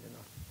personal, you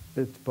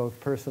know. It's both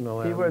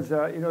personal and... He was,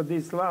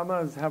 these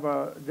lamas have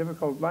a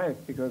difficult life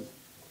because,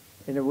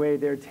 in a way,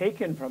 they're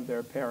taken from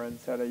their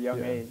parents at a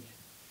young age.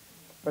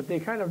 But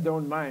they kind of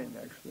don't mind,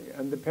 actually.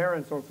 And the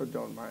parents also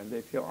don't mind.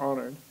 They feel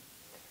honored.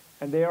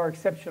 And they are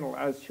exceptional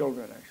as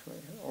children,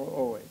 actually,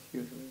 always,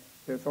 usually.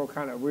 There's all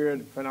kind of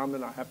weird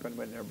phenomena happen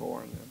when they're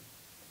born.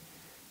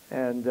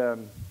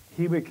 And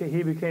he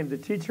became the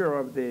teacher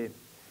of the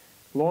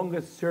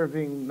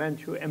longest-serving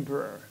Manchu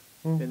emperor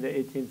in the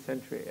 18th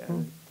century,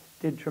 and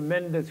did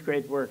tremendous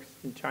great works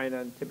in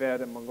China and Tibet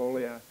and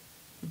Mongolia,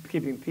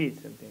 keeping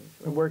peace and things,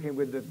 and working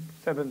with the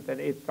 7th and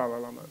 8th Dalai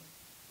Lamas.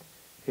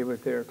 He was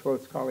their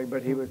close colleague,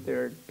 but he was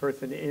their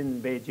person in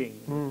Beijing,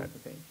 that type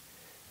of thing,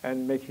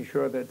 and making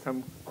sure that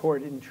some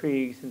court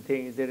intrigues and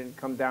things didn't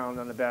come down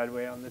on a bad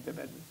way on the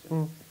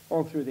Tibetans,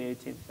 all through the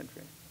 18th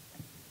century.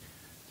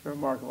 It's a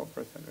remarkable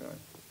person, really.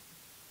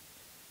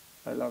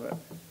 I love it.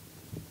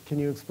 Can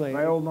you explain?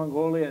 My old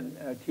Mongolian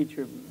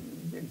teacher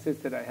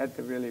insisted I had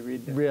to really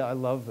read this. Yeah, I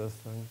love this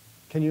thing.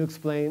 Can you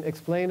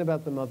explain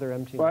about the mother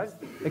emptiness?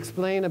 What?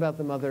 Explain about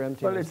the mother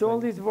emptiness. Well, it's all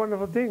these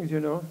wonderful things,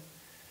 you know.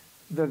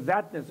 The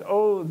thatness,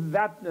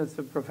 thatness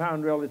of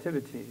profound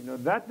relativity. You know,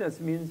 thatness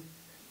means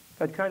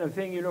that kind of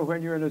thing, you know,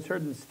 when you're in a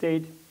certain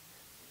state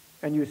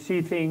and you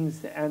see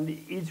things and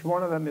each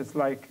one of them is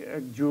like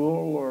a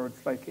jewel or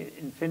it's like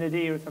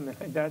infinity or something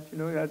like that, you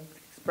know, that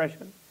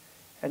expression.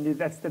 And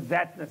that's the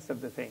thatness of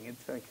the thing.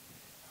 It's like,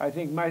 I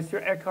think Meister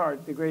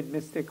Eckhart, the great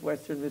mystic,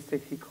 Western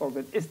mystic, he called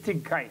it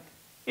Istigkeit,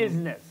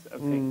 isness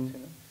of things. You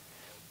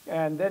know?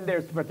 And then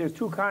there's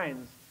two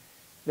kinds.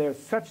 There's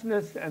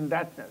suchness and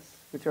thatness,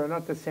 which are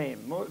not the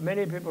same.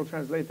 Many people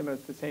translate them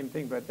as the same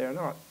thing, but they're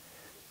not.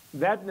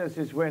 Thatness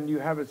is when you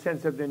have a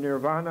sense of the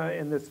nirvana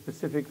in the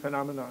specific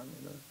phenomenon,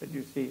 you know, that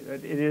you see,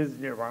 that it is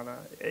nirvana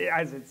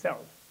as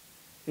itself.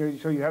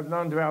 So you have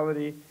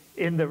non-duality,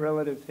 in the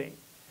relative thing.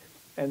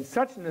 And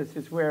suchness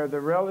is where the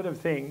relative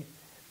thing,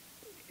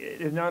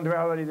 in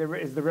non-duality, there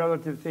is the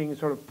relative thing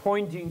sort of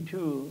pointing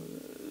to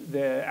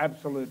the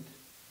absolute,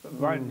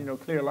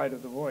 clear light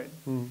of the void.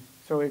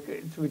 So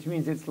which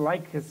means it's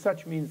like,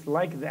 such means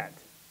like that,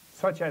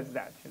 such as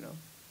that,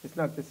 It's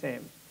not the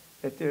same.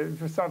 It's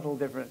a subtle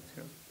difference,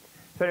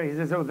 So anyway, he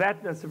says, oh,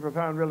 thatness of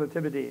profound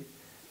relativity,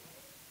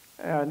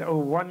 and oh,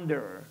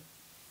 wonder.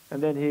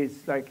 And then he's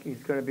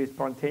going to be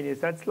spontaneous.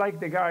 That's like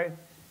the guy,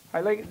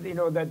 I like,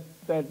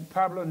 that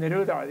Pablo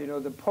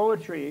Neruda, the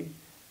poetry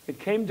that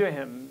came to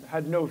him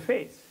had no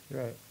face.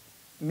 Right.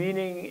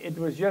 Meaning it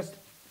was just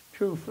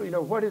true,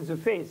 what is a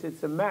face?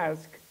 It's a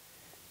mask.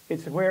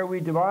 It's where we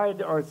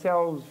divide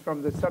ourselves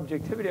from the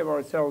subjectivity of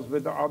ourselves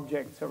with the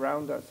objects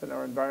around us and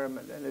our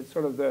environment. And it's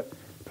sort of the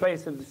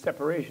place of the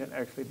separation,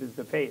 actually, is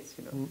the face,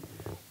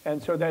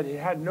 And so that it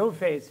had no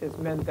face has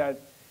meant that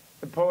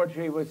the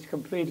poetry was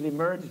completely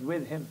merged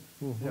with him,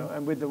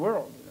 and with the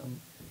world,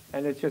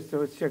 And it's just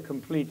a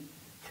complete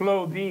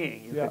flow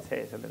being, you could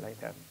say, something like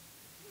that.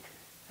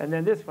 And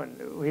then this one,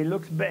 he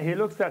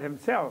looks at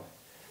himself,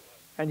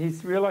 and he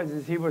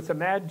realizes he was a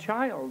mad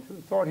child who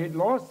thought he'd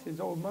lost his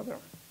old mother.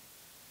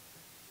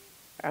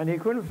 And he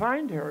couldn't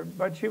find her,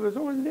 but she was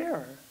always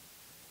there.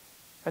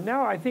 And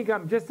now I think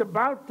I'm just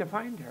about to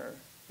find her.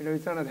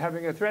 He's sort of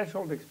having a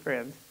threshold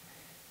experience,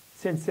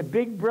 since the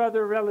big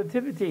brother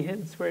relativity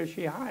hints where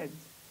she hides.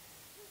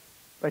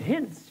 But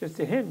hints, just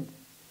a hint,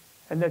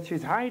 and that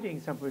she's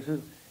hiding somewhere.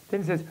 So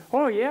then says,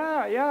 oh,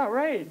 yeah,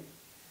 right.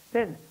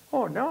 Then,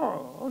 oh,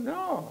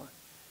 no.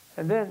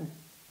 And then,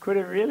 could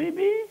it really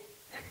be?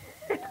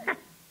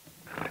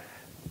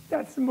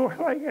 That's more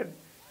like it.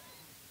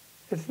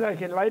 It's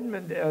like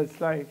enlightenment. It's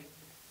like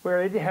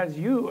where it has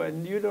you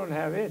and you don't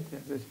have it,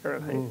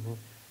 necessarily.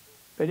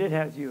 But it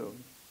has you.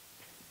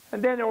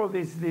 And then all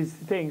these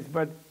things.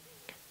 But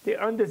the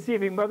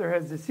undeceiving mother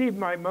has deceived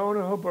my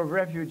only hope of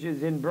refuge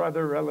is in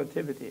brother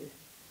relativity.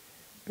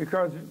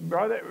 Because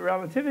brother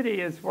relativity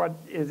is what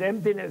is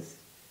emptiness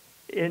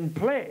in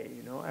play,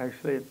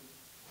 actually.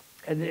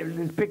 And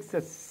it depicts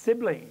a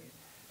sibling.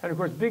 And of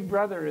course, big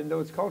brother in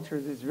those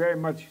cultures is very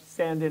much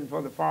stand-in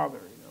for the father,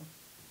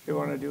 if you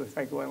want to do a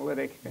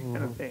psychoanalytic kind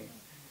of thing.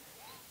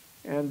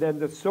 And then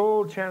the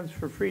sole chance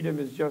for freedom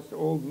is just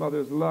old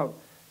mother's love.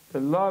 The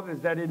love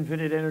is that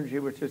infinite energy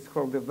which is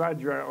called the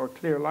Vajra, or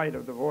clear light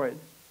of the void.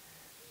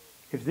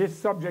 If this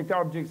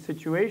subject-object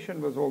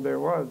situation was all there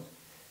was,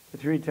 the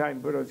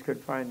three-time Buddhas could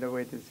find a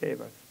way to save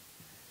us.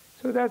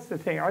 So that's the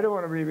thing. I don't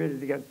want to reread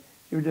it again.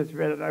 You just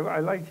read it. I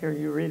liked hearing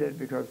you read it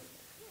because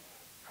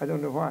I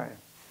don't know why.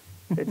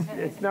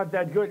 It's not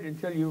that good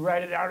until you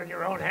write it out in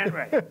your own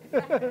handwriting.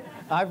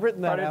 I've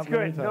written that out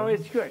many times. No,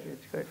 it's good.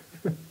 It's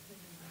good.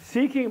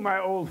 Seeking my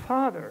old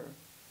father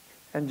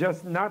and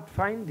just not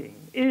finding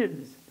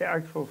is the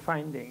actual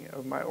finding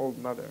of my old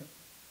mother.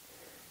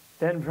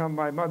 Then from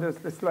my mother's,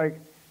 it's like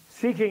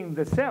seeking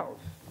the self,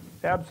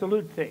 the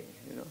absolute thing,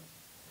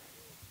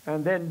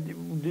 And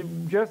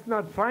then just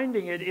not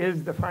finding it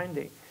is the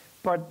finding.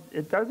 But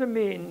it doesn't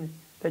mean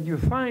that you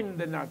find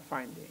the not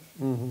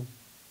finding.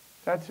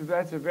 That's a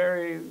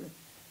very,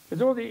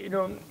 it's all the,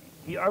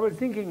 I was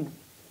thinking,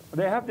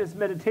 they have this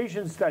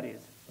meditation studies.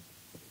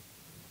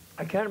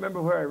 I can't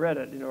remember where I read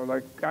it,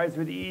 like guys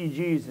with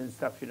EEGs and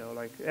stuff,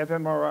 like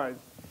fMRIs.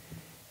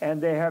 And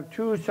they have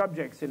two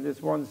subjects in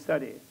this one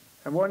study.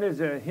 And one is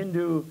a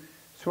Hindu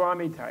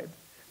Swami type,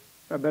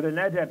 but an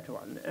adept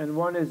one. And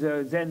one is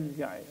a Zen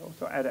guy,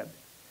 also adept.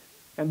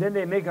 And then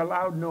they make a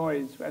loud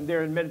noise, and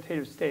they're in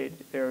meditative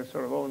state. They're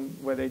sort of own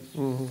where they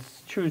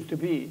choose to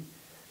be.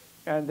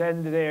 And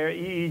then their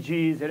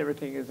EEGs and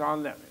everything is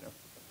on them,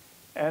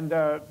 And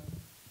the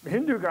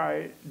Hindu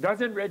guy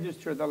doesn't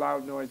register the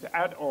loud noise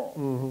at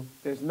all.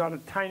 There's not a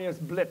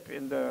tiniest blip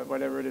in the,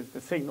 whatever it is,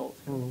 the signals.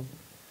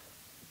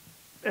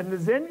 And the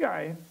Zen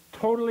guy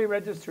totally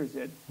registers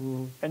it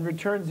and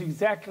returns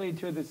exactly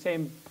to the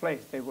same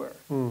place they were.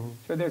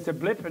 So there's a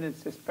blip and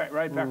it's just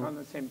right back on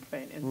the same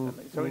plane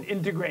instantly. So it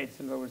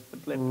integrates, in other words, the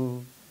blip,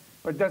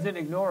 but doesn't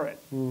ignore it.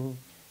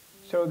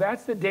 So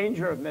that's the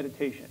danger of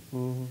meditation.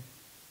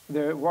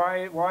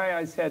 Why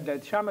I said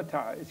that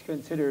shamatha is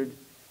considered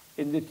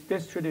in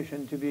this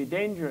tradition to be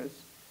dangerous,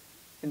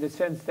 in the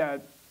sense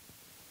that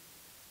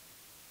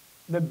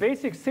the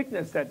basic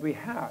sickness that we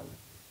have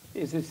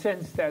is a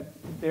sense that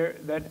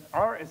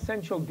our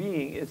essential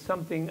being is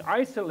something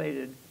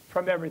isolated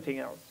from everything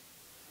else.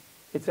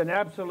 It's an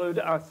absolute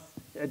us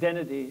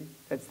identity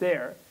that's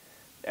there,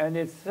 and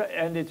its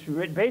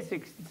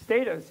basic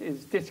status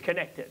is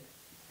disconnected.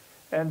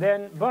 And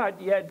then,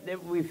 but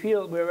yet we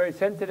feel we're very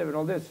sensitive and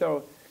all this,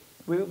 so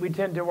we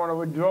tend to want to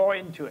withdraw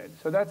into it.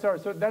 So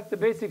that's the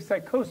basic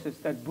psychosis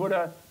that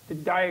Buddha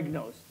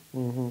diagnosed.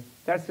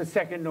 That's the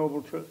second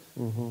noble truth.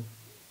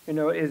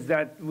 Is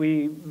that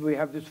we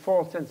have this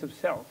false sense of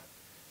self,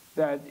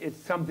 that it's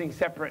something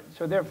separate.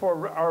 So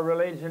therefore, our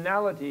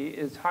relationality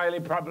is highly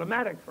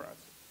problematic for us.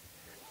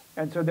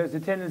 And so there's a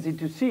tendency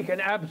to seek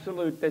an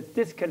absolute that's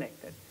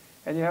disconnected.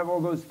 And you have all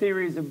those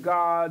theories of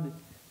God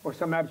or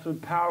some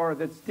absolute power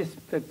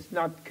that's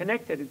not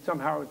connected. It's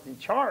somehow it's in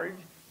charge,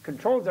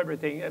 controls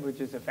everything, which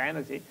is a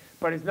fantasy,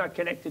 but it's not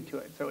connected to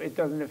it, so it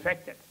doesn't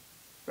affect it,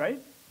 right?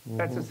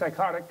 That's a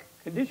psychotic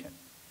condition.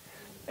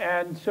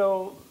 And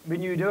so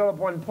when you develop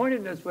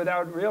one-pointedness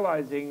without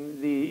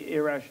realizing the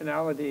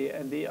irrationality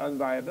and the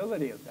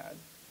unviability of that,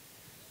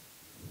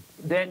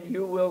 then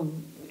you will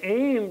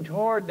aim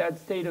toward that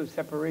state of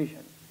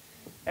separation.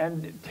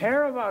 And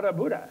Theravada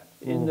Buddha,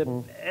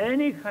 in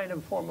any kind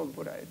of form of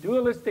Buddha,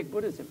 dualistic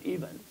Buddhism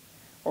even,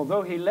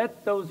 although he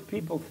let those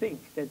people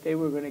think that they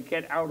were going to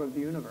get out of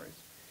the universe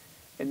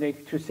and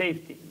to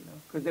safety,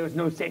 because there was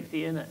no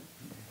safety in it,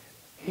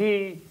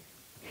 he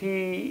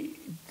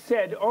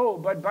said, oh,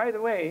 but by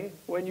the way,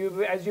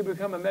 as you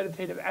become a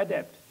meditative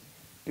adept,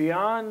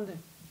 beyond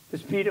the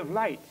speed of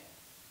light,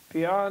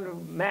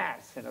 beyond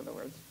mass, in other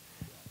words,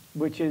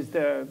 which is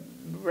the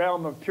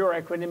realm of pure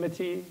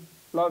equanimity,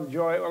 love,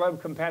 joy, or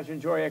love,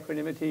 compassion, joy,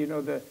 equanimity,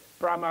 the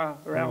Brahma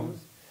realms.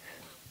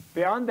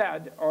 Beyond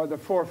that are the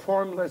four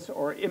formless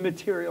or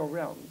immaterial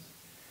realms,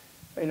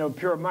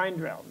 pure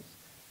mind realms.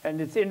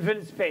 And it's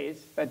infinite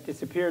space, that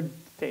disappeared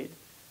state.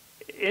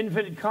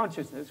 Infinite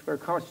consciousness, where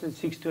consciousness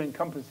seeks to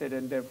encompass it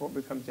and therefore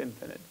becomes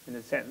infinite, in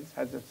a sense,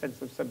 has a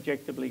sense of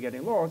subjectively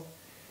getting lost.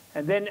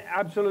 And then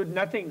absolute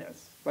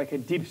nothingness, like a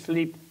deep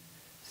sleep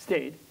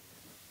state.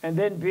 And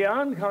then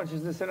beyond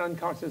consciousness and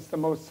unconscious, the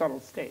most subtle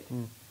state,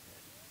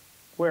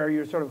 where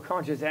you're sort of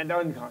conscious and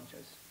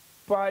unconscious,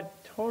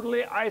 but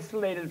totally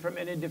isolated from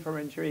any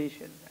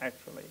differentiation,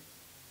 actually.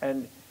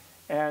 And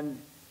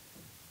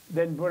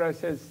then Buddha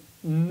says,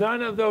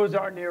 none of those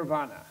are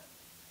nirvana.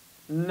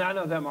 None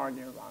of them are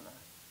nirvana.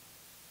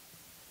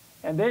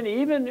 And then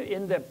even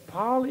in the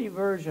Pali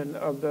version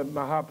of the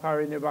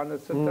Mahaparinirvana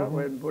Sutta,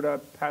 when Buddha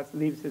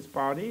leaves his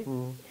body,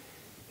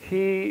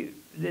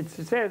 it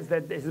says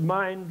that his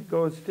mind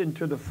goes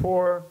into the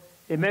four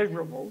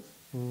immeasurables,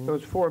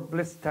 those four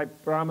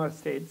bliss-type Brahma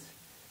states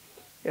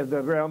of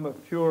the realm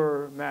of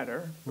pure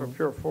matter, or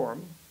pure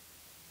form.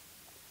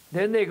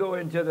 Then they go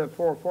into the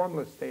four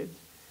formless states,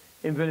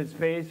 infinite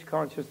space,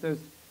 consciousness,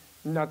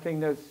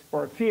 nothingness,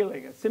 or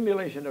feeling, a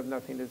simulation of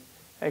nothingness,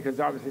 because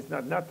obviously it's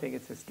not nothing,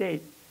 it's a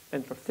state,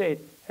 mental state,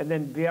 and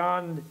then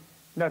beyond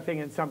nothing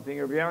and something,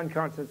 or beyond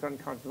consciousness,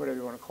 unconscious, whatever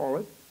you want to call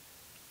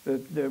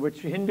it,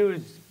 which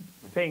Hindus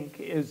think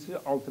is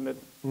ultimate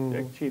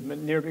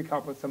achievement,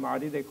 nirvikalpa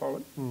samadhi, they call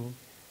it.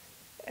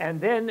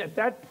 And then at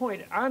that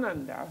point,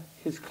 Ananda,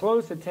 his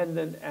close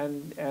attendant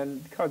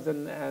and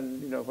cousin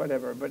and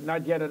whatever, but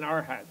not yet an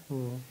arhat,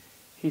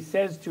 he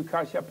says to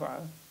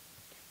Kashyapa,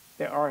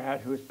 the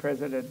arhat who is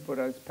present at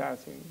Buddha's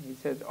passing, he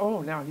says,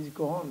 oh, now he's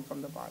gone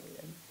from the body.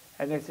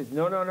 And they says,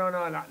 no,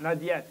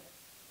 not yet.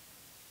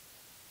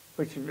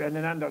 Which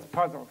Ananda's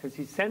puzzled, because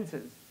he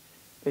senses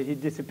that he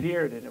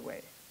disappeared in a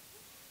way.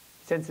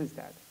 He senses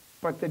that.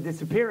 But the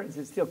disappearance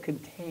is still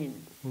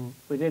contained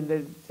within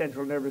the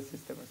central nervous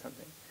system or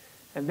something.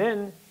 And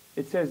then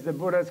it says the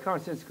Buddha's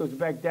consciousness goes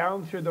back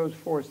down through those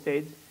four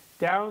states,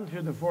 down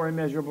through the four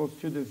immeasurables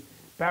to this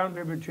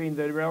boundary between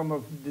the realm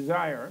of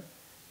desire,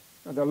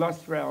 the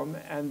lust realm,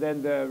 and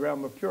then the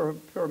realm of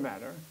pure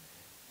matter.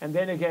 And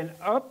then again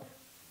up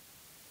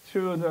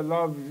through the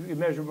love,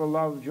 immeasurable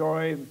love,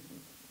 joy,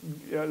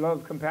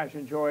 love,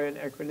 compassion, joy, and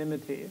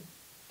equanimity.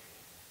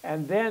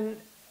 And then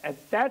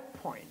at that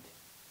point,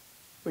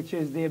 which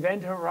is the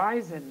event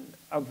horizon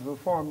of the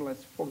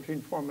formless,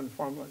 between form and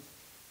formless,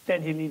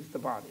 then he leaves the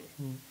body.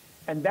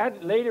 And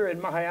that later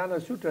in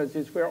Mahayana Sutras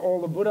is where all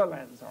the Buddha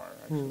lands are,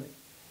 actually.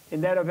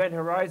 In that event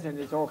horizon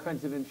is all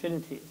kinds of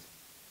infinities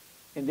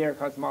in their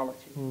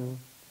cosmology.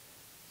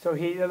 So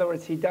in other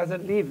words, he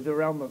doesn't leave the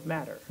realm of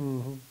matter.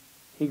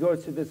 He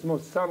goes to this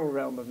most subtle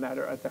realm of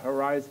matter at the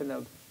horizon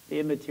of the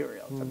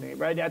immaterial, something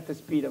right at the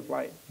speed of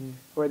light,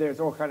 where there's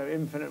all kind of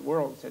infinite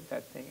worlds at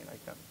that thing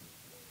like that.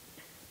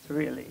 It's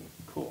really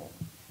cool.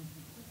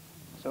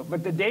 So,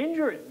 but the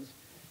danger is,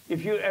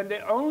 and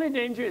the only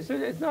danger is,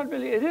 it's not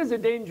really, it is a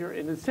danger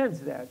in the sense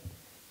that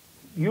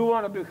you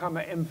want to become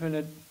an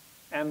infinite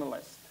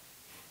analyst.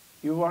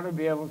 You want to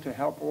be able to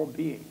help all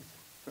beings,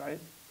 right?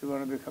 You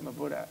want to become a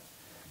Buddha.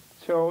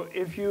 So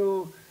if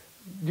you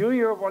do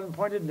your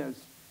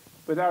one-pointedness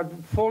without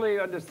fully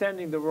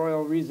understanding the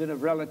royal reason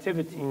of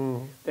relativity,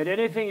 that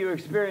anything you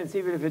experience,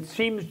 even if it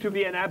seems to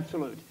be an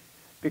absolute,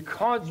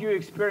 because you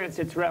experience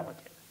it's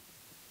relative.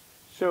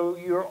 So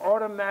your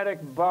automatic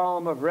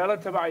balm of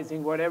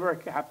relativizing whatever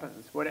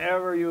happens,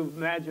 whatever you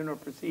imagine or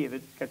perceive,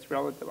 it gets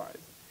relativized.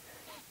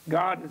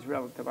 God is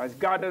relativized.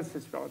 Goddess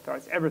is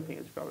relativized. Everything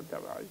is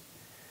relativized.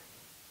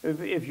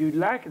 If you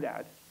lack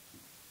that,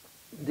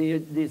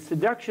 the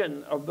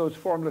seduction of those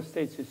formless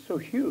states is so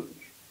huge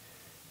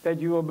that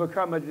you will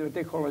become what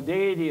they call a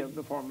deity of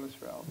the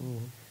formless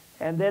realm.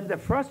 And then the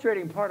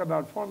frustrating part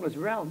about formless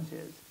realms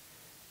is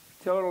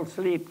total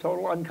sleep,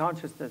 total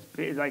unconsciousness,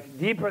 like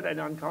deeper than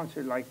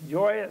unconscious, like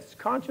joyous,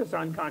 conscious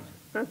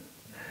unconsciousness,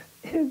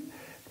 is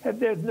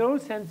that there's no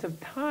sense of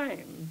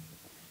time.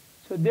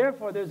 So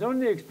therefore, there's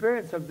only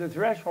experience of the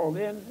threshold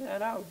in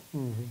and out.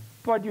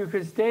 But you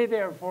could stay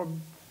there for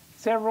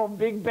several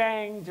big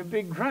bang to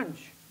big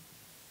crunch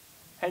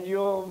and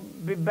you'll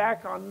be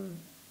back on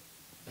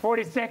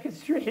 42nd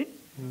Street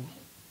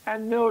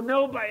and know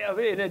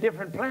nobody in a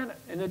different planet,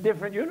 in a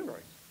different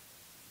universe.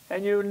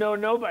 And you know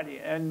nobody,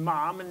 and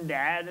mom and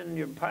dad and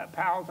your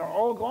pals are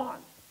all gone,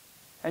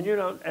 and you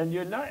know, and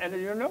you're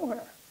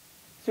nowhere.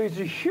 So it's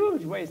a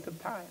huge waste of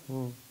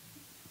time,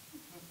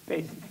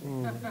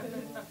 basically.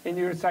 And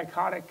you're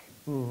psychotic.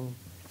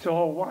 It's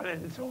all one,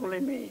 and it's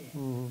only me.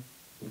 You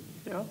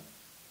know.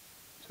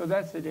 So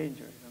that's the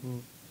danger. You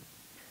know?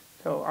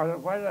 So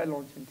why did I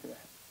launch into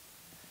that?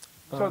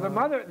 So the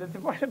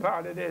point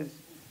about it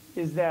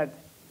is that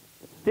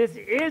this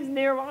is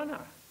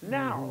nirvana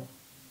now.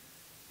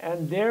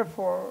 And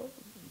therefore,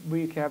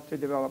 we have to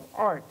develop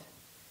art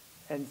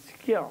and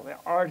skill, the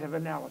art of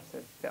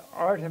analysis, the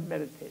art of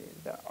meditating,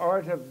 the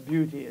art of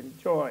beauty and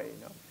joy,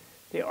 you know,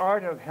 the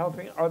art of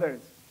helping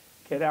others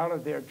get out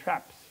of their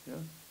traps, you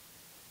know,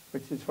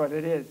 which is what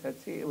it is.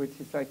 Which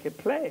is like a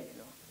play, you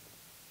know,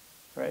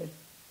 right?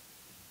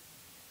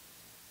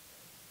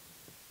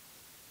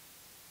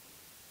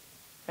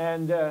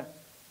 And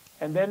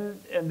then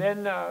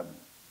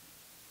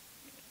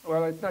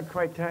well, it's not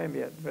quite time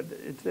yet, but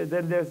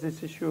then there's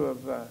this issue of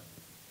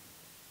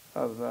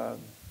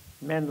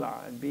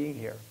Menla and being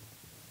here.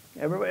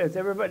 Is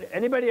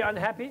anybody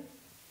unhappy?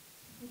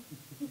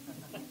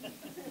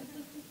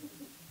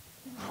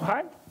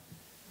 What?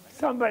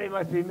 Somebody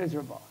must be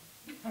miserable.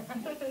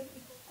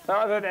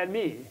 Other than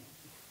me.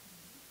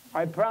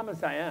 I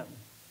promise I am.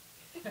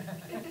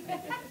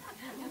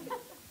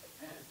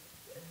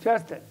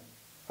 Justin,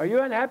 are you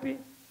unhappy?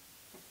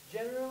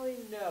 Generally,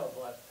 no,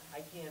 but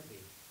I can be.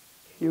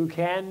 You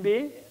can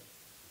be?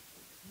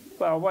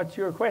 Well, what's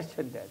your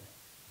question then?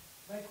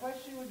 My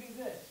question would be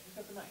this. Who's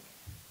got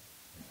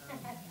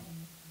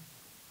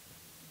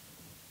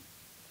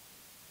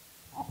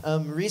the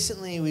mic?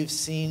 Recently, we've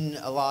seen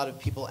a lot of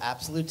people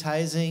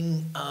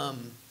absolutizing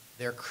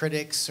their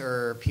critics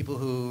or people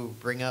who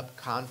bring up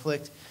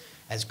conflict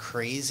as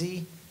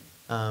crazy.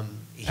 You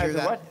hear As a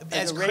that what?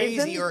 as a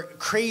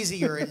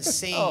crazy or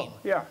insane. Oh,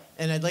 yeah.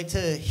 And I'd like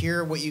to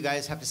hear what you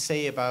guys have to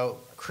say about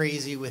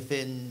crazy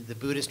within the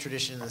Buddhist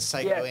tradition and the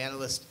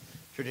psychoanalyst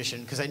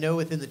tradition, because I know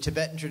within the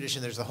Tibetan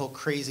tradition there's a whole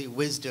crazy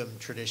wisdom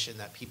tradition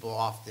that people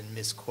often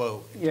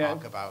misquote and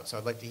talk about. So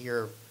I'd like to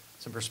hear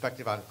some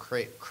perspective on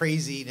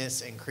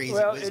craziness and crazy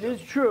wisdom. Well, it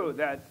is true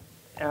that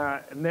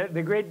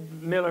the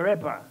great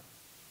Milarepa,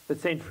 the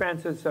St.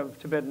 Francis of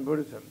Tibetan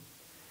Buddhism,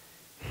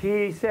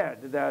 he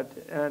said that,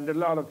 and a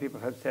lot of people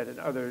have said in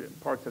other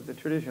parts of the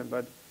tradition,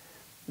 but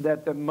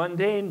that the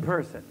mundane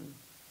person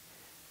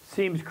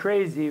seems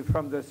crazy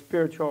from the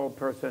spiritual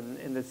person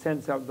in the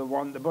sense of the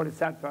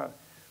bodhisattva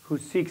who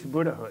seeks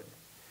Buddhahood,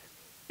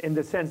 in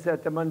the sense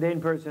that the mundane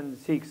person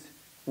seeks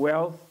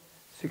wealth,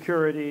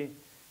 security,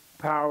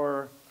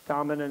 power,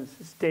 dominance,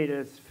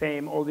 status,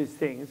 fame, all these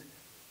things,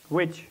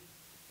 which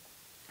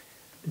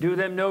do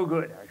them no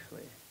good,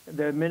 actually.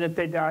 The minute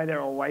they die,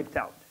 they're all wiped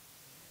out.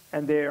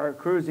 And they are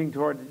cruising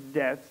toward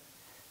death,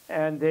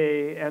 and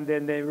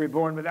then they're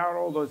reborn without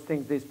all those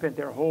things they spent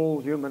their whole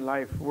human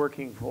life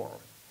working for.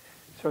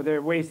 So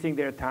they're wasting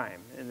their time,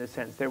 in a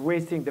sense. They're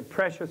wasting the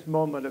precious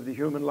moment of the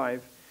human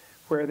life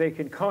where they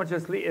can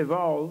consciously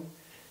evolve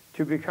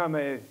to become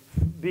a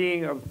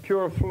being of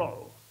pure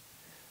flow,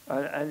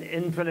 an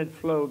infinite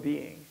flow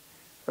being,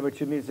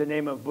 which means the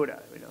name of Buddha,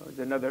 you know, is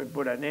another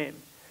Buddha name.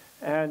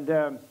 And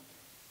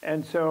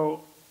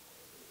so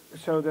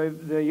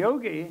the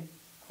yogi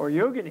or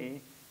yogini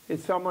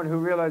is someone who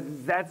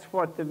realizes that's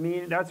what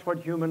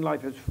human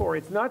life is for.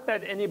 It's not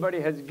that anybody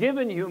has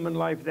given human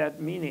life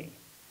that meaning.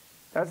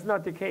 That's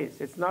not the case.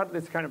 It's not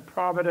this kind of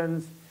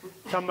providence,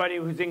 somebody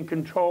who's in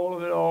control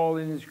of it all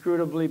and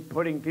inscrutably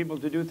putting people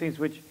to do things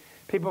which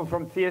people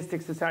from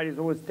theistic societies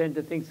always tend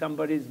to think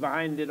somebody's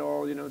behind it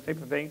all, you know, type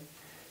of thing.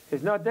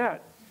 It's not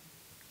that.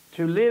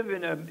 To live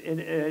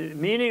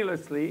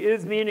meaninglessly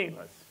is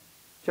meaningless,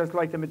 just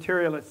like the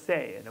materialists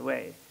say, in a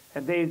way.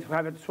 And they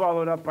have it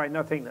swallowed up by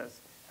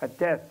nothingness at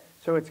death,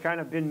 so it's kind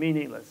of been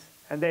meaningless.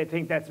 And they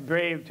think that's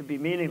brave to be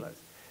meaningless.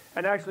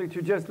 And actually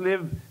to just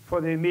live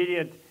for the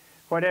immediate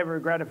whatever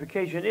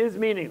gratification is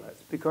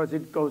meaningless because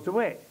it goes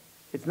away.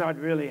 It's not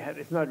real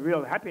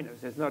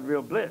happiness, it's not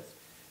real bliss.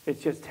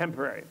 It's just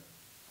temporary.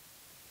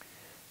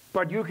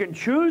 But you can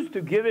choose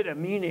to give it a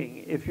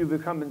meaning if you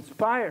become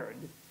inspired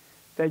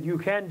that you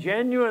can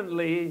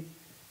genuinely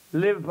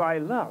live by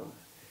love,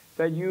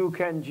 that you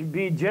can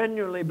be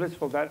genuinely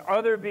blissful, that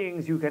other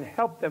beings, you can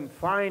help them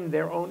find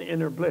their own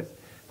inner bliss,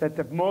 that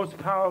the most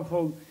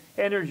powerful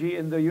energy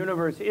in the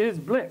universe is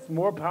bliss,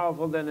 more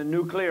powerful than a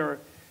nuclear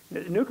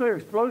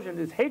explosion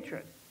is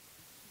hatred.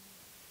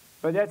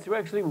 But that's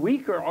actually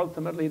weaker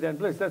ultimately than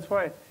bliss. That's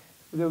why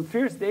the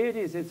fierce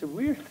deities, it's a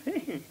weird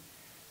thing.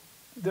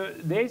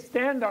 They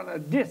stand on a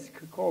disk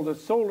called a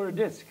solar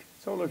disk,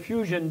 solar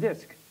fusion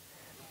disk.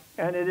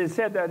 And it is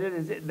said that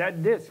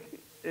that disk,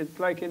 it's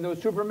like in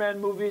those Superman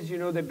movies, you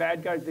know, the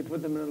bad guys, they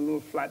put them in a little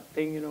flat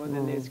thing, you know, and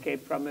then they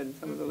escape from it in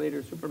some of the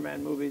later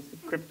Superman movies,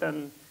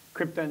 Krypton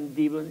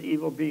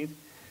evil beings.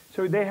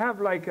 So they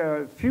have like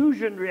a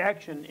fusion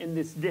reaction in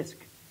this disk.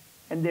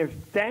 and they're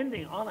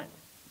standing on it.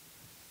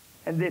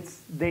 And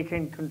they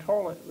can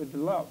control it with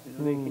love. You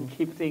know, They can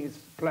keep things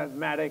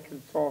plasmatic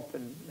and soft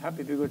and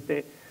happy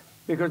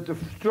because the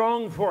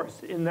strong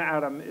force in the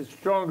atom is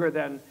stronger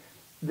than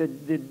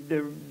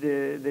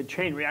the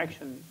chain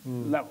reaction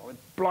level. It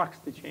blocks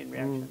the chain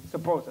reaction,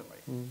 supposedly.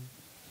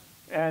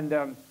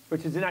 And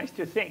which is nice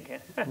to think.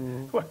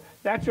 Well,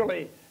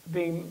 naturally,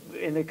 being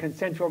in a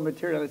consensual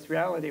materialist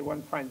reality,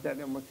 one finds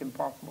that almost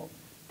impossible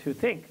to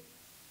think.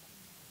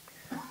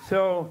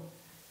 So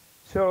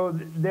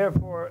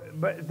therefore,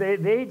 but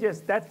they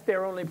just, that's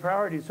their only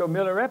priority. So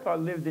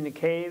Milarepa lived in a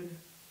cave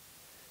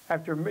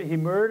after he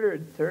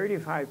murdered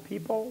 35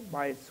 people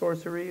by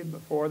sorcery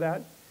before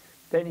that.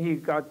 Then he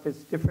got this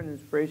different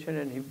inspiration,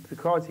 and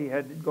because he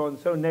had gone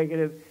so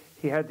negative,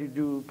 he had to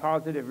do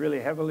positive really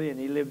heavily, and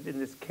he lived in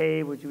this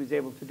cave, which he was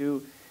able to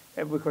do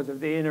because of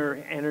the inner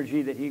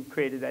energy that he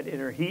created, that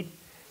inner heat.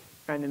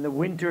 And in the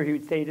winter, he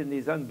stayed in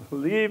these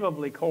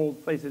unbelievably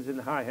cold places in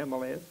the high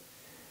Himalayas.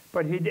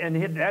 But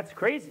that's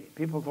crazy.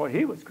 People thought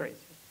he was crazy.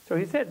 So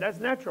he said, that's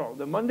natural.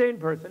 The mundane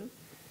person,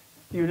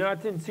 you're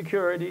not in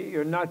security,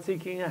 you're not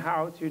seeking a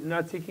house, you're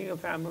not seeking a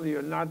family,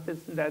 you're not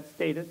this and that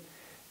status.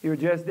 You're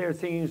just there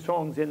singing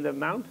songs in the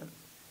mountains.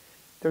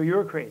 So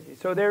you're crazy.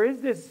 So there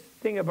is this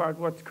thing about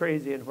what's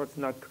crazy and what's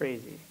not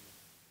crazy.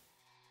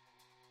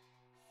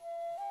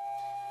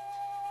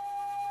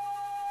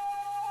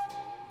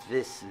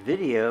 This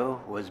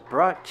video was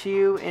brought to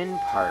you in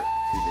part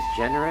through the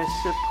generous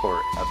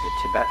support of the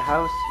Tibet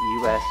House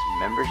US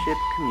membership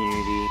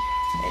community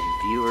and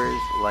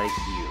viewers like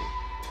you.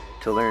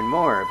 To learn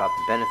more about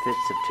the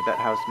benefits of Tibet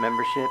House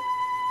membership,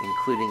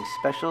 including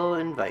special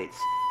invites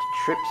to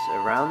trips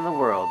around the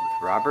world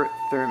with Robert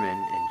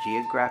Thurman and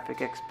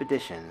geographic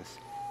expeditions,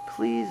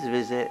 please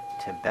visit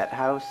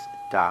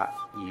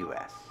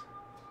tibethouse.us.